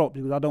them my props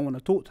because I don't want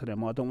to talk to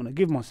them or I don't want to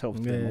give myself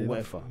to them or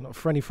whatever. Not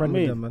friendly I with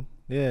mean, them, man.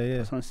 Yeah.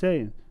 That's what I'm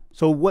saying.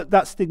 So what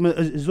that stigma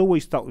has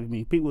always stuck with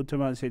me. People would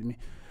turn around and say to me,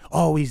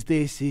 oh, he's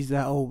this, he's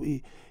that, oh,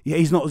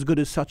 he's not as good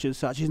as such and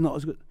such, he's not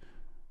as good.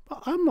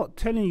 But I'm not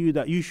telling you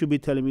that you should be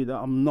telling me that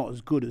I'm not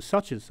as good as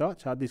such and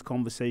such. I had this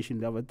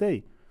conversation the other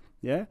day,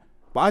 yeah?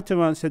 But I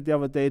turned around and said the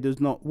other day, there's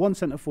not one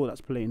centre forward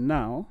that's playing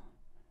now,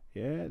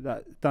 yeah,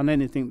 that done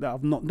anything that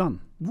I've not done.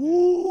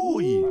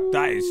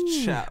 That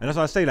is chat. And that's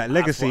why I say, like,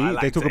 legacy. what I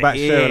like They talk to about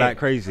hear. Shearer like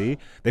crazy.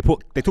 They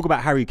talk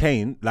about Harry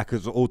Kane like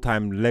as an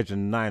all-time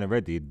legend 9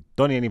 already.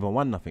 Donny ain't even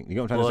won nothing. You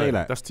get what I'm trying to say?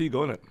 Like, That's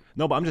TEGO, isn't it?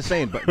 no, but I'm just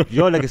saying. But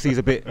your legacy is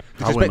a bit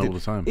I win all disrespected. the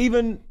time.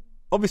 Even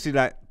obviously,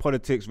 like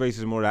politics,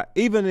 racism, all that.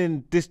 Even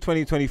in this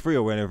 2023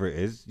 or whenever it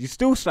is, you're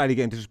still slightly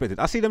getting disrespected.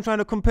 I see them trying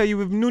to compare you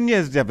with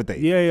Nunez the other day.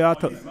 Yeah,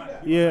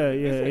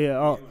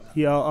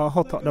 I'll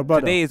hot up the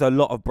brother. Today is a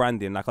lot of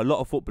branding. Like a lot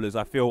of footballers,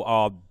 I feel,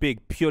 are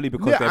big purely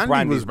because Yeah, their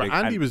brand is big.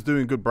 Andy And was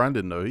doing good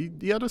branding though.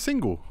 He had a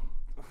single.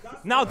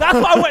 now that's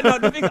what I went. No,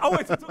 the thing I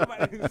wanted to talk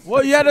about this.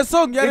 What? You had a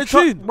song? You had a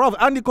tune? Bro,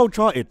 Andy Cole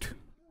charted.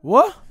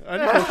 What?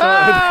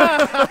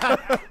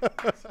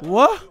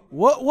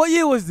 What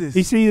year was this?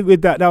 You see,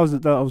 with that was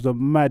the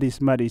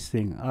maddest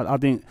thing. I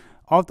think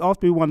after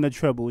we won the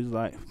treble, it's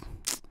like,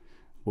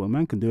 well,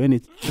 man can do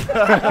anything.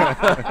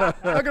 I'm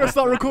gonna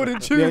start recording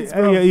tunes,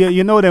 bro. Yeah,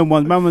 you know them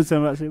ones. Man was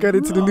saying, Get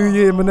into the new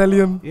year,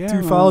 millennium, Yeah,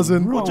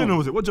 2000. man. What genre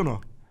was it? What genre?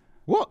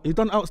 What? He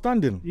done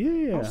outstanding.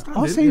 Yeah, I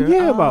was saying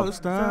about.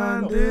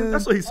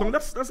 That's what his song.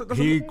 That's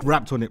He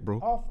rapped on it,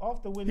 bro.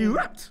 After he winning,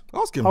 rapped.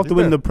 Ask him. after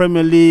winning the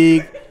Premier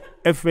League,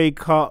 FA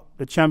Cup,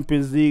 the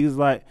Champions League, it's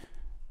like,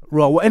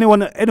 bro,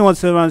 anyone turn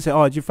around and say,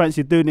 oh, do you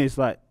fancy doing this?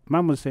 Like,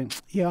 man was saying,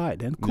 yeah, all right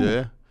then, cool.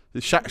 Yeah,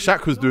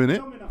 Shaq was doing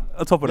it.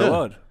 On top of the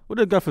world. What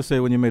did Gaffer say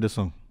when you made the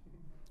song?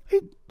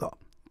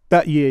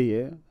 That year,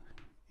 yeah,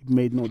 it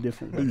made no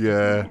difference.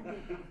 Yeah,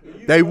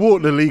 they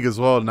walked the league as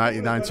well.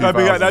 99, 2000. I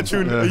think that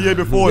tune a year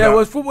before Yeah, that. it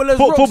was footballers.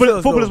 rock stars,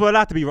 Footballers though. were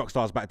allowed to be rock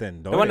stars back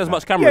then, though. There wasn't innit? as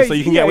much cameras, so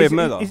you can get away with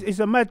murder. It's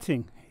a mad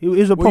thing.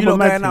 It's a Were you proper lot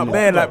mad going thing. out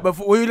bare like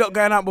before? Were you lot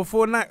going out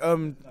before night?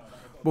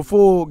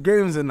 Before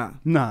games and that?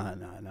 Nah.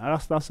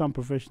 That's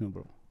unprofessional,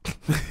 bro.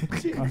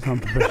 That's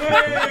unprofessional.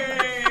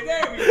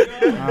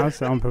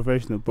 That's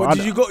unprofessional. But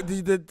But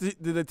did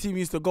the team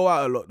used to go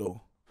out a lot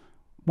though?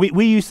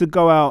 we used to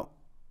go out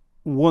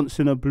once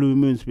in a blue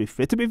moon. To be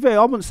fair,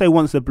 I wouldn't say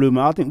once in a blue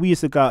moon. I think we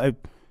used to go out if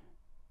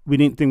we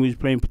didn't think we was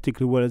playing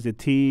particularly well as a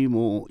team,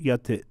 or you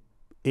had to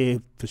air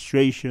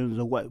frustrations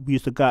or what. We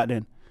used to go out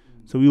then.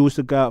 So we used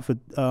to go out for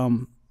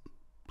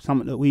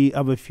something that we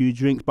have a few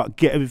drinks, but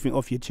get everything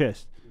off your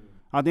chest.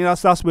 I think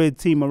that's where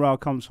team morale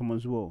comes from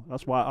as well.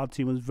 That's why our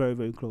team was very,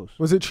 very close.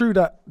 Was it true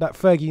that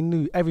Fergie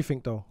knew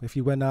everything though? If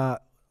you went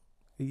out,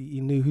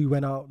 he knew who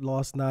went out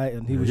last night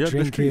and who was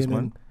drinking.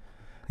 Man.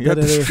 He had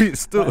the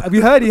streets still. Have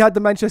you heard he had the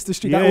Manchester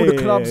Street? Like all the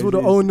clubs, all the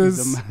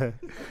owners.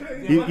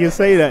 You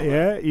say that,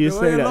 yeah? You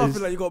say that.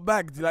 Laughing like you got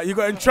bagged, like you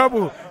got in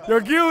trouble.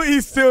 You're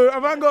guilty still. A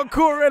man got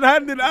caught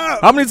red-handed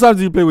out. How many times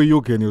did you play with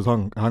Yorkie and he was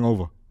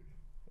hungover?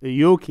 The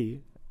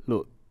Yorkie,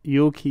 look,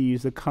 Yorkie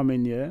used to come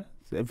in, yeah?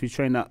 So if you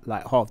train at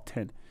like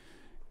 10:30,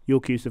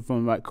 Yorkie used to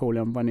phone like, Coley,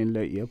 I'm running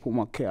late, yeah? Put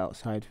my kit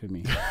outside for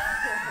me.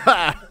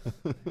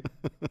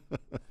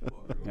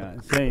 Yeah,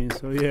 I'm saying,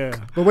 so yeah.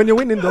 But when you're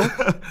winning though.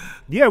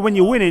 Yeah, when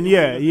you're winning,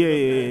 yeah.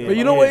 But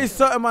you know what? It's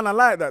certain man I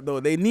like that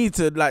though. They need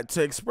to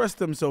to express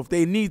themselves.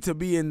 They need to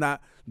be in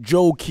that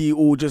jokey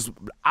or just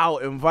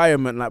out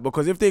environment, like,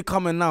 because if they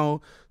come in now,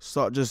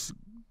 start just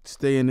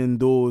staying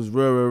indoors,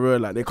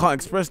 like they can't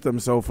express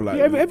themselves, like.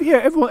 Yeah,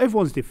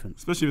 everyone's different.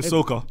 Especially with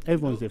soca.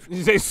 Everyone's different.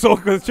 You say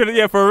soca?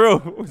 Yeah, for real.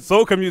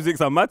 Soca music's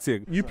a mad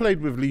thing. You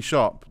played with Lee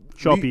Sharp.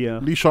 Sharpie, yeah.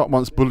 Lee Sharp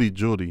once bullied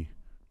Jordy.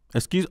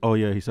 Excuse? Oh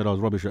yeah, he said I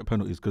was rubbish at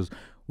penalties because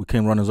we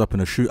came runners up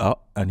in a shootout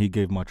and he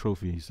gave my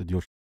trophy. He said,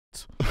 "You're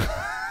shit."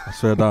 I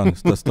swear down.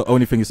 That's the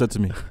only thing he said to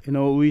me. You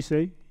know what we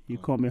say? You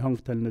can't be hung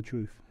for telling the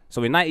truth.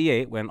 So in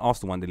 '98, when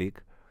Arsenal won the league,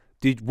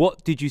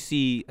 what did you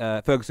see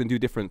Ferguson do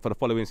different for the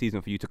following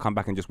season for you to come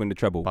back and just win the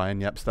treble? Buying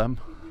Yapstam.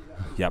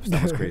 Yep,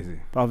 that was crazy.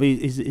 But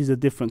he's a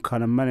different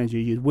kind of manager.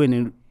 You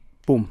win,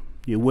 boom.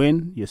 You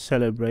win, you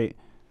celebrate.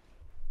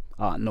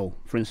 No,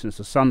 for instance,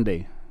 a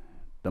Sunday,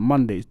 the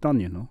Monday is done,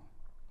 you know.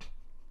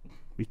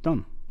 It's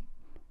done.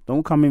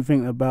 Don't come and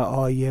think about,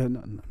 oh yeah,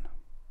 no.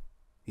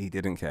 He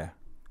didn't care.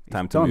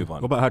 Time to move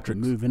on. What about hat-tricks?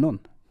 Moving on.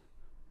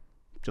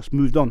 Just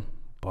moved on.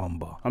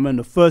 Bomba. I mean,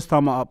 the first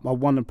time I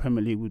won the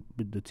Premier League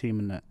with the team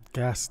and that.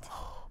 Gassed.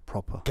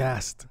 Proper.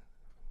 Gassed.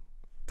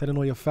 Telling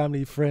all your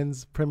family,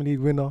 friends, Premier League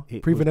winner,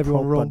 proving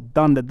everyone wrong.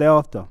 Done the day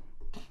after.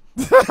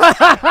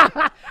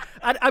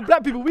 and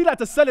black people, we like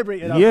to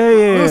celebrate it.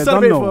 Yeah. We'll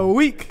celebrate for a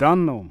week.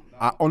 Done no.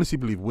 I honestly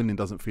believe winning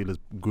doesn't feel as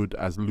good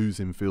as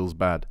losing feels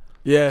bad.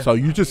 Yeah. So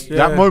you just,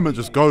 that moment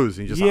just goes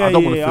and you just, I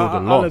don't want to feel the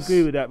loss. I'll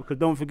agree with that because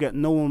don't forget,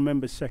 no one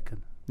remembers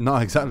second. No,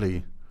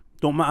 exactly.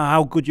 Don't matter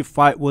how good your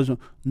fight was,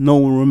 no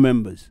one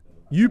remembers.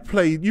 You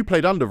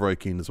played under Roy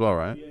Keane as well,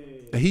 right?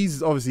 Yeah.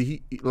 He's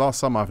obviously, last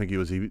summer I think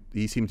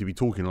he seemed to be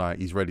talking like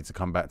he's ready to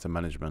come back to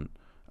management.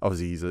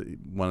 Obviously he's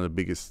one of the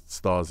biggest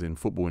stars in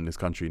football in this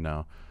country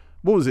now.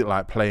 What was it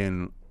like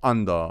playing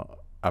under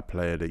a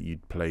player that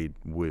you'd played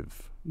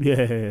with?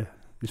 Yeah.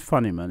 It's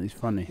funny, man. It's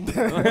funny.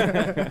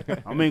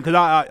 I mean, because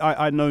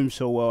I know him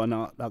so well and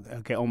I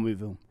get on with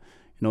him.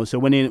 You know, so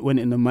when he went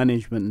into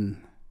management, and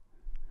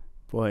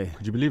boy.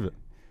 Could you believe it?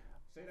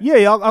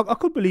 Yeah, I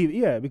could believe it,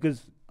 yeah.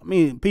 Because, I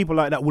mean, people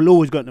like that will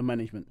always go into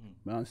management. You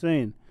know what I'm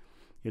saying?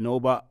 You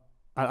know, but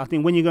I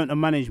think when you go into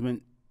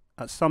management,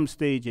 at some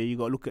stage, you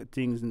got to look at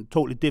things and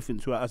totally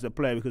different to it as a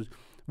player. Because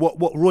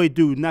what Roy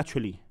do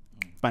naturally,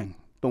 bang,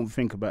 don't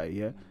think about it,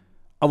 yeah?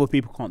 Other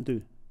people can't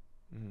do.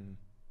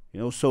 You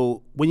know,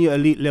 so when you're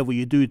elite level,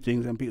 you do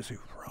things and people say,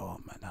 oh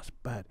man, that's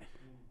bad.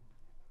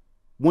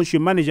 Once you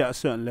manage at a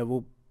certain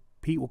level,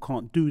 people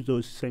can't do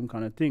those same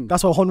kind of things.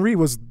 That's why Henry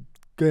was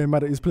getting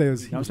mad at his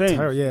players. You know what I'm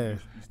saying? Yeah.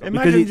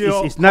 Imagine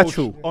it's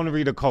natural.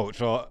 Henry the coach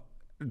or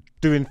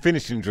doing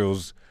finishing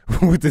drills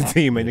with the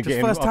team and you're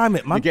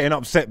getting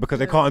upset because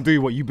they can't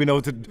do what you've been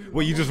able to,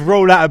 what you just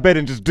roll out of bed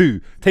and just do.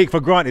 Take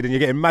for granted and you're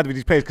getting mad with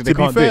these players because they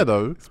can't do. To be fair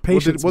though,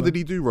 what did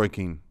he do, Roy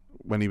Keane,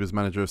 when he was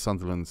manager of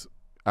Sunderland?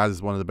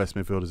 As one of the best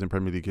midfielders in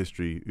Premier League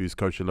history, who's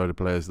coached a load of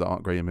players that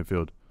aren't great in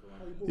midfield.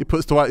 He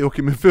puts Dwight York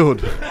in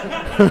midfield.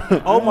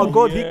 Oh my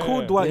God, he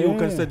called Dwight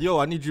York and said, yo,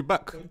 I need you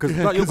back. Because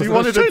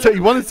he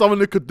wanted someone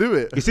that could do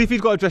it. You see, if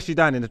he's got to dress you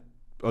down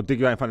or dig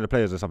you out in front of the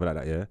players or something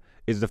like that, yeah?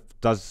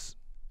 Does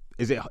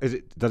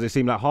it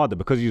seem like harder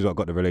because you've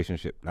got the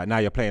relationship? Like now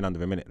you're playing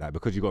under a minute, like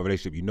because you've got a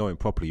relationship, you know him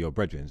properly, your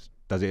brethren.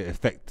 Does it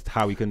affect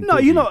how he can? No,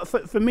 you know,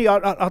 for me,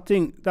 I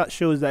think that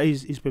shows that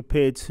he's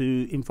prepared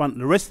to, in front of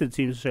the rest of the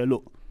team, to say,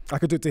 look, I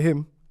could do it to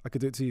him. I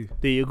could do it to you.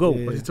 There you go.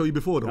 Yeah. Does he tell you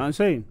before though? You know what I'm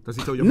saying? Does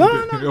he tell you? No.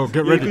 Yo,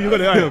 get ready.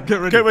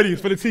 Get ready.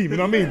 It's for the team. You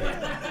know what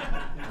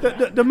I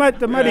mean? The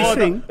maddest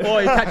thing.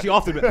 Or he catch you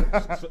after.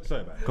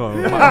 Sorry,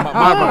 man.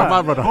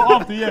 My brother.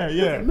 After,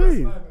 yeah.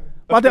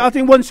 But I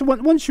think once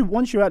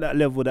you're at that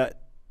level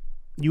that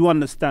you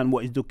understand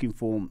what he's looking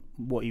for,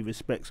 what he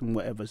respects and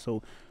whatever.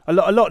 So a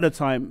lot of the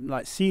time,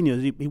 like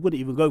seniors, he wouldn't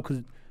even go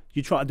because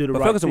you try to do the right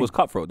thing. Ferguson was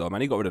cutthroat though, man.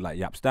 He got rid of like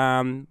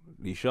Yapstam,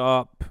 Lee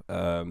Sharp,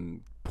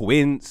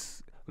 Points.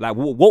 Like,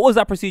 what was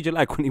that procedure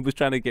like when he was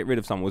trying to get rid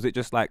of someone? Was it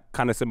just like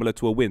kind of similar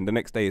to a win? The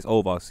next day it's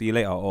over. See you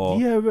later. Or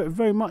yeah,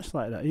 very much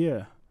like that.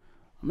 Yeah,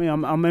 I mean,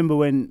 I remember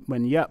when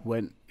Yap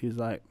went, he was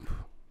like,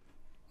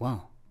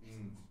 wow,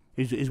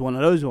 he's one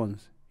of those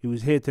ones. He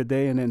was here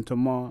today and then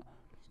tomorrow,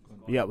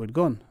 Yap had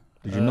gone.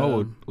 Did you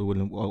know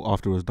or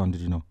after it was done?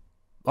 Did you know?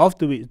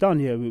 After it's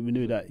done, yeah, we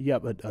knew that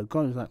Yap had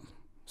gone. It was like,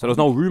 So there's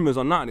no rumours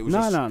on that. It was No,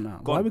 just no, no.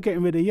 Why gone. are we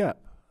getting rid of Yap?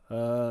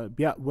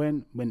 Yap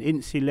when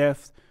Incy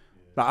left,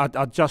 like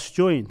I just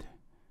joined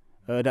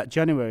that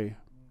January,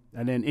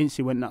 and then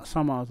Incy went that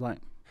summer. I was like,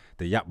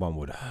 The Yap one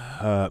would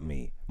hurt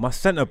me. My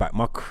centre back,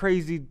 my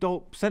crazy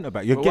dope centre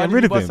back. You're But getting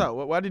rid of him.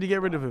 Why did you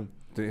get rid of him?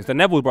 It's the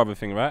Neville brother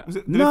thing, right?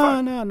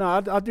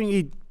 no. I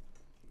think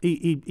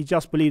he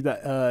just believed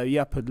that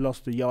Yap had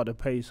lost a yard of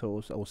pace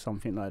or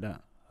something like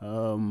that.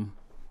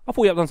 I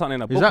thought you had done something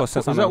in a book. or said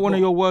Is something that in a one of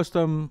book. your worst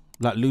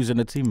like losing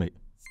a teammate?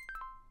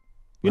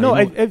 You know,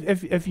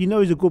 if you know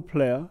he's a good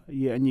player,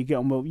 yeah, and you get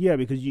on well, yeah,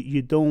 because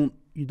you don't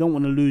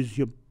want to lose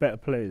your better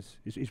players.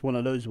 It's one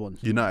of those ones.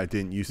 United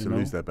didn't used You to know?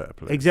 lose their better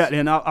players. Exactly,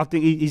 and I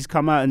think he's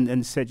come out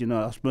and said, you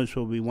know, that's most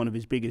probably one of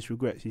his biggest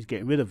regrets. He's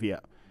getting rid of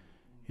Yap.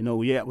 You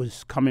know, Yap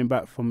was coming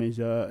back from his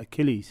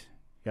Achilles.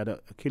 He had an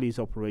Achilles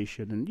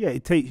operation, and yeah,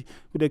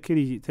 with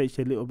Achilles it takes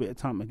you a little bit of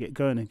time to get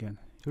going again.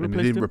 And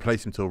they didn't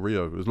replace him till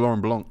Rio. It was Laurent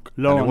Blanc.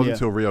 Lauren, and it wasn't yeah.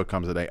 until Rio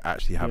comes that they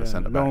actually have a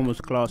centre back. Lauren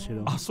was class, you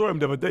know. I saw him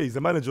the other day. He's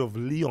the manager of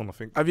Lyon, I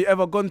think. Have you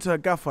ever gone to a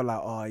gaffer like,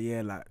 oh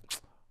yeah, like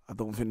I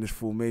don't think this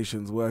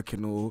formation's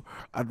working, or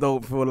I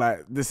don't feel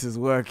like this is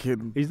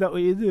working? Is that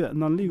what you do at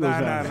non-legal? Nah.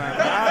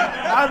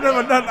 I've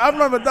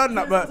never done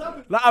that,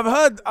 but like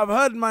I've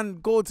heard man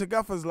go to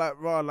gaffers like,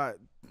 bro, like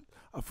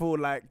I feel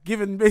like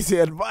giving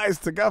basically advice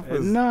to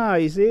gaffers. Nah,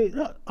 you see,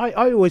 look,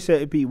 I always say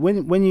to people,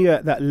 when you're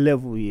at that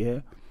level, yeah,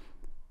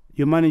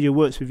 your manager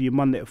works with you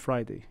Monday to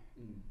Friday.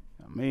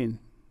 I mean,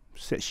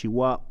 sets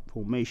you up,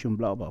 formation,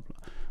 blah, blah, blah.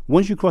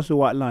 Once you cross the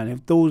white line,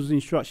 if those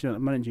instructions that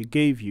the manager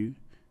gave you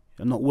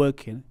are not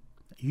working,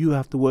 you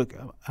have to work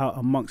out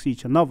amongst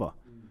each another.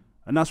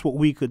 And that's what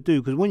we could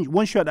do. Because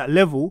once you're at that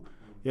level,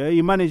 yeah,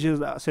 your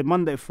manager's, like I said,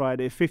 Monday,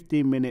 Friday,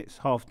 15 minutes,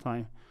 half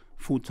time,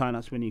 full time,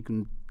 that's when you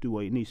can do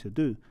what he needs to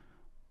do.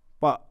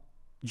 But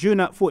during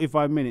that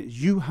 45 minutes,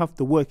 you have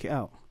to work it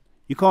out.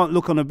 You can't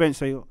look on the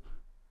bench and say,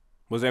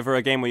 Was there ever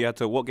a game where you had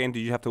to? What game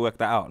did you have to work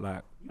that out?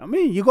 Like, I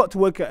mean, you got to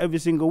work it every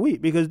single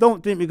week, because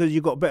don't think because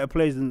you got better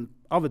players than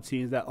other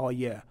teams that, oh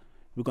yeah,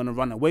 we're going to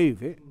run away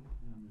with it.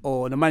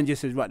 Or the manager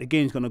says, right, the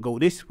game's going to go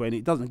this way, and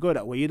it doesn't go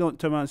that way. You don't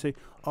turn around and say,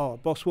 oh,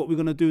 boss, what are we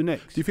going to do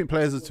next? Do you think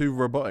players are too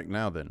robotic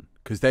now then?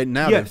 Because they're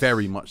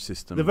very much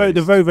system. They're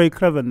very, very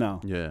clever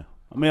now. Yeah.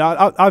 I mean,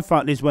 I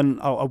found this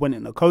when I went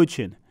into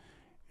coaching,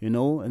 you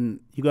know,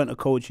 and you go into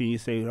coaching, you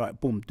say, right,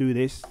 boom, do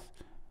this.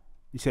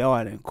 You say, all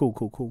right then,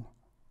 cool.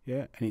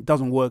 Yeah, and it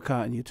doesn't work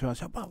out, and you turn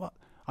around and say, but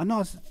I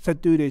know I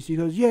said do this. He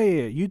goes, yeah,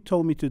 you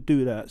told me to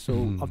do that,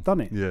 so I've done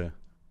it. Yeah.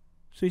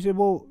 So he said,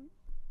 well,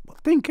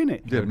 think,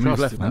 innit? Yeah, move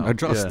left now.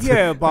 Adjust.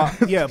 Yeah, but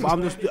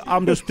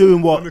I'm just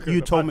doing what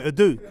you told me to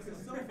do,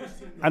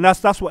 and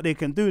that's what they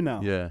can do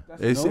now. Yeah,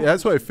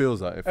 that's what it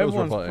feels like. It feels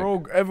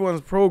robotic.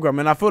 Everyone's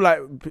programming. I feel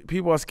like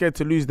people are scared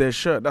to lose their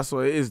shirt. That's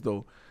what it is,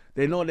 though.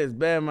 They know there's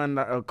bare man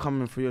that are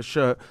coming for your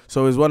shirt.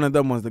 So it's one of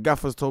them ones. The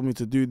gaffers told me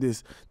to do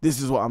this.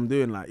 This is what I'm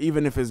doing. Like,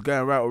 even if it's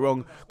going right or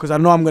wrong, because I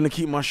know I'm gonna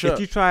keep my shirt.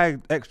 If you try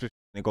extra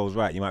and it goes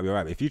right, you might be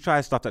alright. But if you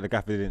try stuff that the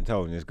gaffer didn't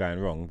tell and it's going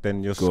wrong,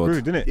 then you're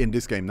screwed, innit? In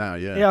this game now,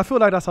 yeah. Yeah, I feel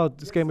like that's how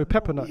this game with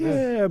Pep and that.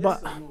 Yeah,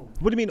 but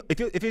What do you mean?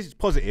 If it's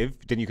positive,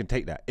 then you can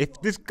take that.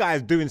 If this guy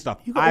is doing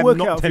stuff You gotta I'm work it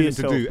not out for telling him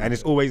to yourself. do, and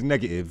it's always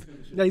negative,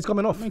 Yeah, he's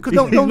coming off. because He's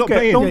don't not get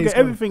playing. Yeah, he's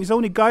everything. It's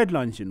only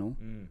guidelines, you know.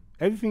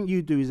 Everything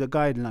you do is a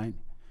guideline.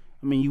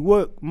 I mean, you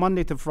work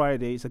Monday to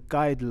Friday. It's a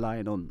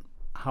guideline on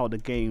how the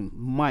game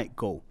might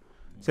go.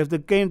 So if the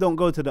game don't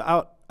go to the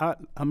to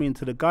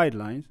the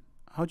guidelines,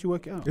 how do you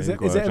work it out? Is Yeah,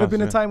 there you gotta ever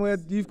been a adjust, time where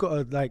you've got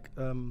to like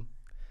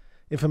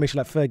information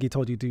like Fergie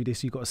told you do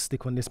this, you got to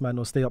stick on this man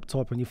or stay up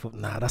top, and you thought,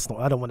 nah, that's not.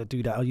 I don't want to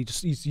do that. Or you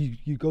just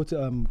you go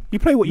to You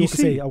play what you can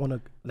see. say, I want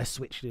to. Let's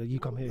switch. You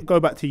come here.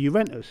 Go back to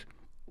Juventus.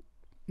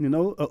 You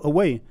know,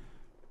 away.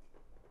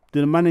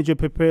 The manager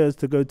prepares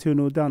to go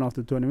 2-0 down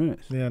after 20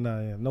 minutes. Yeah,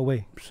 no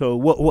way. So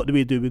what do?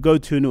 We go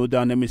 2-0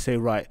 down, then we say,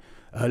 right,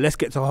 let's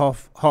get to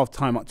half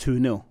time at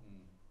 2-0.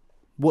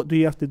 What do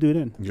you have to do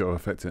then? You gotta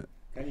affect it.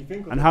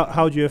 And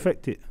how do you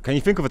affect it? can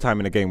you think of a time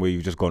in a game where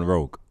you've just gone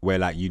rogue, where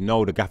like you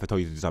know the gaffer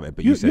told you to do something,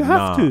 but you said you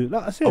have nah? to,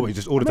 like I said. Oh, it's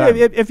just all the I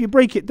mean, time. If you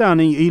break it down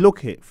and you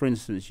look at it, for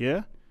instance,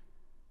 yeah,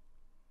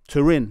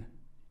 Turin,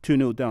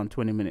 2-0 down,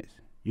 20 minutes.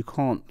 You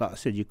can't, like I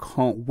said, you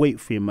can't wait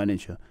for your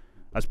manager.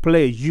 As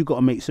players, you got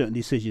to make certain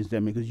decisions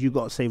then, because you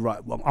got to say,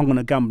 right, well, I'm going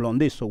to gamble on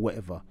this or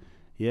whatever.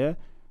 Yeah,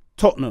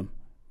 Tottenham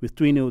with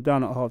 3-0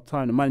 down at half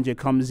time. The manager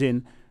comes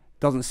in,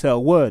 doesn't say a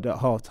word at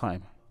half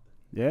time.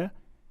 Yeah.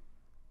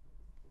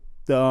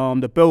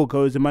 The bell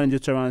goes, the manager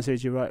turns around and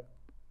says, you're right,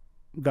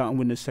 go out and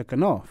win the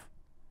second half.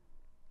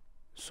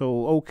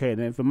 So, okay,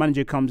 then if the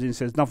manager comes in and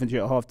says nothing to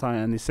you at half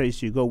time and he says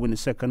to you, go win the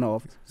second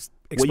half,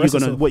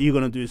 what you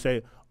gonna do is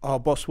say, oh,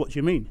 boss, what do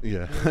you mean?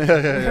 Yeah.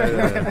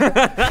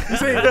 You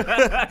say,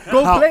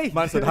 go play.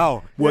 Man said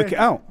how? Work it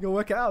out. Go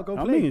work it out. Go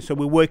I play. mean, so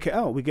we work it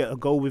out. We get a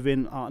goal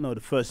within, I don't know,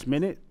 the first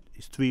minute.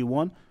 It's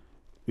 3-1.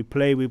 We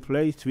play,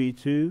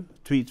 3-2,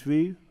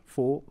 3-3,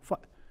 4-5.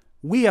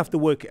 We have to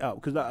work it out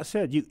because, like I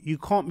said, you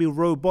can't be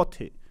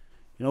robotic.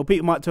 You know,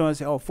 people might turn and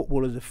say, oh,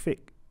 footballers are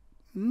fit.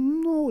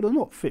 No, they're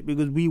not fit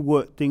because we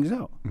work things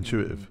out.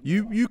 Intuitive.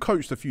 You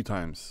coached a few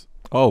times.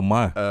 Oh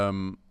my.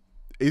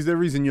 Is there a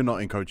reason you're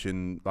not in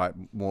coaching like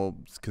more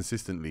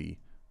consistently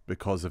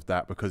because of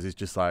that? Because it's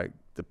just like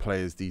the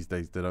players these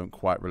days, they don't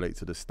quite relate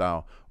to the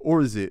style,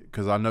 or is it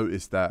because I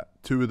noticed that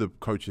two of the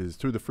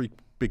three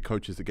big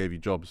coaches that gave you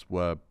jobs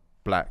were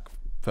black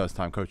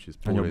first-time coaches,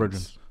 And your Paul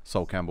brethren. Ince,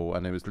 Sol Campbell,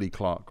 and it was Lee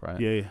Clark, right?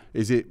 Yeah.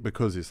 Is it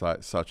because it's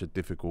like such a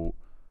difficult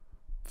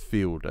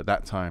field at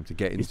that time to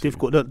get into? It's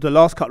difficult. The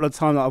last couple of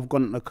times that I've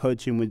gone into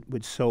coaching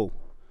with Sol,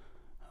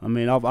 I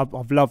mean,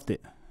 I've loved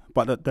it,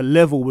 but the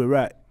level we're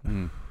at,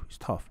 it's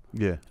tough.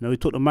 Yeah. You know, we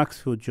took the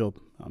Maxfield job.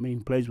 I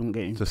mean, players weren't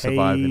getting To paid.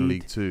 survive in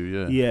League Two,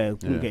 yeah. Yeah,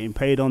 weren't getting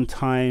paid on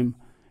time.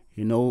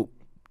 You know,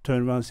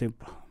 turn around and say,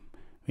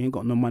 we ain't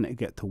got no money to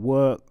get to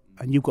work,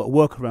 and you've got to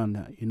work around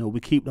that. You know,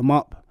 we keep them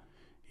up.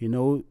 You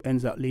know,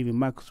 ends up leaving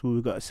Maxwell.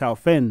 We've got a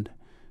South End.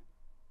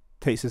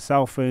 Takes a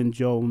South End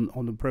job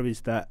on the premise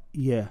that,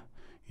 you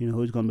know,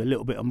 there's going to be a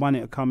little bit of money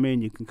to come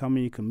in. You can come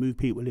in, you can move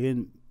people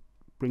in,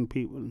 bring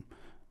people in,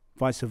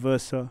 vice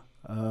versa.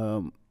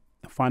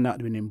 Find out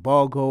there's an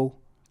embargo.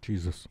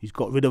 Jesus. He's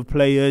got rid of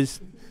players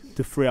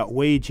to free up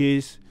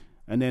wages.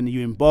 And then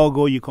you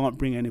embargo, you can't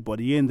bring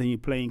anybody in. Then you're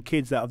playing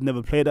kids that have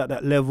never played at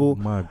that level.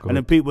 My God. And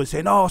then people are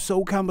saying, oh,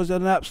 Sol Campbell's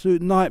an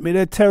absolute nightmare.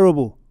 They're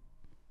terrible.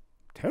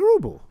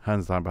 Terrible.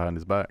 Hands down behind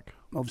his back.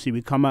 Obviously,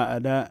 we come out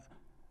of that,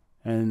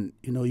 and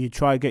you know, you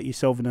try to get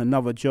yourself in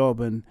another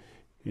job, and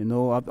you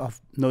know,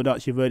 I've no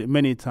doubt you've heard it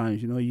many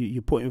times. You know,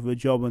 you put in for a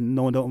job, and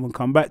no one don't even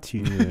come back to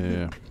you. Yeah. You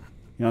know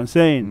what I'm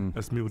saying?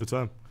 That's me all the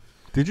time.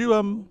 Did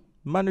you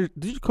manage?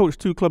 Did you coach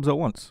two clubs at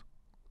once?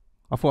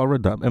 I thought I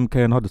read that MK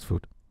and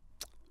Huddersfield.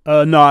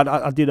 No,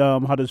 I did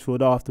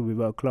Huddersfield after with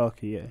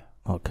Clarkey. Yeah.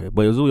 Okay,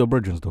 but it was all your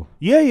brethren though.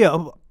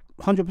 Yeah,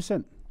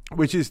 100%.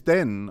 Which is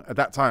then, at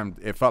that time,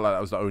 it felt like that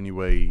was the only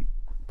way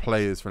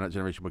players from that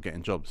generation were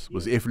getting jobs.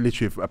 Was if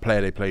a player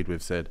they played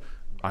with said,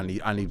 I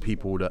need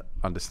people that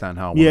understand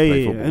how I want to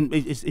play football. And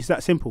it's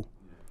that simple.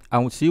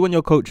 And see, when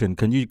you're coaching,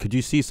 could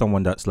you see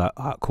someone that's like,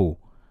 cool,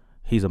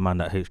 he's a man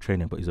that hates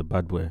training, but he's a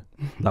bad boy.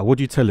 Like, what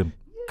do you tell him?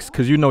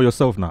 Because you know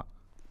yourself now.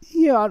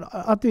 Yeah,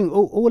 I think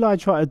all I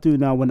try to do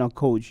now when I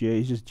coach,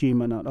 is just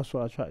G-man out. That's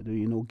what I try to do,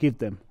 you know, give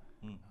them.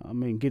 I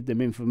mean, give them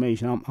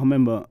information. I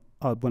remember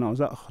when I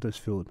was at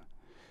Huddersfield,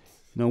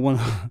 you know,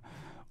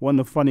 one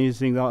of the funniest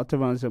things I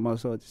turned around and said to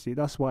myself, see,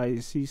 that's why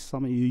you see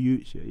some of you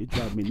youths, you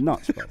drive me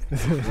nuts, bro.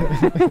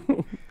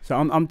 So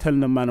I'm telling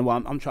the man,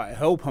 well, I'm trying to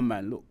help him,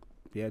 man. Look,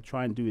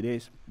 try and do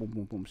this. Boom,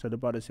 boom, boom. So the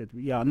brother said,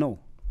 yeah, I know.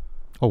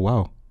 Oh,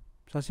 wow.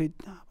 So I said,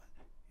 nah.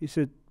 He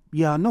said,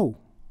 yeah, I know.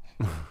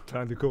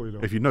 Time cool, you know.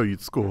 If you know,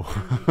 you'd score.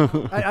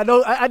 I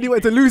know. I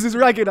wanted to lose his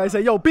racket. I say,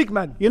 yo, big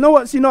man. You know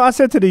what? I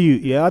said to the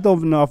youth, I don't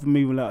even know if I'm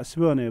even like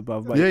swear on it,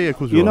 but yeah, of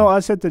course you know what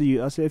I said to the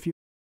youth? I said, if you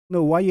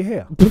know why you're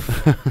here,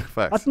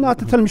 Facts. I didn't have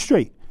to tell him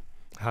straight.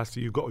 Has to,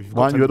 you've got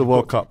Why aren't you at the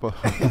World Cup?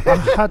 I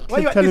had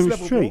to tell him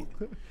straight.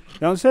 You know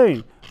what I'm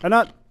saying? And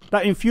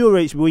that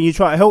infuriates me when you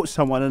try to help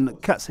someone and the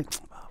cat say,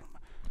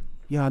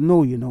 yeah, I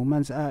know, you know,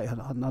 man's out here.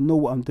 I know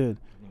what I'm doing.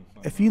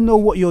 If you know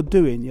what you're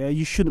doing,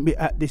 you shouldn't be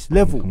at this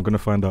level. I'm going to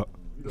find out.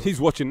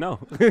 He's watching now.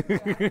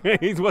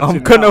 He's watching.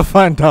 I'm going to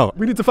find out.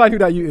 We need to find who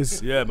that you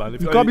is. Yeah, man.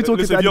 If You can't be talking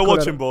listen, to if you're Andy Cole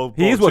watching, like bro.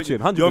 He is check- watching,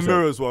 100%. Your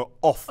mirrors were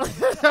off.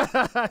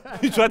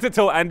 You tried to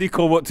tell Andy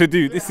Cole what to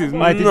do. This is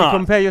Did you nuts.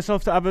 compare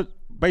yourself to other?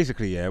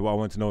 Basically, what I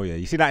want to know,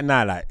 you see that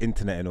now, like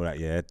internet and all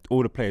that,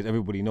 all the players,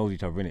 everybody knows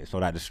each other in it. So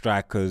like the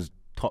strikers,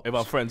 tops,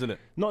 About friends, innit?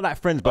 not like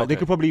friends, but they Okay.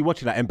 could probably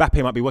watch it. Like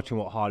Mbappe might be watching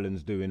what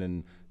Haaland's doing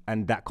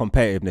and that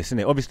competitiveness in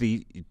it.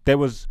 Obviously, there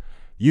was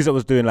user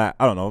was doing like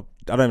I don't know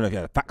if you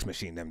had a fax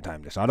machine them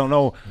times. So I don't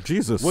know.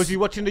 Jesus. Was you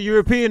watching the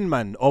European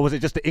man or was it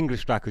just the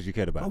English strikers you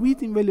cared about? I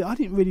didn't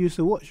really used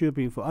to watch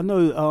European football. I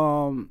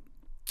know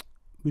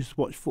we used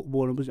to watch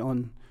football and was it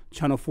on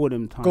Channel 4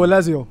 them times. Go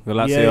Lazio. The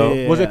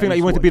Lazio. Yeah, Was it a thing that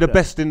you wanted to be the watch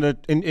best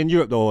in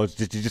Europe though, or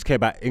did you just care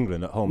about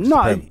England at home?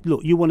 No,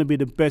 look, you want to be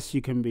the best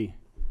you can be.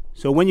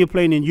 So when you're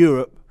playing in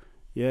Europe,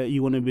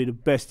 you want to be the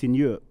best in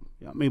Europe.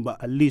 You know what I mean,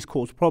 but at least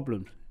cause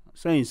problems. I'm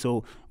saying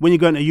so. When you're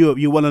going to Europe,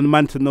 you want a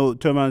man to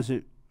turn around and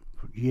say,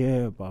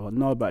 "Yeah, but I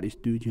know about this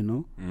dude," you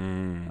know.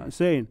 I'm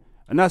saying,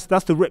 and that's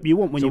the rep you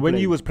want when So you. when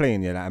you was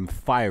playing, like I'm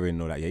firing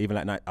all that,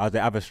 even like are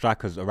there other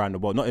strikers around the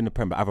world, not in the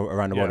Prem, but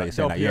around the world that you're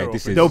saying, Del like, Piero,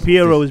 this for is Del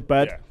Piero this- is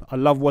bad. yeah. I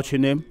love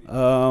watching him.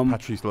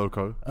 Patrice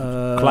Loco.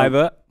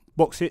 Clivert.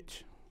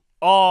 Boxic.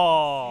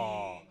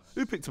 Oh.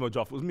 Who picked him a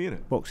draft? It was me,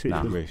 innit? Boxic.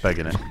 Nah, was-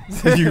 begging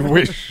it. You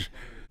wish.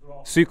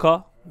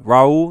 Suka.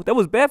 Raul. There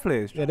was bare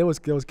players. Yeah, there was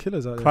killers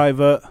out there.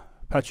 Clivert.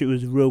 Patrick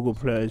was a real good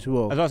player as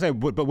well. As I was saying,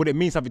 but would it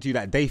mean something to you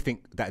that they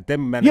think that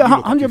them men, Yeah, that you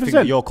look up to 100%. think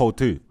that you're cold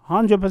too?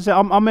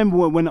 100%. I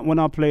remember when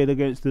I played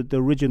against the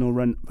original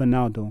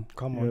Ronaldo.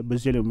 Come on.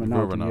 Brazilian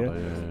Ronaldo.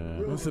 Ronaldo,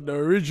 yeah. That's the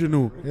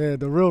original. Yeah,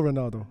 the real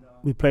Ronaldo.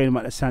 We played him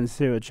at the San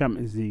Siro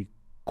Champions League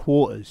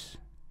quarters.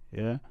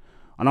 Yeah.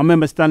 And I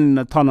remember standing in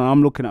the tunnel and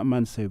I'm looking at a man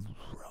and say,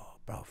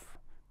 bruv,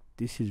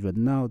 this is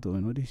Ronaldo,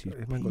 you know, this is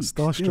Yeah, man got peak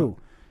starstruck. still. You know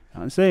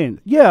what I'm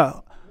saying? Yeah.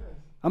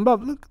 And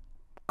bruv, look,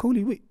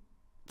 Cooley, wait.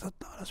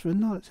 That's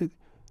Ronaldo. I said,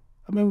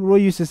 I remember Roy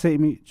used to say to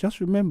me, just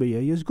remember,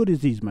 you're as good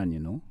as these man, you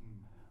know.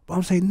 But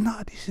I'm saying,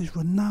 nah, this is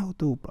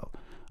Ronaldo, bro.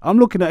 I'm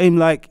looking at him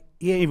like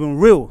he ain't even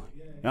real.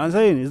 You know what I'm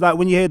saying? It's like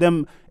when you hear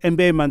them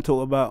NBA man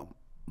talk about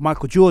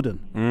Michael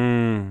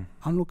Jordan.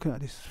 I'm looking at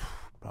this,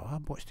 bro. I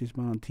watched this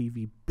man on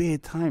TV bare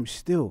times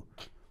still.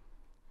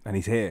 And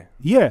he's here.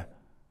 Yeah.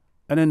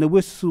 And then the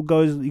whistle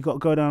goes, you got to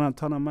go down that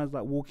tunnel. Man's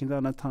like walking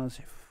down that tunnel. I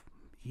say,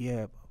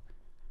 yeah, bro.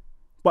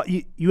 But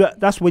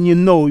that's when you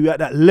know you're at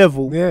that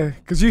level. Yeah,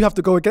 because you have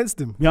to go against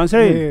him. You know what I'm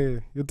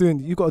saying? Yeah.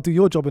 You got to do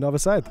your job on the other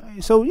side.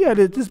 So yeah,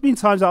 there's been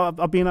times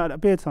I've been out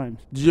that bare times.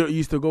 Did you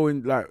used to go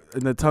in like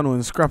in the tunnel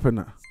and scrap in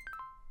that?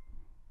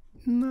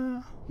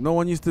 Nah. No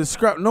one used to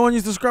scrap. No one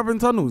used to scrap in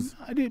tunnels.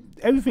 I did.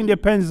 Everything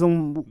depends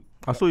on.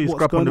 I saw you what's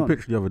scrap on going the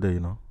pitch the other day, you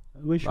know.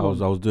 Which I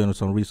was doing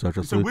some research.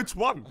 I So saw, which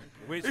one?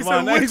 Which He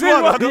one? said, which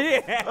one? I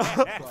don't-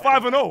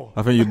 5-0.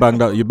 I think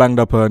you banged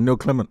up Neil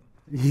Clement.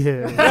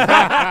 Yeah.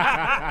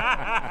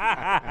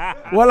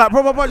 Well, like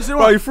proper punch.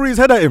 Bro, you threw his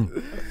head at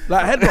him.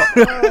 Like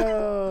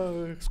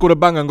headbutt. Scored a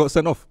bang and got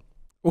sent off.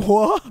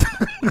 What?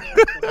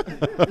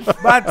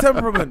 Bad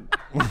temperament.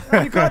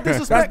 You can't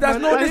disrespect. That's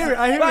no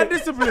bad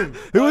discipline.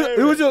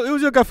 Who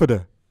was your gaffer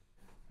there?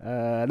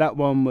 That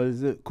one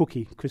was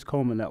Cookie, Chris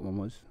Coleman. That one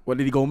was. What,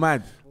 did he go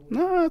mad?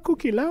 Nah,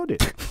 Cookie allowed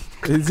it.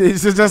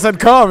 It's just said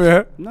calm,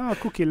 yeah. Nah,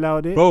 Cookie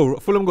allowed it. Bro,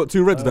 Fulham got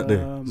 2 reds that day.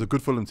 It was a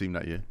good Fulham team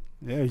that year.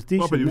 Yeah, it's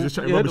decent. But he was man. just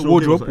chatting Yeah, rubbish the all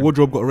game or something.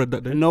 wardrobe got a red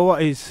that day. You know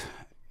what is?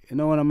 You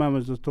know when a man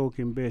was just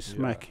talking bare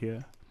smack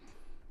here,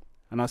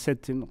 and I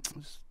said to him,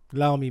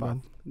 Allow me,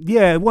 man.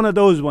 yeah, one of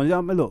those ones. I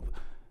mean, look,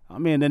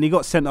 then he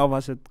got sent off. I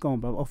said, go on,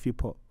 bro, off you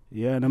pop.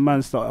 Yeah, and the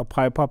man started to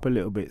pipe up a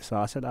little bit. So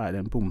I said, all right,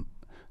 then, boom,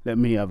 let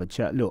me have a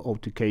chat, little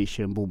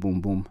altercation, boom,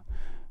 boom, boom.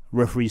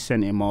 Referee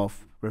sent him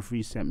off.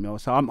 Referee sent me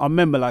off. So I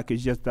remember like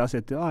it's just, I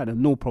said, all right,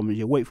 then, no problem.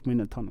 You wait for me in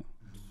the tunnel.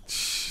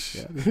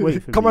 Yeah, just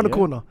wait for Come me, on the yeah?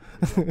 corner.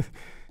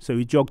 So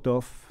he jogged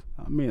off.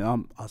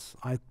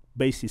 I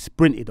basically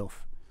sprinted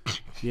off.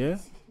 Yeah.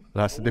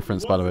 That's the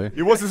difference, by the way.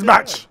 It was his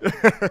match.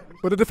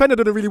 But the defender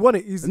didn't really want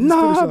it. He's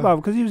Nah, finished bruv,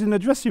 because he was in the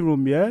dressing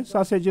room, yeah. So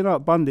I said, you know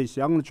what, Bandage,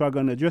 I'm gonna try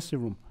going in the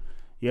dressing room,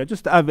 yeah,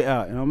 just to have it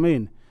out. You know what I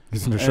mean?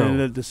 He's in the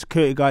And the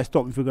security guy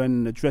stopped me for going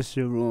in the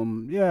dressing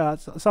room. Yeah,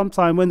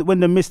 sometimes when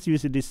the mist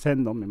used to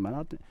descend on me,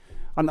 man,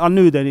 I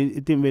knew then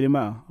it didn't really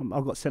matter.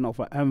 I got sent off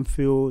at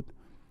Anfield.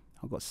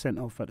 I got sent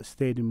off at the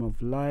Stadium of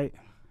Light.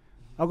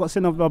 I got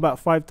sent off about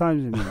 5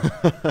 times in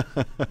there.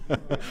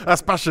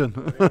 That's passion.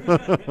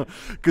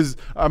 Because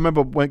I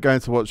remember going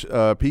to watch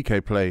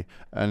PK play,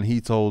 and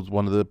he told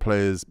one of the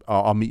players,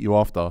 I'll meet you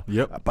after.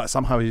 Yep. But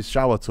somehow his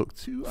shower took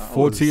 2 hours.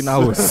 14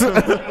 hours.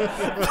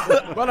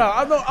 But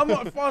I'm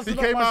not fast He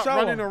enough came my out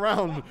shower. running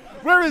around.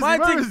 Where is he?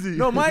 Where is he?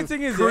 No, my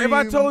thing is, if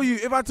I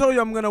tell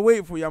you I'm gonna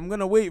wait for you, I'm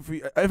gonna wait for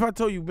you. If I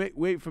tell you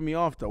wait for me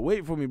after,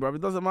 wait for me, bro.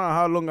 It doesn't matter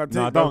how long I take.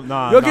 Nah, bro. don't.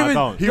 Nah, You're nah, giving,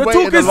 don't. He you're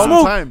waited talking a long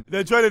smoke. time.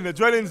 The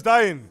adrenaline's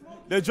dying.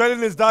 The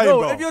adrenaline is dying, Yo,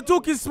 bro. if you're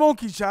talking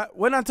smoky chat,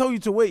 when I tell you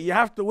to wait, you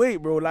have to wait,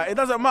 bro. Like it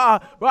doesn't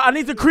matter. Bro, I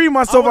need to cream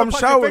myself. I'm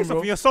showering,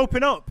 bro. You're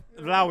soaping up.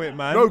 Allow it,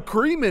 man. No,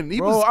 creaming. He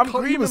Bro, was, I'm he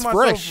creaming was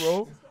myself, fresh.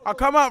 bro. I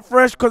come out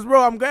fresh because,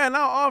 bro, I'm going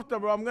out after,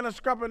 bro. I'm gonna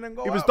scrap and then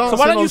go. He was out. dancing So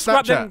why don't on you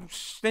scrap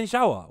Snapchat. then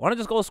shower? Why don't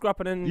you just go scrap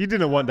and then? You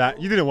didn't want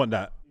that. You didn't want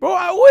that. Bro,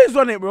 I always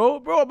want it, bro.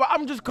 But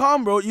I'm just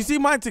calm, bro. You see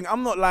my thing.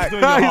 I'm not like. He's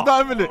not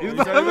having it. He's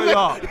not having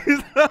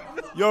it.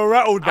 You're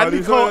rattled, man.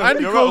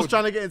 Andy Cole's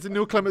trying to get into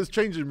Neil Clement's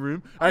changing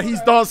room, and he's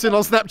dancing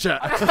on Snapchat.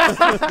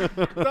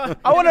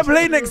 I want to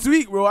play next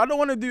week, bro. I don't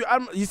want to do.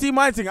 You see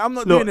my thing. I'm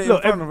not Look, doing it in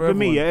front of for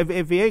me, everyone. yeah,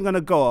 if he ain't gonna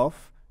go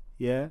off,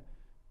 yeah,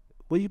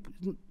 well,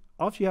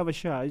 after you have a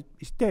shower,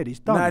 it's dead.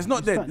 It's done. Nah, it's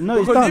not dead. Done. No,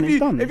 it's Because done. if It's you,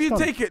 done. If you It's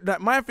done. take it,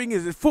 that my thing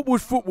is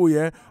football's football,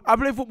 yeah. I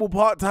play football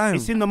part time.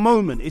 It's in the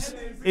moment.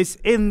 It's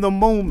in the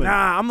moment.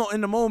 Nah, I'm not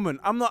in the moment.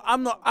 I'm not.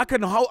 I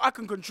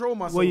can control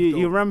myself. Well,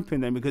 you're though.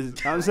 ramping then because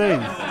I'm saying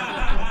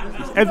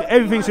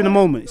everything's in the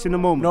moment. It's in the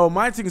moment. No,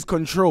 my thing is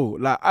control.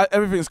 Like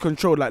everything's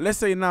controlled. Like let's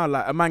say now,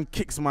 like a man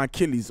kicks my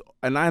Achilles,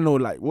 and I know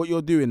like what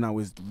you're doing now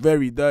is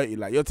very dirty.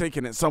 Like you're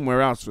taking it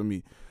somewhere else for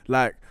me.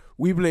 Like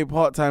we play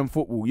part-time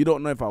football. You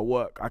don't know if I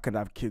work. I could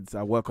have kids.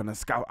 I work on a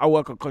scout. I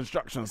work on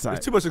construction site.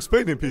 It's too much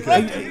explaining,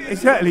 PK.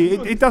 Exactly.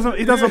 It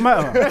doesn't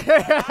matter.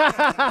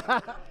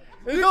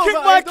 You kick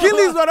my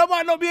Achilles, man. I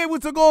might not be able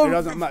to go. It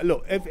doesn't matter.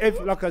 Look,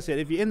 if like I said,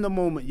 if you're in the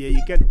moment, yeah,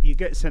 you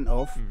get sent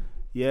off,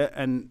 yeah,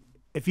 and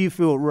if you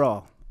feel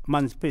raw,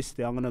 man's pissed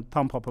there, I'm gonna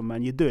pump up a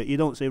man. You do it. You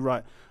don't say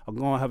right. I'm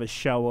gonna have a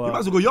shower. You might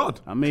as well go yard.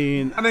 I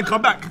mean, And then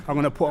come back. I'm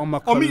gonna put on my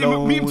Or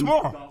cologne, meet him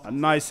tomorrow. and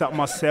nice up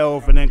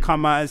myself, and then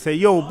come out and say,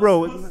 "Yo,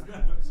 bro,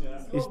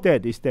 it's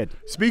dead. It's dead."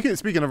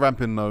 Speaking of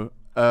ramping though,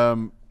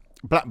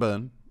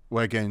 Blackburn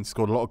were again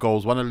scored a lot of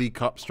goals, won a League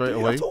Cup straight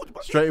away.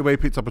 Straight away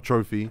picked up a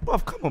trophy.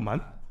 Bruv, come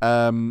on,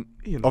 man.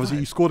 Obviously,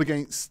 you scored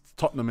against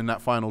Tottenham in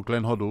that final.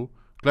 Glenn Hoddle,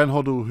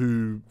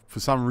 who for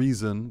some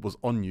reason was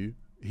on you.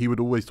 He would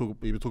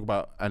talk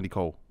about Andy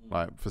Cole.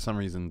 Like for some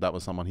reason, that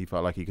was someone he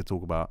felt like he could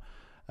talk about.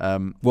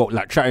 What,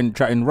 like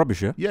chatting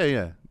rubbish, yeah?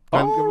 Yeah.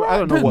 Oh, I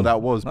don't know then. what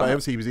that was, but Alright.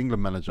 obviously he was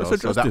England manager, That's a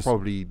so that justice.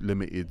 probably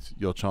limited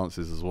your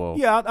chances as well.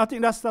 Yeah, I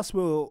think that's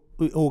where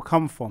it all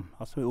come from.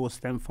 That's where it all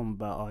stemmed from.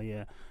 About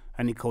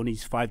Andy Cole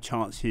needs 5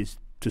 chances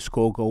to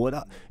score a goal. It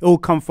all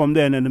come from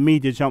there, and then the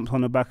media jumped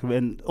on the back of it,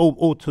 and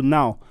all to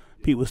now,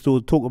 people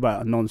still talk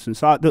about nonsense.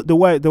 So the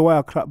way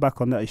I clap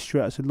back on that is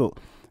straight. I said, look,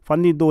 if I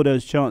need all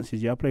those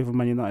chances, I play for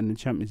Man United in the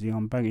Champions League,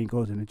 I'm banging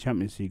goals in the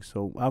Champions League.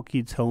 So how can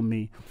you tell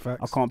me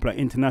I can't play at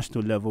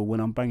international level when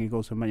I'm banging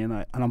goals for Man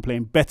United and I'm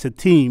playing better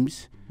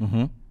teams?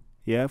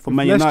 Yeah, for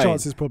Man United. Less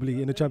chances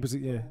probably in the Champions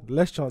League. Yeah,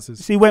 less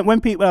chances. See,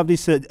 when people have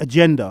this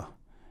agenda,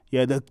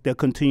 they'll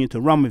continue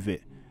to run with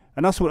it.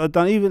 And that's what I've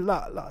done. Even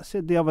like I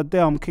said the other day,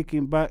 I'm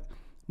kicking back.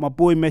 My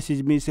boy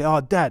messaged me and said, "Oh,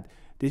 Dad,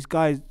 this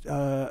guy's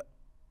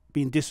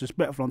being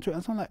disrespectful on Twitter."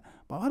 And so I'm like,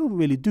 but I don't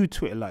really do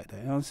Twitter like that.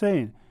 You know what I'm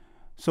saying?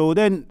 So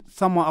then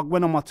I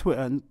went on my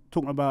Twitter and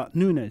talking about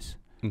Nunes.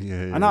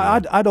 And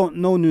I don't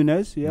know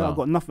Nunes. Yeah, I've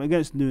got nothing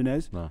against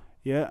Nunes.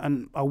 Yeah,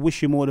 and I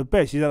wish him all the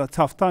best. He's had a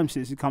tough time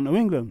since he come to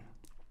England.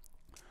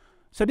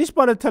 So this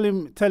brother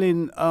telling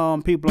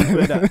people on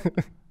Twitter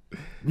that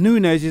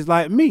Nunes is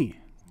like me.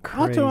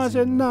 I told him, I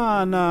said,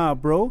 nah,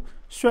 bro.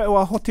 Straight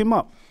away, I hot him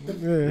up.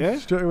 Yeah,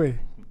 straight away.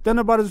 Then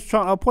the brother's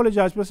trying to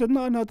apologise, but I said,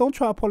 no, don't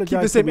try to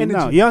apologise to me energy.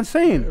 now. You know what I'm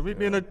saying? Meet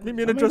me in the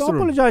dressing don't room.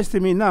 apologise to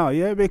me now,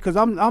 yeah, because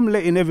I'm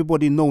letting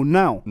everybody know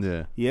now.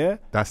 Yeah.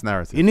 That's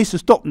narrative. It needs to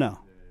stop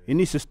now. It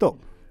needs to stop.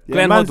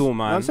 Glenn Hoddle,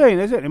 man. I'm saying,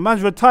 is it? The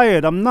man's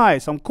retired. I'm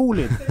nice. I'm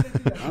cooling.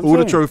 All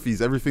the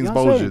trophies, everything's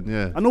bulging.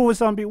 Yeah. And all of a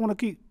sudden, people want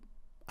to keep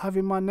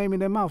having my name in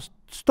their mouths.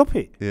 Stop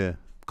it. Yeah.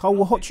 Carl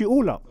will hot you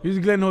all up. Who's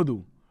Glenn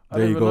Hoddle?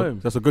 There you go.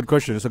 That's a good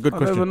question. It's a good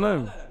question. I don't even know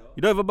him.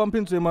 You don't ever bump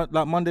into him at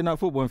like Monday Night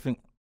Football and think?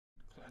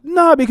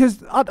 No,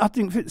 because I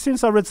think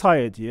since I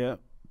retired,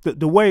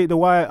 the way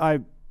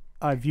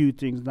I view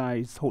things now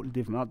is totally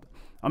different.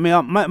 I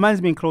mean,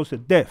 man's been close to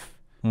death.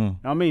 You know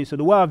what I mean? So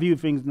the way I view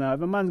things now,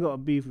 if a man's got a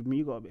beef with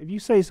me, if you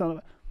say something,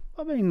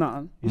 I mean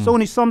nothing. It's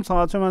only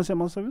sometimes I turn around and say to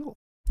myself, look,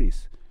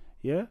 this,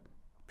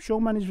 show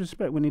man his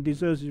respect when he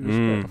deserves his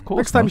respect. Of course.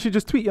 Next time you should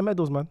just tweet your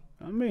medals, man.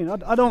 I mean,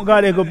 I don't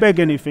go there go beg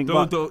anything.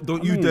 Don't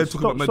you dare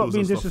talk about medals. Stop being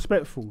and stuff.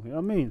 disrespectful. You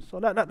know what I mean? So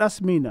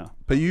that's me now.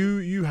 But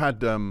you had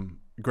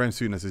Graham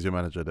Souness as your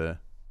manager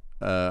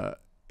there.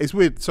 It's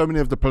weird. So many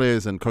of the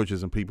players and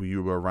coaches and people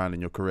you were around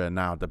in your career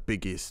now, the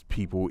biggest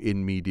people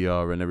in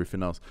media and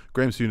everything else.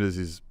 Graham Souness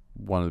is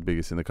one of the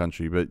biggest in the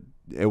country, but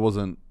it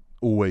wasn't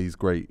always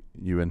great,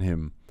 you and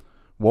him.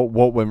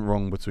 What went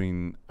wrong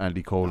between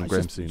Andy Cole and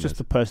Graham Souness? Just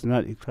a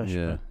personality clash.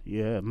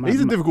 Yeah. Man,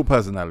 he's a difficult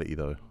personality,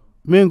 though.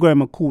 Me and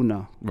Graham are cool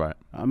now. Right.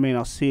 I mean,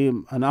 I see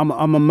him, and I'm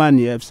a man.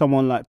 Yeah, if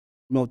someone like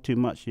me too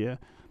much, I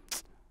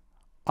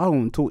don't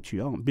want to talk to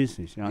you. I want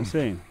business. You know what I'm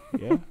saying?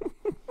 Yeah.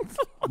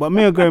 But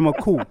me and Graham are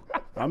cool.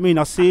 I mean,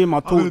 I see him. I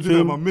talk to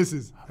him. My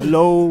missus.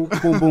 Hello,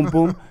 boom, boom,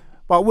 boom.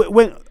 But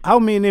when how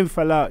me and him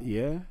fell out,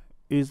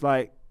 is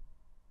like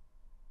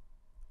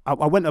I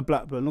went to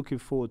Blackburn, looking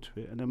forward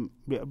to it, and then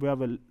we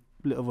have a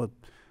bit of a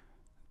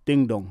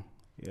ding dong.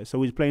 Yeah,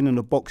 so he's playing in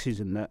the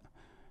boxes and that,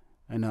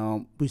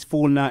 and he's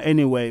falling out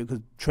anyway because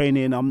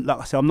training. Like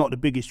I said, I'm not the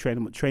biggest trainer,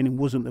 but training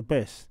wasn't the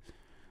best.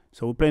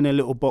 So we're playing in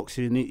little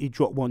boxes, and he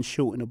dropped one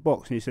short in the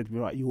box, and he said to me,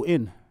 "Right, you're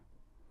in."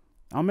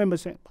 I remember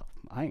saying,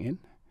 "I ain't in."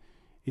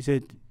 He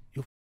said,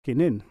 "You're fucking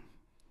in."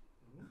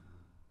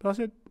 But I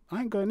said,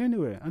 "I ain't going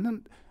anywhere." And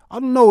then I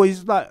don't know.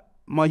 It's like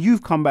my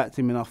youth come back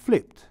to me, and I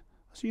flipped.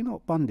 I said, "You know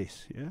what, bun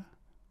this, yeah?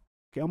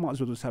 Okay, I might as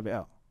well just have it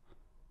out.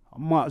 I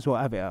might as well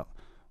have it out."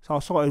 So I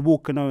started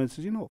walking over and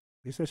said, "You know,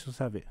 let's just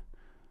have it."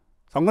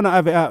 So I'm gonna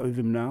have it out with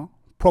him now,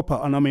 proper,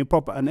 and I mean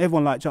proper. And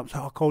everyone like jumps,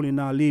 "Oh, Coley,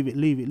 now leave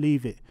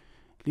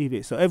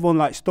it." So everyone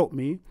like stopped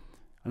me,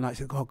 and like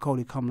said, "God,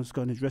 Coley, come, let's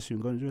go in the dressing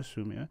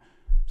room, yeah."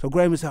 So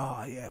Graham was like,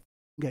 "Oh yeah,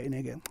 get in there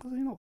again." I said,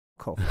 "You know,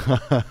 cool."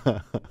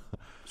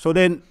 So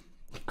then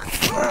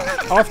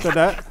after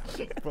that,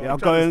 I'll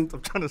go in.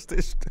 I'm trying to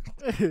stitch.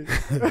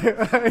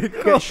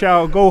 Get a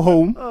shower, go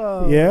home,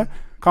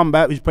 come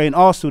back. We was playing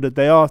Arsenal the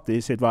day after.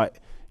 He said, "Right,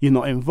 you're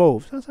not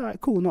involved." So I was like,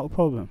 "Cool, not a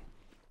problem."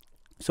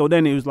 So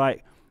then it was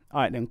like,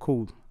 "All right, then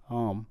cool.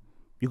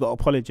 You got to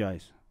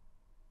apologise."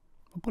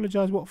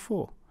 Apologise what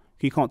for?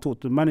 You can't talk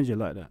to the manager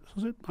like that. So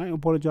I said, "I ain't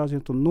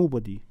apologising to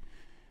nobody."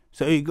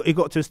 So it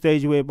got to a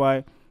stage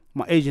whereby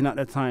my agent at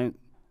the time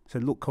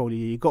said, "Look, Coley,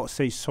 you got to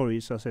say sorry."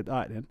 So I said, "All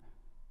right then,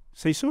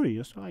 say sorry."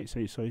 Yes, all right,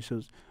 say sorry. He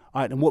says,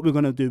 "All right, then what we're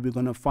going to do, we're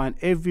going to find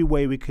every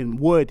way we can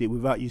word it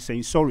without you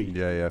saying sorry."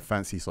 Yeah,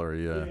 fancy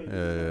sorry,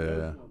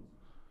 yeah.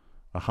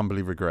 I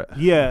humbly regret.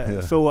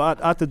 Yeah, so I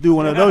had to do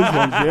one of those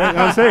ones, you know what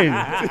I'm saying?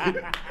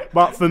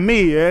 But for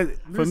me,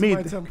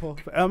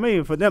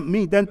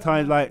 them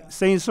times, like,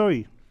 saying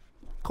sorry,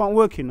 can't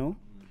work, you know?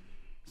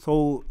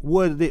 So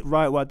worded it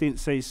right where I didn't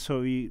say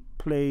sorry,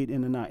 played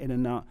in and out,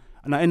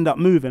 and I ended up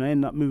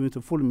moving to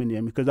Fulham in the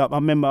end, because I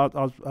remember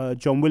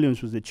John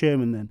Williams was the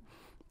chairman then.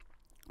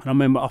 And I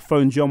remember I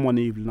phoned John one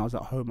evening. I was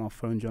at home. I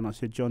phoned John. I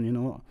said, "John, you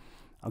know what?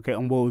 I'll get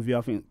on well with you.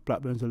 I think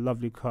Blackburn's a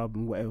lovely club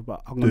and whatever,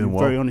 but I'm going to be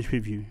very honest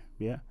with you.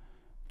 Yeah,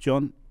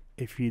 John,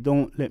 if you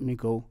don't let me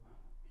go,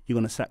 you're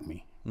going to sack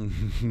me." And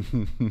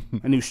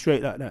he was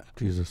straight like that.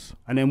 Jesus.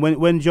 And then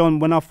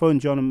when I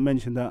phoned John and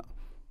mentioned that,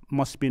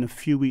 must have been a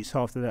few weeks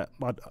after that,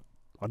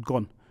 I'd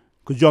gone.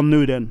 Because John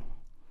knew then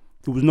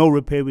there was no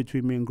repair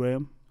between me and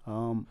Graham.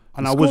 And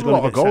He I was scored a going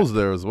lot to of goals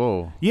there as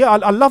well. Yeah,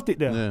 I loved it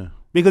there. Yeah.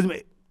 Because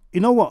you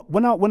know what?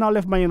 When I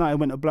left Man United and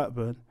went to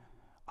Blackburn,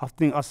 I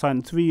think I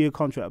signed a 3-year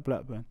contract at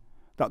Blackburn.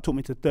 That took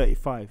me to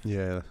 35.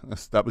 Yeah,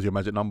 that was your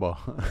magic number.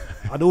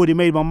 I'd already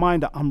made my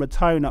mind that I'm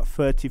retiring at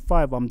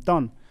 35. I'm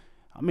done.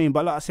 I mean,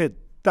 but like I said,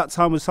 that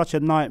time was such a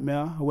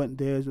nightmare. I went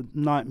there, it was a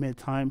nightmare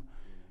time.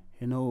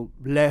 You know,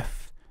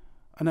 left.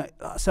 And I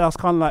was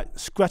kind of like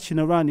scratching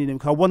around in him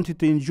because I wanted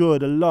to enjoy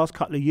the last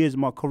couple of years of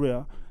my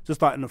career,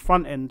 just like in the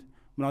front end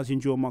when I was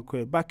enjoying my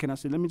career. Back end, I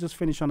said, let me just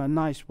finish on a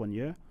nice one,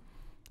 yeah?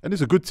 And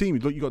it's a good team.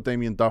 Look, you got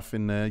Damien Duff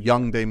in there,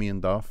 young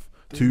Damien Duff.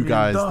 Two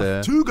guys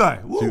there. Two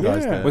guys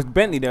there. Was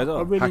Bentley there as well?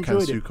 I really Hakan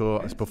enjoyed it.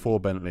 Suko, it's before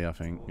Bentley, I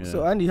think. Yeah.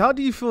 So Andy, how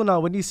do you feel now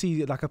when you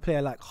see like a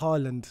player like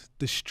Haaland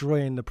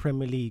destroying the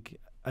Premier League?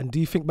 And do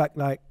you think back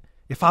like,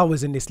 if I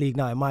was in this league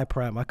now in my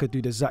prime, I could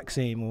do the exact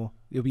same, or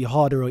it'll be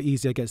harder or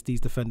easier against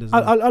these defenders?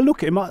 I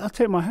look at him, I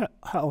take my hat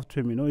off to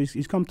him, you know.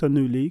 He's come to a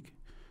new league.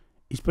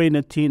 He's playing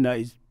a team that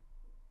is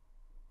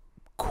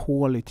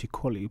quality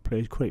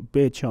players, create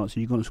bare chances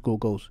you're going to score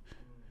goals. You know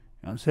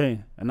what I'm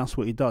saying? And that's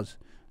what he does.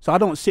 So I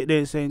don't sit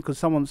there saying because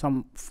some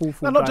fool.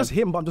 No, not just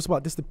him, but I'm just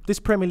about this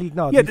Premier League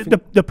now. Yeah,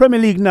 the Premier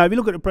League now. If you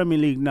look at the Premier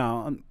League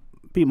now, and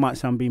people might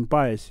sound being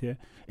biased, yeah,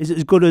 is it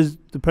as good as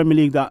the Premier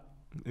League that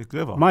It's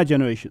clever. my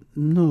generation?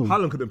 No.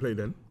 Haaland couldn't play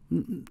then.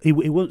 He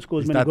won't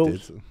score as many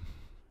goals.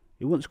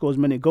 He won't score as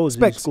many goals as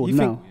he Specs, scored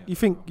now. you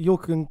think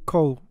Jurgen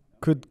Cole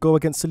could go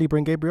against Saliba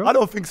and Gabriel? I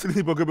don't think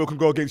Saliba Gabriel can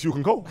go against you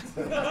can go.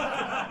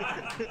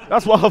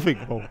 That's what I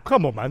think. Bro.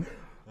 Come on, man.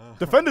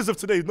 Defenders of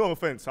today, no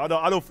offense. I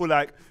don't feel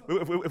like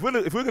if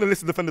we're gonna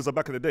listen to defenders of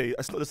back in the day,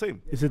 it's not the same.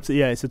 It's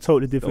a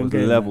totally different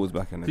game. Levels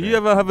back in the day. Do you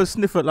ever have a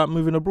sniff at like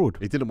moving abroad?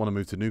 He didn't want to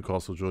move to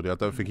Newcastle, Jordy. I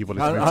don't think he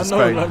wanted to move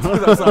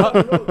to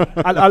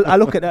Spain. I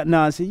look at that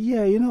now and say,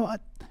 yeah, you know,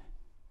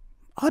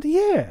 I'd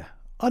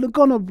have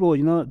gone abroad,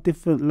 you know,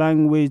 different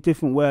language,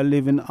 different way of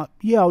living. I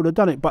would have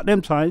done it. But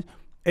them times,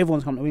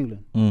 everyone's come to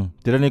England.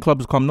 Did any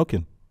clubs come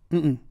knocking?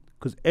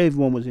 Because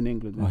everyone was in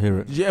England. I hear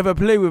it. Did you ever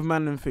play with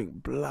man and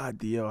think,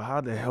 bloody hell,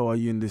 how the hell are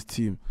you in this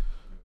team?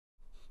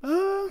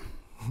 You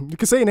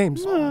can say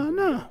names.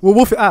 No. We'll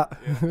wolf it out.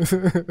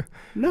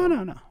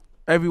 No.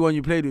 Everyone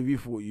you played with, you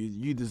thought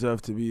you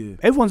deserve to be here.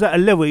 Everyone's at a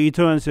level you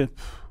turn and say,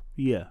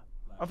 yeah.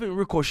 I think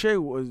Ricochet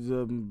was.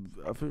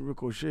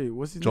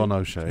 What's his John name?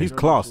 O'Shea. He's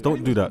class.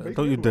 Don't do that.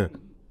 Don't you dare.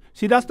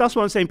 See, that's what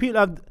I'm saying.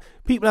 People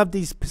have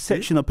these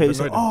perception of people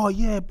say, oh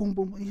yeah, boom,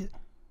 boom.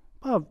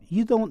 Bruv,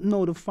 you don't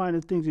know the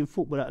finer things in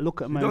football that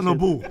look at man. You don't know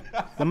ball.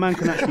 The man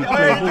can actually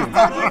play ball. You know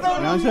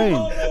what I'm saying?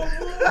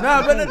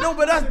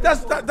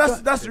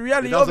 That's the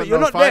reality of it. You're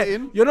not there.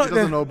 You're not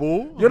there. No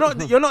ball.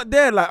 You're not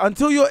there. Like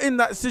until you're in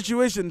that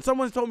situation.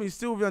 Someone told me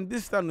Sylvian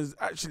Distan was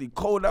actually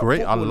cold at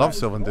Great, I football, love like.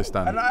 Sylvan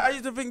Distan. And I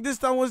used to think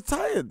Distan was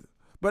tired.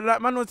 But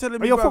like man was telling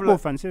me, Are you a bruv, football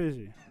like, fan,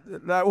 seriously?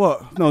 like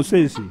what? No,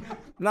 seriously.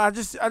 Nah, I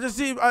just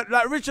see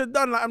like Richard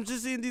Dunn. Like I'm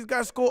just seeing these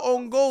guys score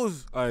own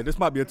goals. Alright, this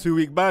might be a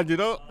 2-week ban, you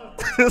know?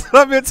 This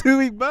might be a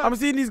 2-week ban. I'm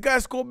seeing these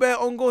guys score bare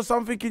own goals. So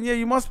I'm thinking, yeah,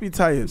 you must be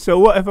tired. So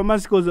what if a man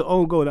scores an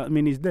own goal? That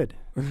means he's dead.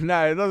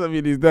 Nah, it doesn't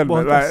mean he's done.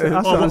 Well, But like,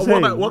 that's what I'm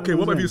saying. What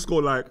if you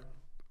score like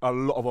a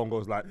lot of on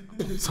goals, like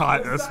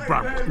Titus,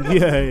 bruv?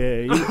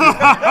 Yeah.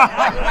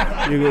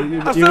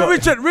 I feel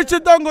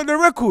Richard Dunn got the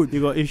record.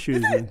 You got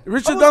issues, man.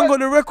 Richard Dunn got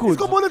the record. He's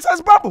got more than Titus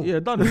Bramble. Yeah,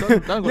 done.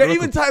 Yeah,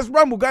 even Titus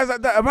Bramble, guys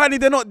like that. Apparently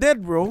they're not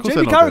dead, bro.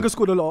 Jamie Carragher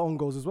scored a lot of own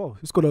goals as well.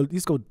 He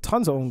scored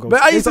tons of own goals.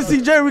 But I used to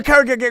see Jeremy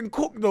Carragher getting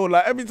cooked though.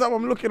 Like every time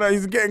I'm looking at,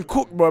 he's getting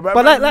cooked, bro.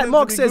 But like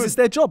Mark says, it's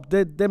their job.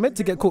 They're meant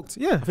to get cooked.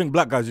 Yeah. I think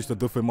black guys used to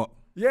duff him up.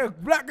 yeah,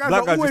 black guys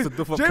Black are guys always used to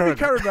duff up Jeremy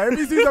Carragher. Carragher. If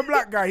he sees a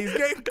black guy, he's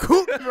getting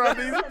cooked, bro.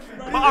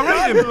 But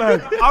I rate him.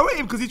 I rate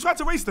him because he tried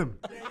to race them.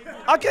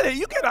 I get it.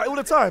 You get that all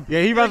the time.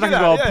 Yeah, he ran like You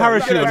he's get got that, a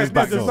parachute on his He's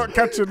back. just though. not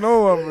catching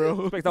no one,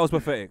 bro. That was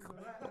pathetic.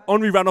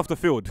 Henry ran off the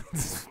field.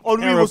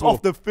 Henry was Terrible.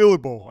 off the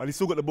field, ball, and he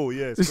still got the ball.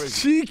 Yeah, it's It's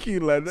crazy. cheeky,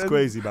 like It's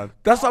crazy, man.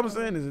 That's what I'm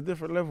saying. It's a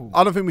different level.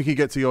 I don't think we can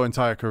get to your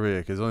entire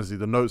career because honestly,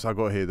 the notes I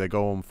got here, they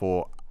go on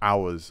for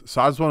hours.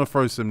 So I just want to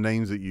throw some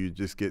names at you,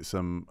 just get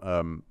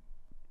some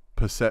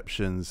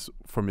perceptions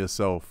from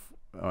yourself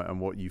and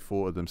what you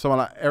thought of them. Someone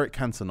like Eric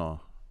Cantona.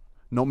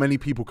 Not many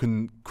people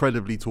can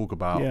credibly talk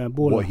about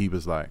baller. what he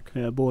was like.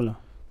 Yeah, baller.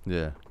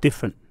 Yeah.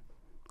 Different.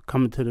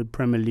 Coming to the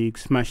Premier League,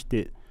 smashed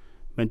it.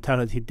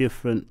 Mentality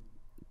different.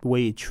 The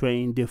way he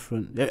trained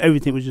different.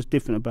 Everything was just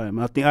different about him.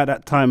 I think at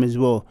that time as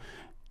well,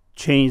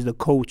 changed the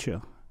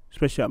culture,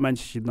 especially at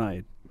Manchester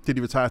United. Did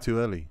he retire too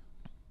early?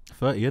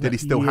 30, yeah. Did he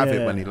still have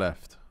it Yeah. when he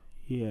left?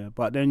 Yeah,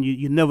 but then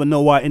you never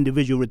know why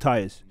individual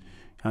retires.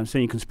 I'm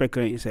saying you can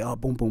speculate, you say, oh,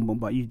 boom, boom, boom,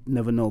 but you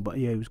never know. But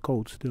yeah, he was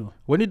cold still.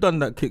 When he done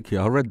that kick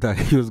here, I read that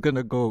he was going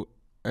to go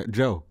at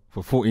jail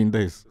for 14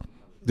 days.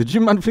 Did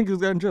you man think he was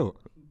going to jail?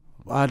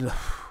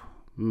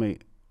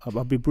 Mate,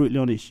 I'll be brutally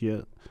honest,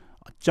 yeah.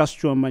 I just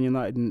joined Man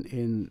United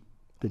in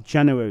the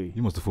January.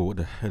 You must have thought, what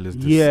the hell is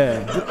this?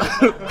 Yeah.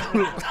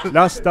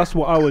 that's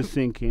what I was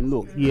thinking.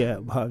 Look, yeah,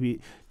 but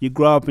you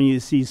grow up and you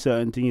see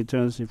certain things, you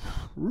turn and say,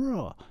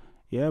 raw.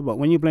 Yeah, but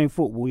when you're playing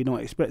football, you don't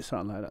expect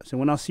something like that. So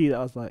when I see that,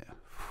 I was like,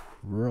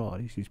 raw,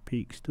 this is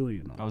peak still,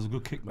 you know. That was a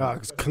good kick, man.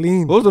 It's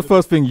clean. What was the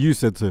first thing you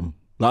said to him?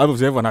 Like,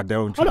 obviously, everyone had their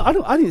own.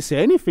 I didn't say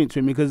anything to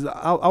him because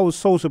I was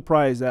so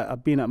surprised that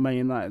I've been at Man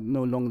United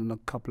no longer than a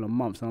couple of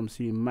months and I'm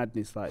seeing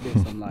madness like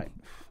this. I'm like,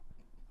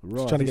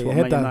 raw, trying to this get what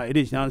your Man head down. United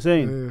is, you know what I'm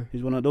saying? Yeah.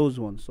 He's one of those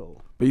ones,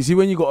 so. But you see,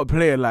 when you got a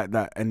player like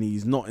that and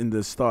he's not in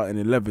the starting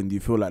 11, do you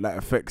feel like that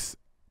affects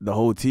the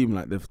whole team?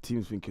 Like the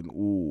team's thinking,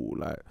 ooh,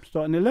 like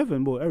Starting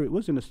 11, boy, Eric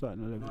was in the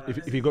starting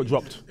 11. If he got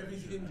dropped.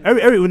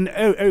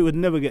 Eric would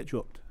never get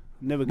dropped.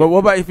 Never. But get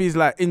what dropped. about if he's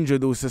like injured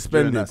or During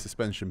suspended? that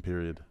suspension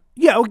period.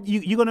 Yeah,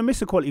 you're gonna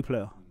miss a quality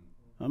player.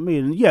 I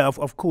mean, yeah,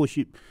 of course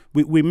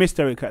we missed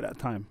Eric at that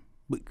time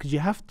because you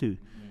have to.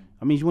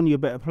 I mean, he's one of your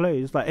better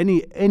players. Like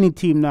any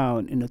team now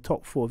in the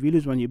top 4, if you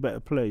lose one of your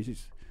better players,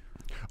 it's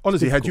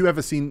Honestly, had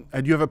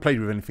difficult. you ever played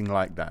with anything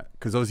like that?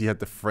 Because obviously you had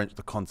the French,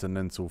 the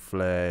continental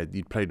flair.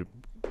 You'd played with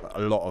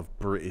a lot of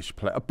British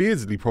players.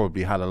 Beardsley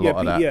probably had a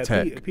lot of that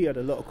tech. Pete had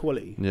a lot of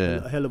quality.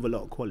 Yeah. A hell of a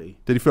lot of quality.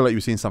 Did you feel like you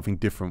were seeing something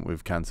different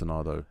with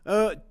Cantona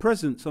though?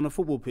 Presence on a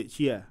football pitch,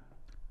 yeah.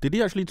 Did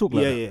he actually talk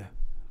like that? Yeah.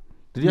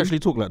 Did he actually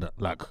talk like that?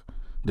 Like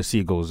the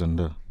seagulls and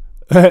the.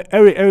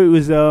 Eric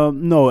was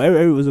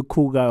Eric was a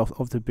cool guy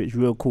off the pitch,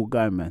 real cool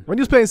guy, man. When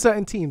you was playing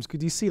certain teams,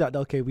 could you see that?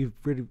 Okay, we've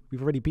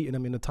already beaten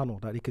them in the tunnel.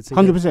 That they could say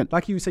 100%.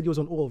 Like you said, you was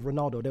on all of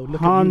Ronaldo. They would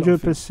look at you.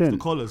 100%. The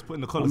colours,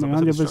 putting the colours.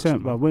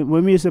 100%. But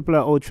when we used to play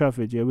at Old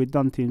Trafford, yeah, we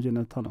done teams in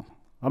the tunnel.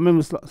 I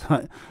remember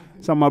some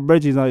of my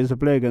brethren I used to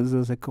play against. I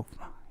was like, "Oh,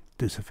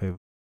 do us a favour,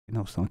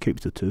 son, keep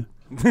it to 2."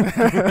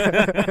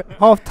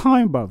 Half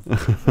time,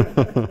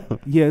 bruv.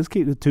 Yeah, let's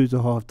keep the 2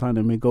 to half time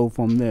and we go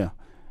from there.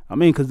 I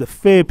mean, because the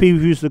fair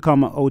people used to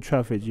come at Old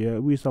Trafford, yeah,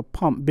 we used to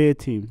pump bare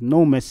teams,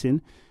 no messing,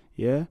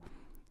 yeah.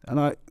 And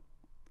I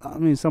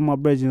mean, some of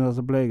my brethren I used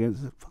to play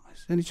against, is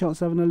any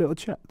chance of having a little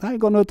chat? I ain't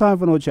got no time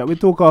for no chat. We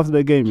talk after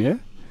the game, yeah.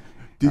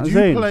 Did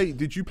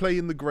you play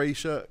in the grey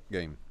shirt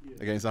game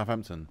against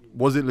Southampton?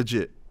 Was it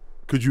legit?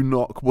 Could you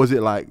not? Was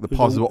it like the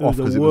passes were off?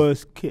 It was the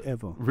worst kit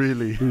ever.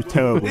 Really? It was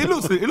terrible. It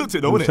looked it, though, It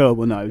was wasn't it?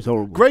 terrible. No, it was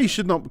horrible. Grey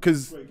should not,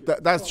 because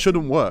that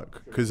shouldn't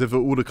work, because of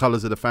all the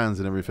colours of the fans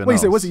and everything What you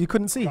else. say? Was it you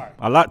couldn't see?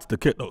 I liked the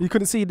kit though. You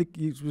couldn't see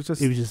it was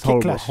just It was just kit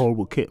horrible, clash.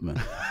 horrible kit,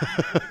 man.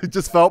 It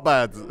just felt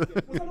bad.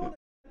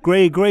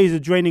 Grey is a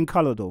draining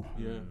colour, though.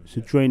 Yeah. It's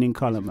a draining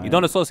colour, man. You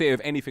don't associate it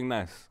with anything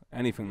nice.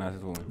 Anything nice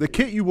at all. The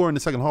kit you wore in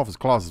the second half was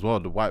class as well,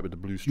 the white with the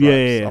blue stripes.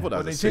 Yeah. I thought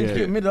that They was changed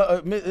sick. it mid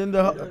in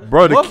the.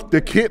 Bro,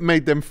 the kit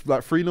made them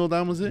like 3-0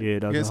 down, was it? Yeah,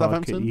 that was against a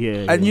hard kit. Southampton.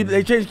 Yeah. And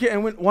they changed kit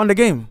and won the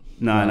game.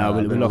 No,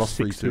 we they lost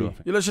 3-2, I 6-3. think.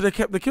 You lot should have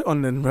kept the kit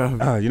on then,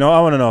 bro. You know what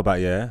I want to know about,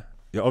 yeah?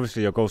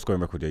 Obviously your goal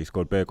scoring record, yeah, you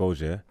scored bare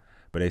goals, yeah?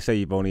 But they say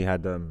you've only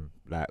had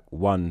like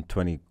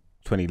 20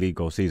 league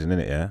goal season,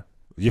 innit, yeah?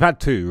 You've had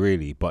 2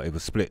 really, but it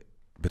was split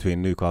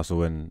between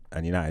Newcastle and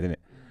United,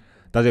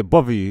 innit? Does it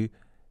bother you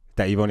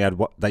that you've only had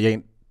that you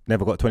ain't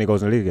never got 20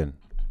 goals in the league again?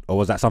 Or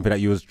was that something that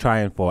you was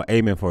trying for,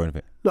 aiming for, or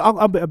anything? Look,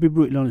 I'll be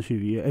brutally honest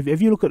with you. Yeah?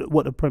 If you look at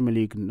what the Premier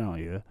League now,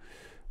 yeah,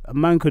 a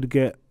man could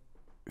get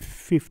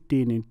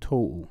 15 in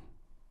total.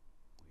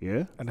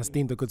 Yeah, And that's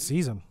deemed a good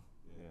season.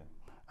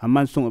 a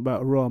man's talking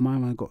about raw. My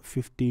man got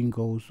 15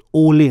 goals,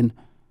 all in,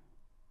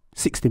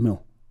 60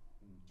 mil.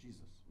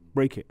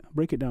 Break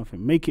it down for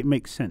him. Make it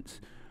make sense.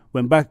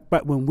 When back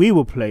when we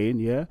were playing,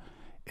 yeah,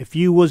 if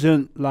you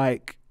wasn't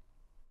like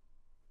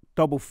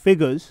double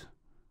figures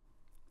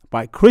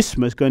by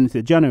Christmas going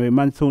into January,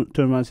 man turned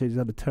around and said he's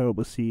had a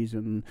terrible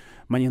season.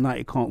 Man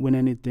United can't win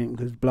anything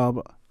because blah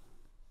blah.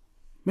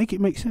 Make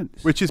it make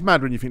sense. Which is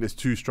mad when you think there's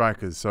 2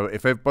 strikers. So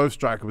if both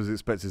strikers was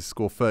expected to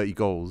score 30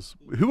 goals,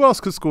 who else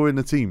could score in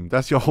the team?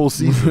 That's your whole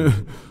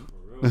season.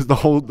 There's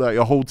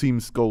your whole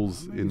team's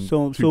goals in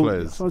 2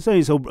 players. So I'm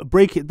saying, so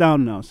break it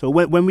down now. So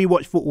when we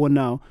watch football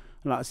now,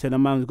 like I said, a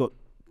man's got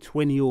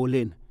 20 all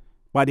in.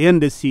 By the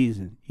end of the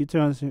season, you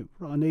turn and say,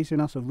 bro, and they saying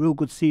that's a real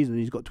good season.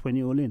 He's got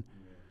 20 all in.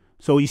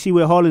 So you see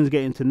where Haaland's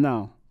getting to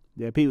now.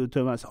 Yeah, people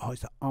turn around and say, oh,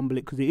 it's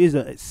unbelievable, because it is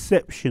an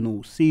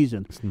exceptional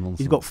season.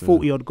 He's got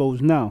 40 odd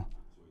goals now.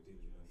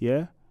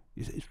 Yeah,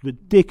 it's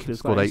ridiculous.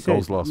 Scored like 8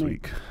 goals last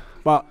week.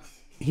 But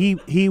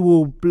he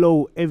will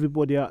blow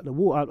everybody out the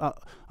water.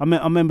 I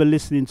remember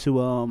listening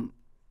to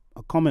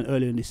a comment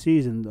earlier in the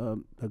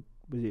season.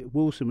 Was it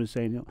Wilson was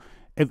saying, you know,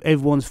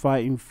 everyone's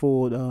fighting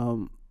for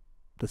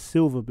the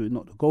silver boot,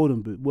 not the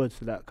golden boot. Words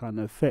to that kind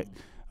of effect.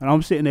 And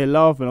I'm sitting there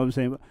laughing. I'm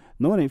saying,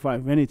 no one ain't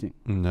fighting for anything.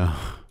 No.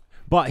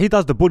 But he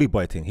does the bully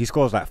boy thing. He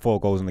scores like 4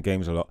 goals in the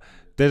games a lot.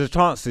 There's a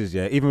chances,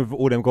 yeah, even with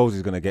all them goals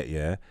he's going to get,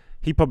 yeah,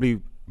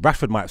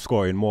 Rashford might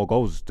score in more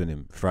goals than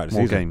him throughout the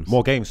season.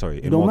 More games,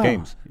 sorry. In more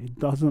games. It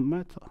doesn't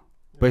matter.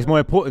 But it's more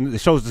important. It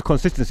shows the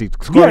consistency.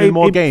 Scoring in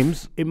more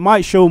games. It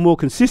might show more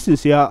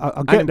consistency.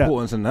 I get and that.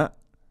 importance in that.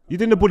 You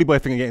did the bully boy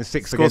thing and getting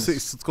 6 Score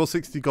against. Score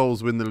 60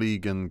 goals, win the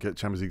league, and get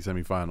Champions League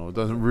semi-final. It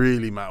doesn't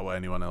really matter what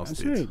anyone else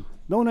That's did. it.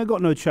 No one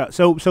got no chat.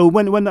 So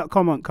when that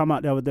comment come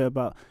out the other day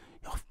about,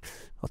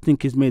 I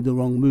think he's made the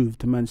wrong move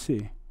to Man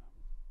City.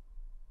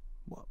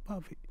 What?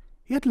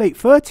 He had late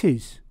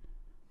 30s.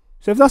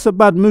 So if that's a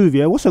bad move,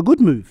 yeah, what's a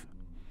good move?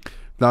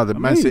 No, I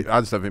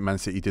just don't think Man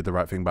City did the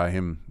right thing by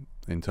him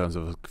in terms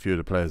of a few of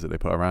the players that they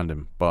put around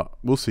him. But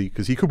we'll see,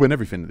 because he could win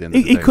everything at the end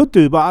of the He day. could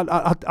do, but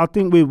I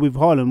think with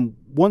Haaland,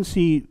 once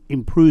he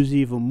improves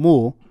even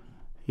more,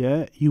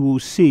 yeah, you will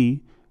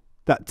see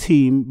that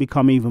team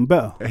become even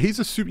better. He's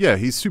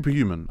he's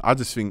superhuman. I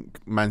just think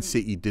Man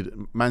City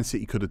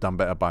could have done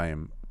better by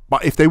him.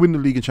 But if they win the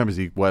league and Champions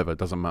League, whatever, it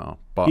doesn't matter.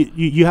 But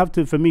You have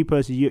to, for me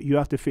personally, you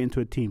have to fit into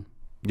a team.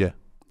 yeah.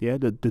 Yeah,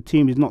 the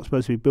team is not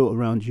supposed to be built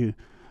around you.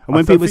 And I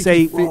when don't people think say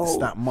he fits "Whoa,"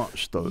 that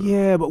much though.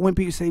 yeah, but when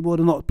people say, well,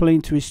 they're not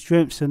playing to his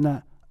strengths and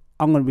that,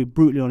 I'm going to be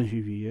brutally honest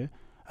with you, yeah?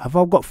 If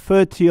I've got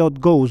 30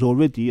 odd goals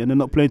already and they're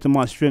not playing to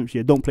my strengths,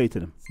 yeah, don't play to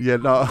them. Yeah,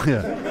 no,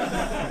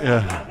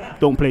 yeah.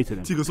 Don't play to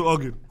them. Tigo's so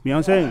arguing. You know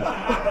what I'm saying?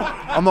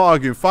 I'm not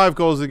arguing. 5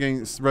 goals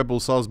against Red Bull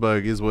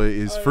Salzburg is what it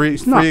is. Three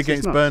it's nuts, against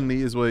it's nuts.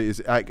 Burnley is what it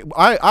is.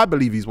 I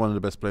believe he's one of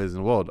the best players in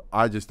the world.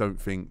 I just don't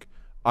think.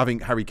 I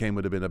think Harry Kane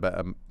would have been a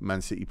better Man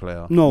City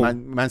player. No.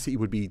 Man City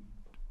would be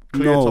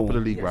clear No. top of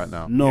the league right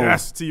now. No.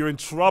 Yes, T, you're in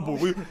trouble.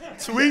 Your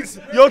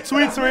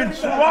tweets are in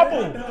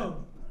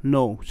trouble.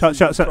 No. Shall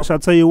I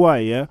tell you why,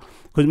 yeah?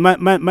 Because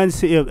Man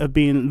City have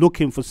been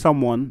looking for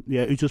someone,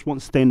 yeah, who just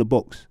wants to stay in the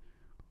box.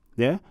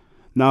 Yeah?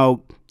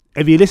 Now,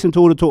 if you listen to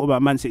all the talk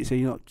about Man City, say,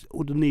 you know,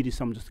 all they need is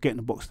someone just to get in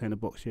the box, stay in the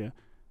box, yeah?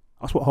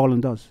 That's what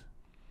Haaland does.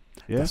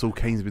 Yeah? That's all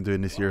Kane's been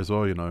doing this year as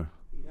well, you know.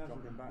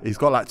 He's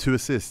got like 2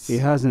 assists. He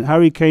hasn't.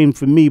 Harry Kane,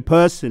 for me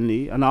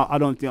personally, and I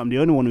don't think I'm the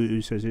only one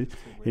who says it,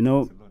 you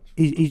know,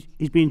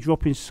 he's been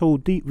dropping so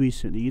deep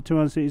recently. You turn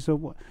around and say, so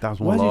what? That was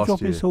Why one is he last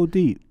dropping year. so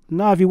deep?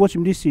 Now, if you watch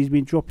him this year, he's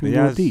been dropping He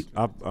real has. deep.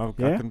 I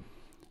Yeah? can,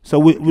 So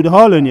with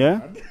Haaland, yeah,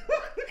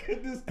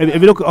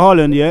 if you look at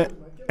Haaland, yeah,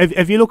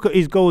 if you look at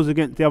his goals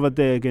against the other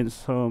day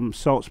against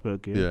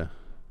Salzburg, yeah, Yeah,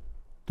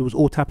 there was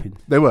all tapping.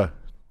 they were.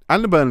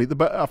 And the Burnley,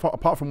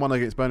 apart from one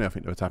against Burnley, I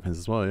think there were tap-ins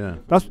as well, yeah.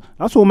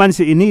 That's all Man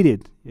City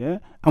needed, yeah.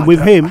 And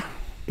with him,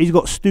 he's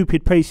got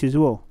stupid pace as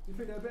well.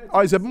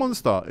 Oh, he's a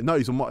monster. No,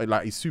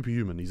 he's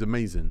superhuman. He's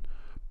amazing.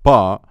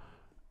 But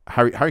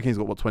Harry Kane's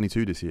got, what,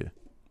 22 this year?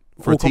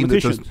 For All a team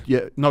that does,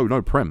 competitions?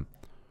 no, Prem.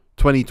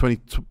 2020,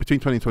 between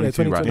 20 and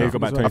 22 right yeah, now. he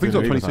got back I think he's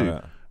got 22, 22.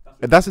 like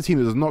that. That's a team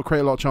that does not create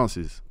a lot of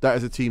chances. That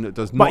is a team that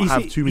does not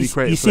have too many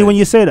creative You see, when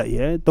you say that,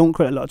 yeah, don't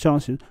create a lot of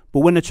chances.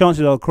 But when the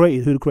chances are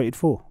created, who are created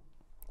for?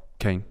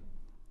 Kane.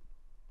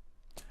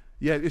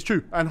 Yeah, it's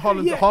true. And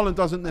Haaland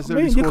doesn't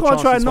necessarily You score can't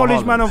try chances and for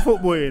knowledge man Haaland. of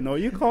football, you know.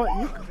 You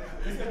can't.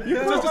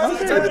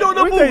 Just tell me on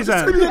the ball. Just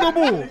tell me on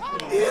the ball.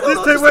 This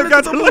time we're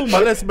going to the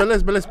ball. But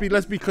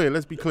let's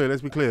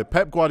be clear.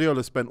 Pep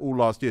Guardiola spent all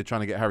last year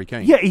trying to get Harry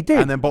Kane. Yeah, he did.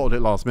 And then bottled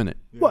it last minute.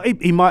 Well,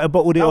 he might have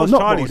bottled it That or was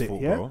not Charlie's bottled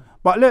fault, it, yeah. bro.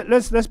 But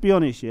let's be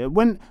honest, yeah.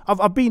 When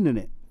I've been in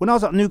it. When I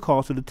was at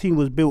Newcastle, the team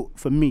was built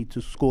for me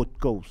to score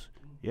goals.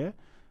 Yeah.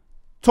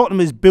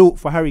 Tottenham is built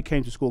for Harry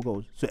Kane to score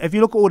goals. So if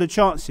you look at all the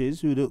chances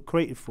who they're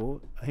created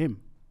for, are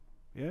him.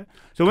 Yeah.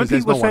 So when Because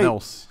there's people no one say,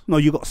 else. no,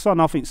 you got Son.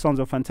 I think Son's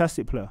a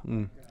fantastic player.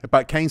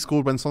 But Kane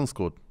scored when Son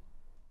scored.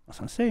 That's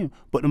what I'm saying.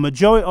 But the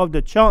majority of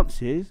the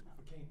chances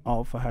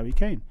are for Harry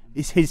Kane.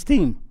 It's his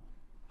team.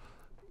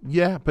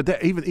 Yeah,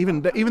 but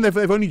even if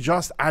they've only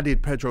just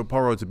added Pedro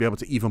Porro to be able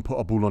to even put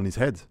a ball on his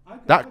head,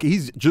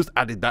 he's just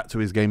added that to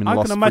his game in the I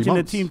last can 3 imagine the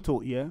months. team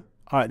talk, yeah.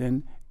 All right,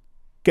 then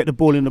get the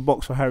ball in the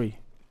box for Harry.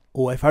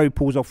 Or if Harry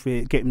pulls off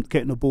it, get him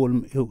the ball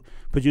and he'll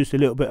produce a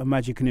little bit of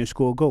magic and he'll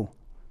score a goal.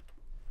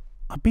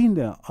 I've been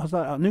there. I was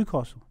like at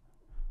Newcastle.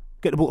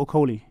 Get the ball to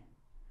Coley.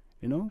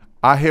 You know?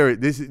 I hear it.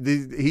 This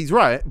he's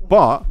right,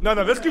 but No,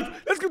 let's give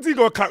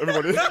Tigo a clap,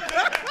 everybody.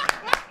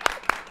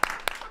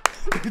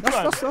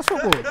 That's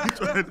football.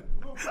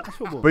 That's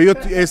football. but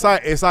it's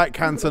like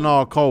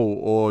Cantona Cole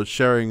or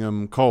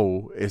Sheringham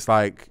Cole. It's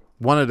like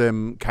one of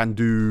them can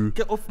do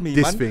Get off me,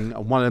 this man. thing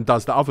and one of them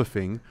does the other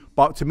thing.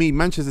 But to me,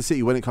 Manchester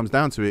City, when it comes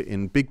down to it,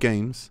 in big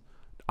games,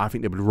 I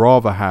think they would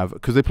rather have,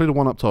 because they play the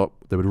one up top,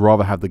 they would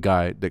rather have the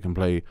guy that can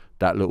play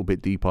that little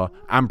bit deeper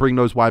and bring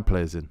those wide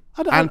players in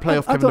and play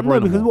off I Kevin De don't know,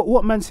 Bruyne because more.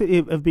 what Man City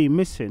have been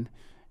missing,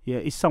 yeah,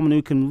 is someone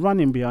who can run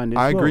in behind as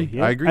I well, agree,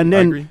 yeah? I agree, And I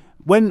then agree.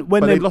 when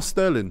But they they lost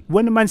Sterling.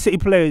 when the Man City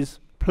players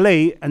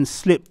play and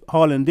slip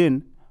Haaland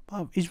in,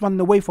 he's running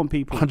away from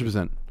people.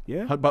 100%.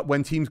 Yeah. But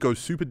when teams go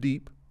super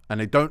deep and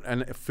they don't,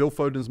 and Phil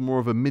Foden's more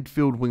of a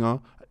midfield winger,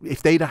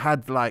 if they'd have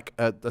had like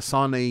the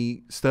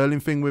Sane Sterling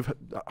thing with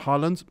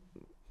Haaland,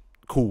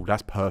 cool,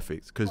 that's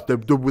perfect. Because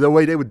the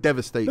way they would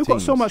devastate They've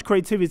teams. got so much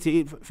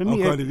creativity. For me,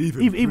 can't leave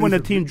him. even when the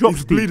team drops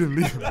He's deep, bleeding,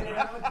 leave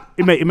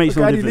him. it makes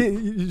no Guy,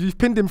 difference. you've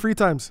pinned him 3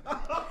 times. You know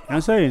what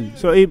I'm saying?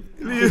 So it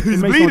He's makes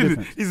no bleeding.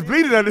 difference. He's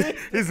bleeding.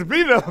 He's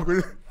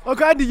bleeding.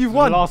 Okay, Andy, you've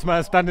won. Last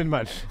man standing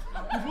match.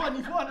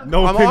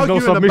 No I'm pins, no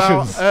arguing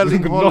about submissions.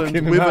 Erling Knocking Haaland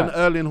him with an out.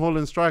 Erling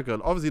Haaland striker.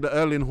 Obviously, the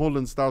Erling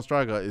Haaland style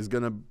striker is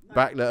going to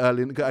back the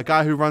Erling, a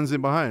guy who runs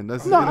in behind.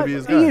 That's going to be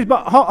his he guy. is,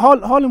 but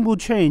Haaland will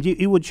change.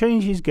 He will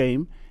change his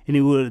game and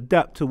he will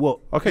adapt to what.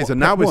 Okay, what so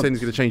now Pep we're wants. saying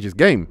he's going to change his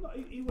game.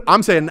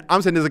 I'm saying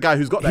there's a guy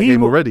who's got that He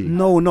game will- already.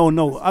 No.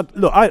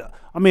 Look,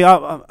 I mean,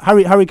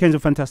 Harry Kane's a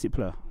fantastic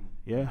player.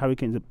 Yeah, Harry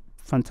Kane's a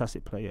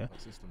fantastic player.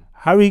 Yeah?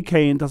 Harry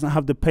Kane doesn't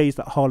have the pace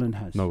that Haaland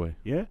has. No way.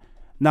 Yeah.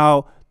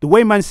 Now, the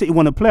way Man City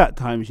want to play at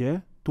times, yeah,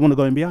 they want to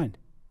go in behind.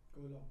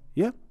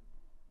 Yeah.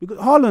 Because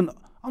Haaland,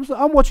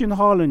 I'm watching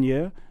Haaland,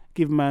 yeah,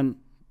 give man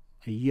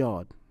a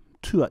yard,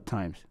 2 at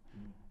times,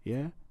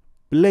 yeah,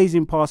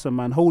 blazing past a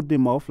man, hold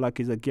him off like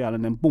he's a gal,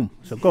 and then boom,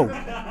 it's a goal. You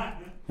know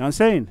what I'm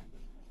saying?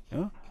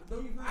 Yeah?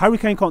 Harry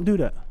Kane can't do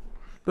that.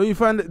 Don't you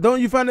find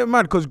it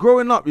mad? Because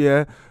growing up,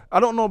 yeah, I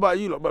don't know about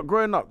you lot, but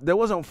growing up, there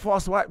wasn't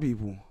fast white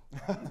people.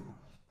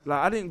 Like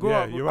I didn't grow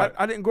up. You're right.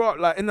 I didn't grow up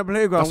like in the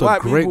playground. That's a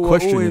white great people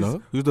question, were always, you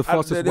know. Who's the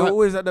fastest They were white?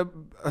 always at the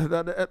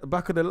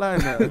back of the line.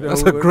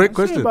 That's a great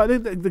question. Yeah,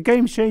 but the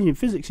game's changing,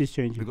 physics is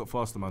They changing. got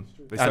faster, man.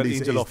 They And started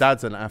his Angel off.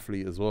 dad's an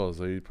athlete as well,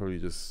 so he probably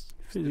just.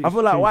 Physics I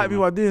feel like changing, white man.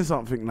 people are doing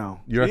something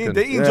now. You reckon?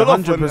 They Angel off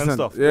and 100%.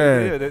 stuff.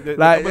 Yeah. They're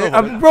Like, coming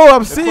over. bro,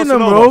 I've They're seen crossing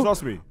them, over, bro.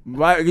 Trust me.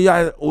 Right,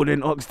 yeah, all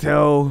in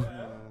oxtail.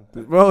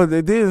 Bro,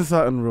 they're doing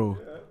something, bro.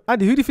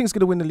 Andy, who do you think's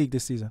gonna win the league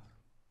this season?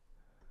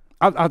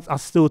 I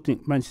still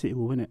think Man City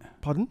will win it.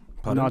 Pardon?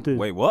 No, I do.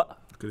 Wait, what?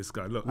 Look at this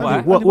guy. Look. Why?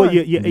 What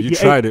you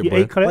tried it,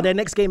 boy. But their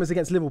next game is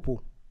against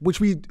Liverpool, which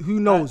who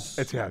knows?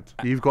 Etihad.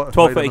 You've got to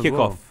play 12:30 them as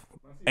well. kickoff,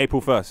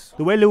 April 1st.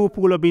 The way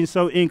Liverpool have been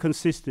so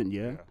inconsistent,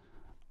 yeah,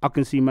 I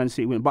can see Man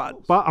City win. But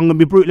I'm gonna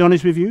be brutally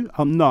honest with you.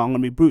 I'm gonna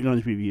be brutally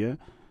honest with you. Yeah,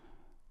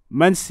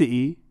 Man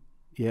City,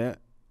 yeah,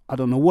 I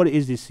don't know what it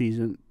is this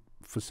season.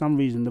 For some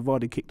reason, they've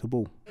already kicked the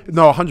ball.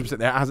 No, 100%.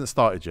 It hasn't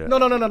started yet. No,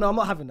 I'm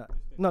not having that.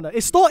 No,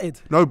 it started.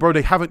 No, bro,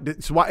 they haven't.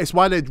 It's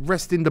why they're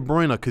resting De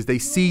Bruyne, because they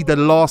see the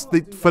last.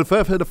 For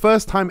the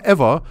first time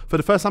ever,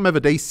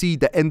 they see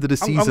the end of the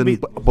season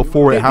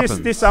before it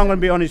happens. This I'm gonna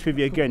be honest with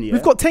you again. Yeah,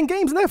 We've got 10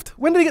 games left.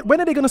 When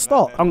are they gonna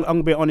start? I'm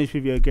gonna be honest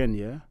with you again.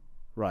 Yeah,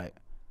 right.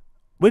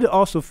 Where did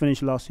Arsenal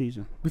finish last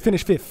season? We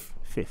finished 5th,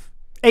 5th.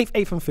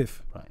 8th and 5th.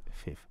 Right,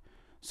 5th.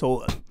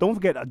 So don't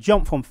forget that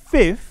jump from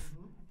 5th,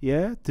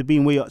 yeah, to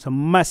being where you are. It's a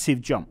massive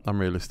jump.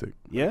 Unrealistic.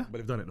 Yeah, But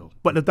they've done it though.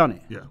 but they've done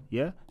it. Yeah.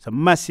 Yeah, it's a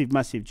massive,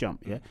 massive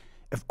jump. Yeah,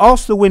 if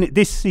Arsenal win it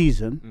this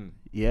season,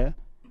 yeah,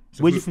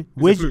 where do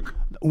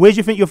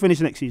you think you'll finish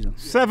next season?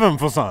 7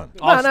 for son.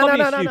 Oh, stop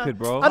being stupid,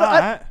 bro.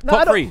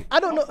 Top 3. I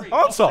don't know.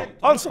 Answer.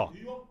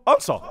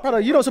 Brother,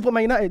 you don't support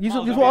Man United. You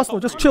support Arsenal.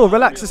 Just chill,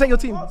 relax. This ain't your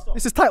team.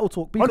 This is title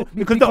talk. Be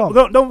Because calm.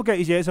 don't forget,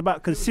 yeah, it's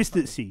about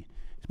consistency.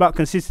 It's about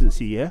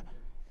consistency. Yeah,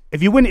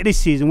 if you win it this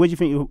season, where do you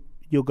think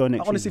you'll go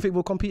next I honestly season? think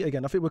we'll compete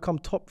again. I think we'll come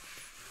top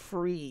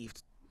 3.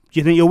 Do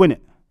you think you'll win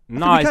it?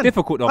 Nah, it's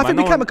difficult though, I man. think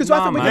we can because I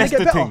think we're man. gonna get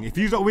Leicester better. thing. If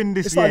you don't win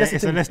this It's not a year, Leicester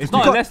it's a thing. Leicester It's thing.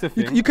 not a Leicester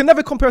thing. You can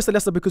never compare us to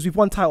Leicester because we've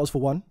won titles for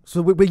one.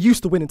 So we're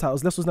used to winning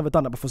titles. Leicester's never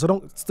done that before. So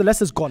the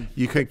Leicester's gone.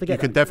 You can Forget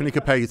that. definitely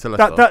compare you to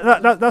Leicester.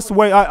 That's the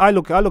way I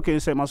look. I look at it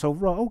and say to myself,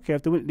 right, okay, I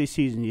have to win it this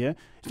season. Yeah,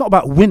 it's not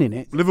about winning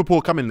it.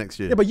 Liverpool coming next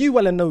year. Yeah, but you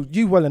well and know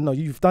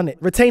you've done it.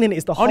 Retaining it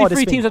is the Only hardest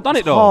 3 thing. teams have done it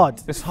It's though. hard.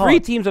 There's It's 3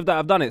 hard. teams that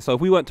have done it. So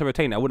if we weren't to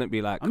retain it, I wouldn't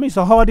be like. I mean, it's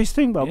the hardest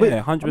thing, bro.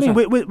 Yeah, 100%. I mean,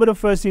 we're the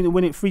first team to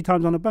win it 3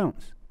 times on the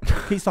bounce.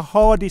 It's the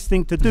hardest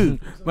thing to do.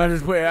 Man,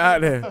 just put it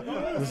out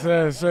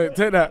there. So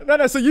take that.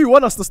 No. So you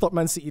want us to stop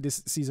Man City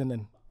this season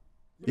then?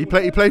 He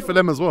played for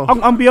them as well.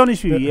 I'm be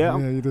honest with you, yeah.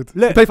 you did.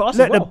 Let, Play for us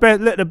as well.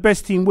 let the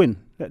best team win.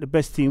 Let the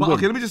best team But win.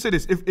 okay, let me just say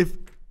this: if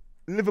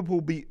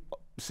Liverpool beat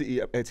City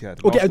at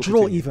Etihad, Or get a Arsenal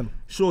draw continue, even.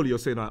 Surely you're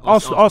saying that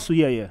Arsenal,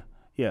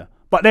 yeah.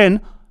 But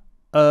then,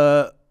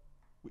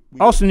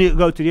 Arsenal need to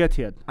go to the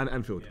Etihad. and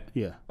Anfield.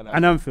 Yeah,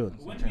 and Anfield.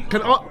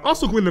 Can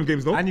Arsenal win them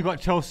games though? And you got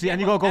Chelsea, and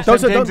you got to go Don't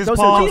St say- James's don't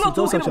say Park. Chelsea,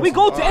 don't say Chelsea. We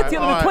go to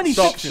Etihad on the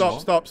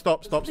 26th.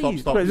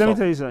 Stop. Wait, let me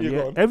tell you something. You go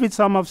Yeah? on. Every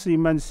time I've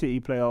seen Man City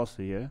play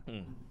Arsenal,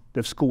 yeah,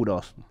 they've scored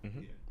Arsenal,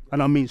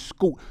 and I mean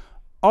scored.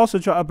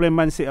 Arsenal try to blame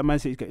Man City, and Man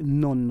City's getting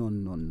no.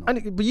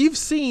 But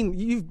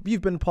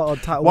you've been part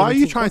of title. Why are winning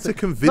you team trying to concept.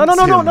 convince No. him?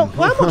 I'm not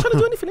trying to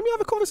do anything. Let me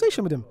have a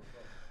conversation with him.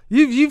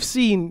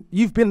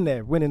 You've been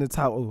there winning the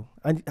title,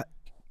 and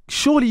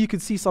surely you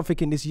could see something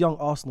in this young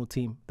Arsenal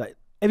team that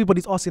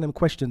everybody's asking them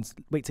questions.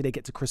 Wait till they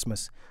get to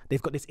Christmas.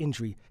 They've got this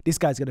injury. This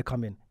guy's gonna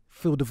come in,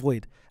 fill the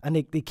void, and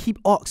they keep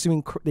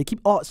answering. They keep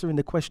answering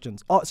the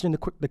questions, answering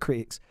the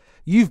critics.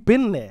 You've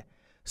been there,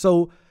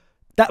 so.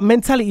 That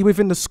mentality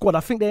within the squad,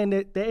 I think they're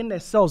in their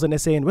cells and they're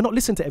saying we're not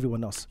listening to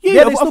everyone else.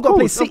 Yeah, they still got to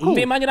play of City. course. I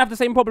think Man United have the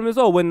same problem as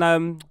well when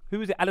who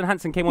was it? Alan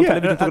Hansen came on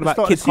television at talking the about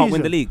start kids of the can't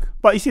win the season. league.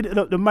 But you see,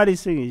 the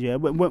maddest thing is, yeah,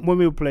 when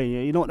we were playing, yeah,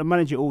 you know what the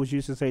manager always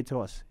used to say to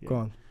us? Yeah? Go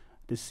on.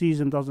 The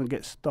season doesn't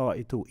get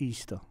started till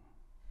Easter,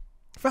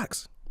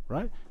 Facts.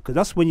 right? Because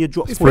that's when you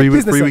drop It's points.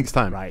 business Three end. weeks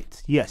time.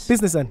 Right. Yes.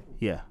 Business end.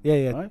 Yeah.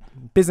 Yeah. Right?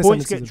 Business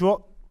Points end. get season.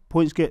 dropped.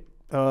 Points get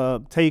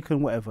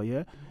taken. Whatever.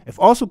 Yeah. If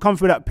Arsenal come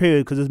through that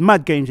period, because there's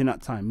mad games in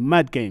that time,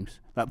 mad games,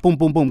 like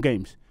boom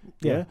games.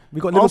 Yeah.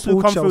 We got Arsenal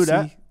Liverpool, come through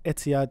Chelsea, that.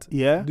 Etihad,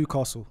 Yeah.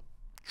 Newcastle.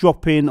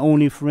 Dropping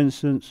only, for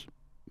instance,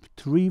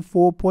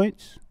 3-4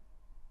 points.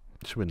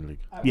 Should win the league.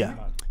 Yeah.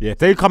 Yeah, if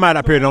they come out of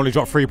that period and only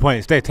drop 3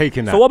 points, they're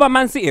taking that. So what about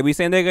Man City? Are we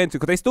saying they're going to?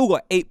 Because they still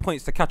got 8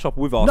 points to catch up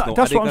with Arsenal. No,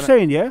 that's Are they what I'm gonna-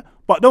 saying, yeah.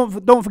 But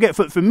don't forget,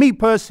 for me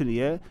personally,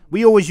 yeah,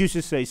 we always used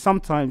to say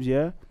sometimes,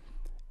 yeah,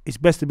 it's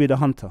best to be the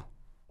hunter.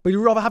 But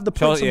you'd rather have the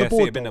points Chelsea, on yeah, the City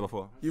board. have been there though.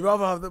 before. You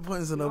rather have the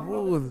points on the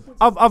board.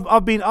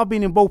 I've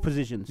been in both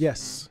positions.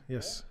 Yes.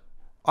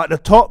 At the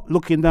top,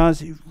 looking down,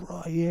 say,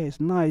 right, yeah, it's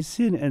nice,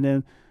 isn't it? And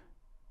then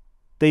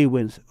they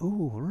win.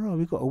 Oh, right,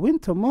 we got a win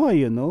tomorrow,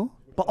 you know.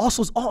 But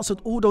Arsenal's answered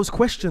all those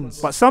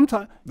questions. But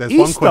sometimes There's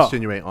one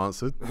question you ain't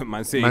answered.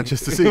 Man City.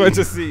 Manchester City.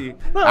 Manchester City.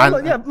 No,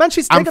 and- yeah,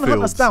 Manchester, they're going to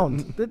hunt us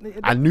Anfield.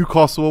 down. And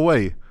Newcastle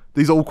away.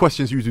 These are all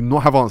questions you do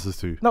not have answers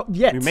to. Not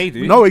yet. We made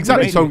it. No,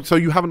 exactly. We made it. So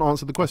you haven't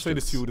answered the I say question.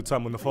 this to you all the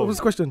time on the What phone. was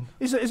the question?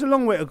 it's a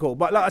long way to go.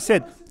 But like I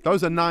said,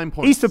 Those are 9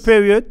 points. Easter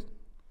period,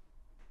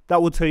 that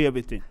will tell you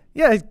everything.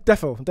 Yeah,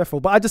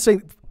 defo. But I just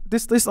think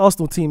this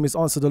Arsenal team has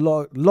answered a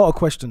lot of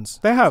questions.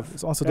 They have.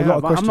 It's answered They a lot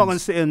have. of questions. I'm not going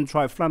to sit here and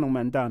try flannel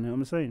man down. You know what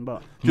I'm saying?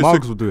 But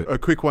Margs will do it. A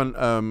quick one.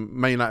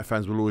 Man United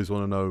fans will always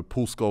want to know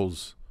Paul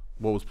Scholes.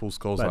 What was Paul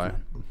Scholes bad, like?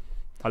 man.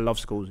 I love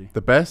Scholesy.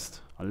 The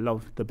best? I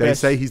love the They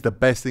best. say he's the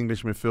best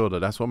English midfielder.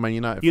 That's what Man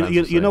United fans will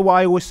You say. know what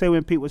I always say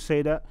when people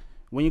say that?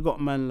 When you got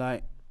a man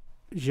like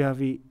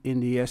Xavi,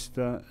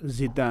 Iniesta,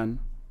 Zidane,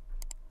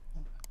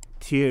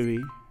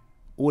 Thierry,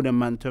 all them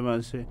man turn around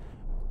and say,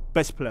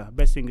 best player,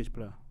 best English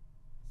player,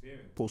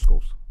 Paul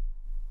Scholes.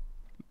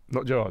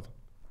 Not Gerrard.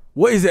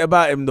 What is it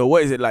about him though?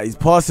 What is it like? His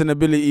passing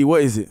ability.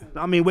 What is it?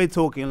 I mean, we're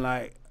talking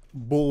like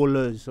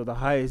ballers of the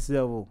highest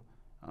level.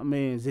 I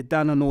mean,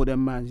 Zidane and all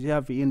them man,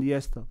 Xavi,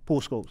 Iniesta,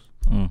 Paul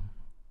Scholes.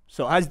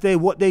 So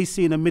what they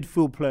see in a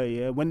midfield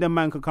player, yeah, when them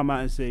man can come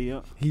out and say,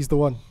 yeah, He's the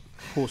one.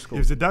 Paul If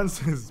Scholes. Zidane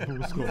says Paul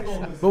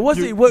Scholes. But what's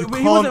You- it? What, you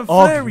he wasn't can't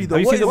argue. flary though.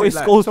 Have you What seen the way is it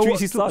like? Scholes So, treats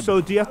his son?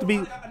 so do you have to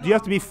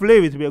be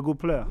flary to be a good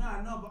player?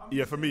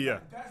 Yeah, for me, yeah.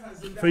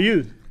 For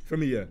you? For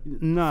me, yeah.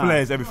 Nah.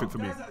 Flair is everything for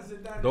me.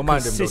 Don't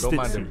mind him, though. Don't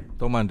mind Consistency. him.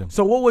 Don't mind him.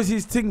 So what was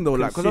his thing though?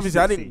 Like, because obviously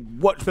I didn't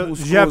watch So Paul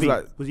Scholes. Xavi,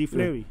 Like, was he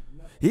flary?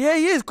 yeah,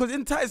 he is. Because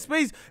in tight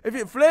space, if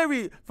it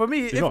flary for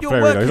me, if not you're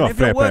flary, though. working, He's not if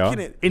a you're flare working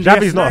player. it,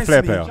 Xavi's not a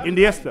flare nicely,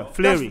 player. Iniesta,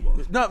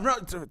 flary.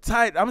 not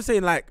tight. I'm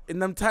saying like in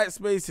them tight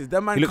spaces,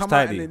 that man He looks come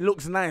out tidy. and it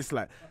looks nice.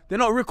 Like they're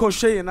not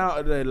ricocheting out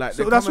of there. Like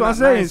So they're that's what I'm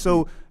coming out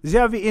saying. nicely.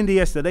 So Xavi,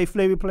 Iniesta, they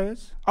flary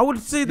players? I would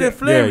say they're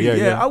flary. yeah,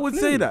 Yeah, yeah. I would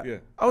say that. Yeah.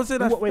 I would say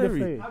In that's what way they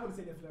flary.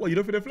 flary? What, you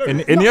don't think they're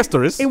Flair?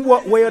 Iniesta is. In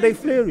what way are they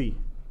flary?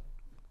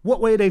 What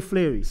way are they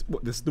flary?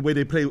 What, this the way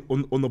they play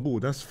on the ball,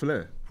 that's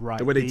Flair. Right,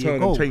 The way they there you turn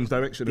go. and change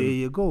direction. There And,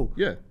 you go.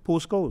 yeah. Paul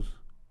Scholes,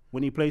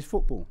 when he plays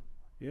football,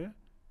 yeah,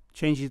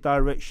 changes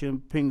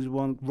direction, pings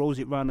one, rolls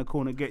it round the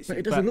corner, gets But it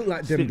it doesn't back, look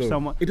like them, slips though.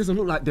 someone. It doesn't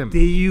look like them.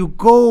 There you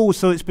go.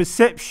 So it's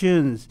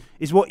perceptions.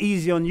 It's what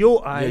easy on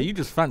your eye. Yeah, you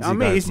just fancy I mean,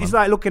 guys, it's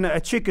like looking at a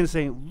chicken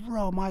saying,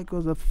 "Bro,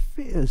 Michael's the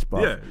fittest,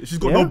 bro." Yeah, she's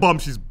got Yeah? no bum,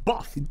 she's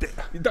buff.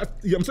 That, you know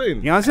what I'm saying?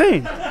 You know what I'm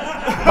saying?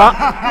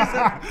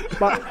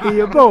 but here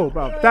you go,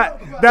 bro.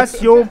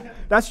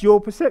 That's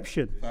your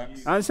perception.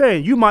 I'm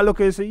saying you might look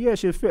at it and say, "Yeah,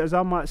 she's fit," as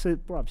I might say,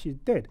 "Bro, she's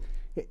dead."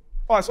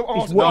 All right, so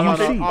It's what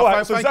you see. All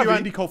right, so Thank you, Xavi,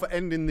 Andy Cole, for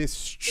ending this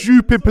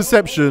stupid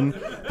perception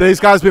that this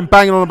guy's been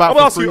banging on about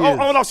I want for to 3 ask you. years.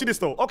 I want to ask you this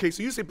though. Okay,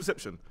 so you say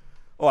perception.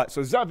 All right,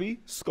 so Xavi,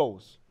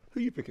 Scholes. Who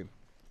you picking?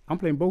 I'm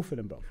playing both of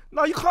them, bro.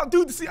 No, you can't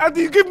do this. See,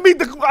 Andy, you give me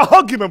the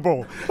argument,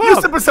 bro. You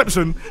said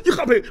perception. You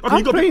can't pick. Okay, I'm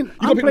you got playing, pick. You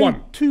I'm got pick playing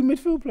one. two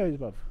midfield players,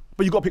 bro.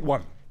 But you got to pick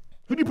one.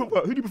 Who do you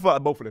prefer? Who do you prefer out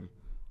of both of them?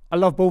 I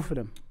love both of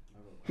them.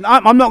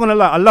 I'm not gonna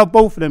lie, I love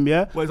both of them,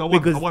 yeah. Well, it's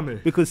a one there.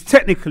 Because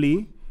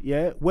technically,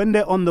 yeah, when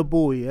they're on the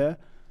ball, yeah,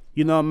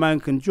 you know, a man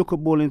can juke a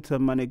ball into a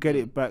man, they get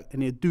it back,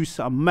 and they do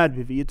something mad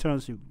with it. You turn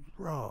and say,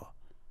 raw.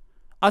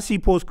 I see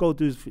Paul Scholes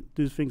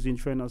do things in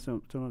training. I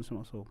turn around to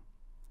myself,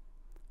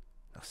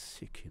 that's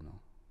sick, you know.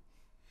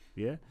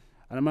 Yeah,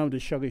 and a man with the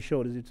shrug his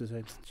shoulders, he just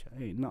say,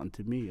 ain't nothing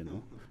to me, you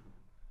know.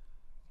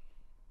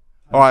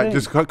 All right,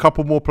 just a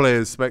couple more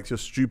players. Specs your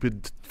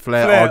stupid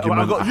Flair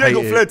argument. You ain't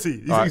got Flair T.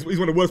 He's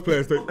one of the worst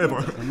players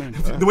ever.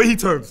 The way he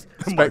turns.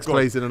 Oh my Specs God.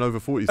 plays in an over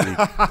 40s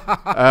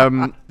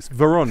league. It's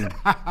Veron.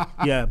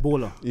 Yeah,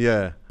 baller,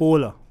 Yeah.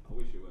 baller.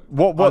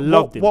 What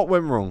loved him. what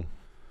went wrong?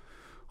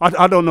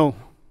 I don't know.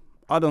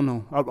 I don't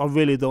know. I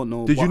really don't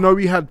know. Did you know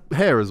he had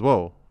hair as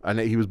well, and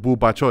that he was bald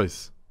by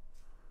choice?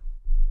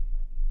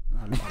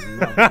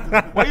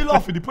 Why are you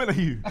laughing? He pointed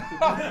at you.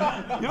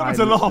 You're not meant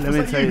to laugh. Let me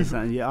It's tell at you you.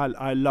 something. Yeah,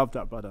 I love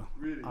that brother.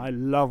 Really? I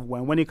love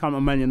when he came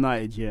to Man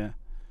United. Yeah,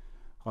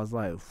 I was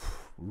like,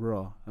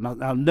 raw. And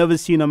I've never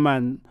seen a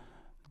man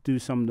do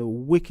some of the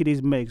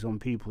wickedest makes on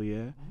people.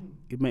 Yeah,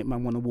 it make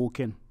man want to walk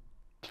in.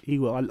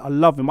 I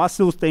love him. I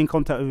still stay in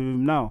contact with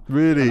him now.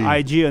 Really? On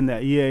IG and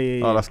that.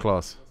 Yeah. Oh, that's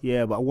class.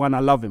 Yeah, but one, I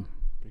love him.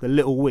 The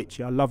little witch.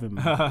 I love him.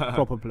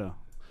 Proper player.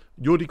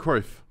 Jordy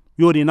Cruyff.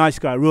 Jordy, nice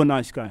guy, real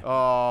nice guy.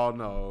 Oh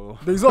no.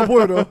 He's not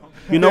boy though.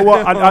 You know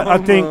what? I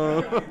think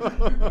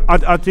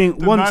I think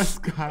once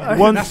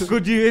That's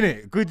good you,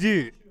 innit? Good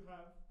you.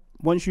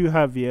 once you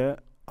have a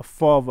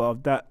father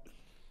of that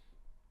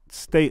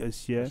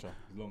status,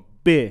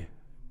 beer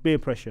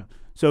pressure.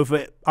 So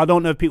I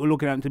don't know if people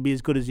looking at him to be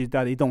as good as his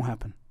dad. It don't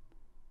happen.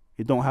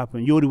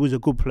 Jordy was a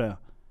good player,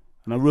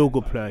 and a real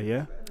good player.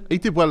 Yeah. He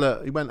did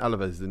well. He went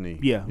Alaves, didn't he?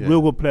 Yeah,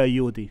 real good player,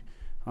 Jordy.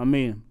 I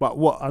mean, but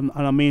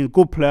I mean,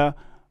 good player.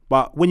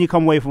 But when you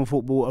come away from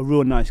football, a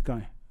real nice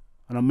guy,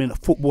 and I mean a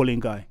footballing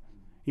guy.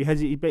 He's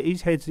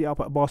heads it up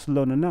at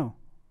Barcelona now.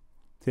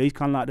 So he's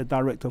kind of like the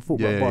director of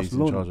football at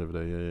Barcelona. He's in charge over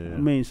there. Yeah. I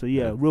mean, so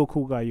real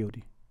cool guy,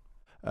 Jordy.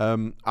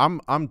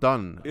 I'm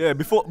done. Yeah,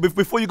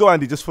 before you go,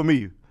 Andy, just for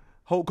me,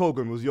 Hulk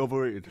Hogan was he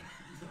overrated?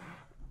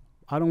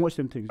 I don't watch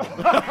them things.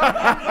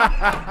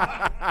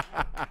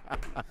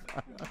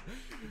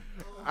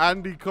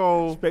 Andy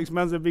Cole. Specs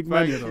man's a big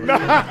man, you know.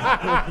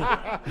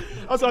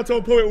 That's what I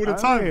tell Poet all the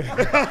time.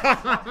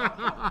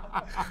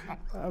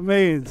 I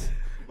mean,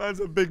 Man's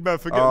a big man.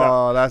 Forget that.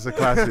 Oh, that's a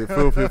classic.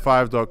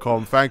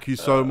 Filthy5.com. Thank you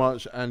so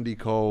much, Andy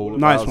Cole.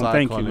 Nice That was one,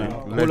 thank you, iconic. man.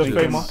 Hall of Legends.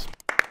 Famer.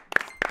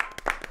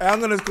 Hey,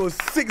 I'm gonna score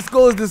 6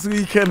 goals this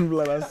weekend,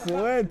 blood. I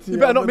swear to you. You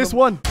better not miss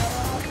one.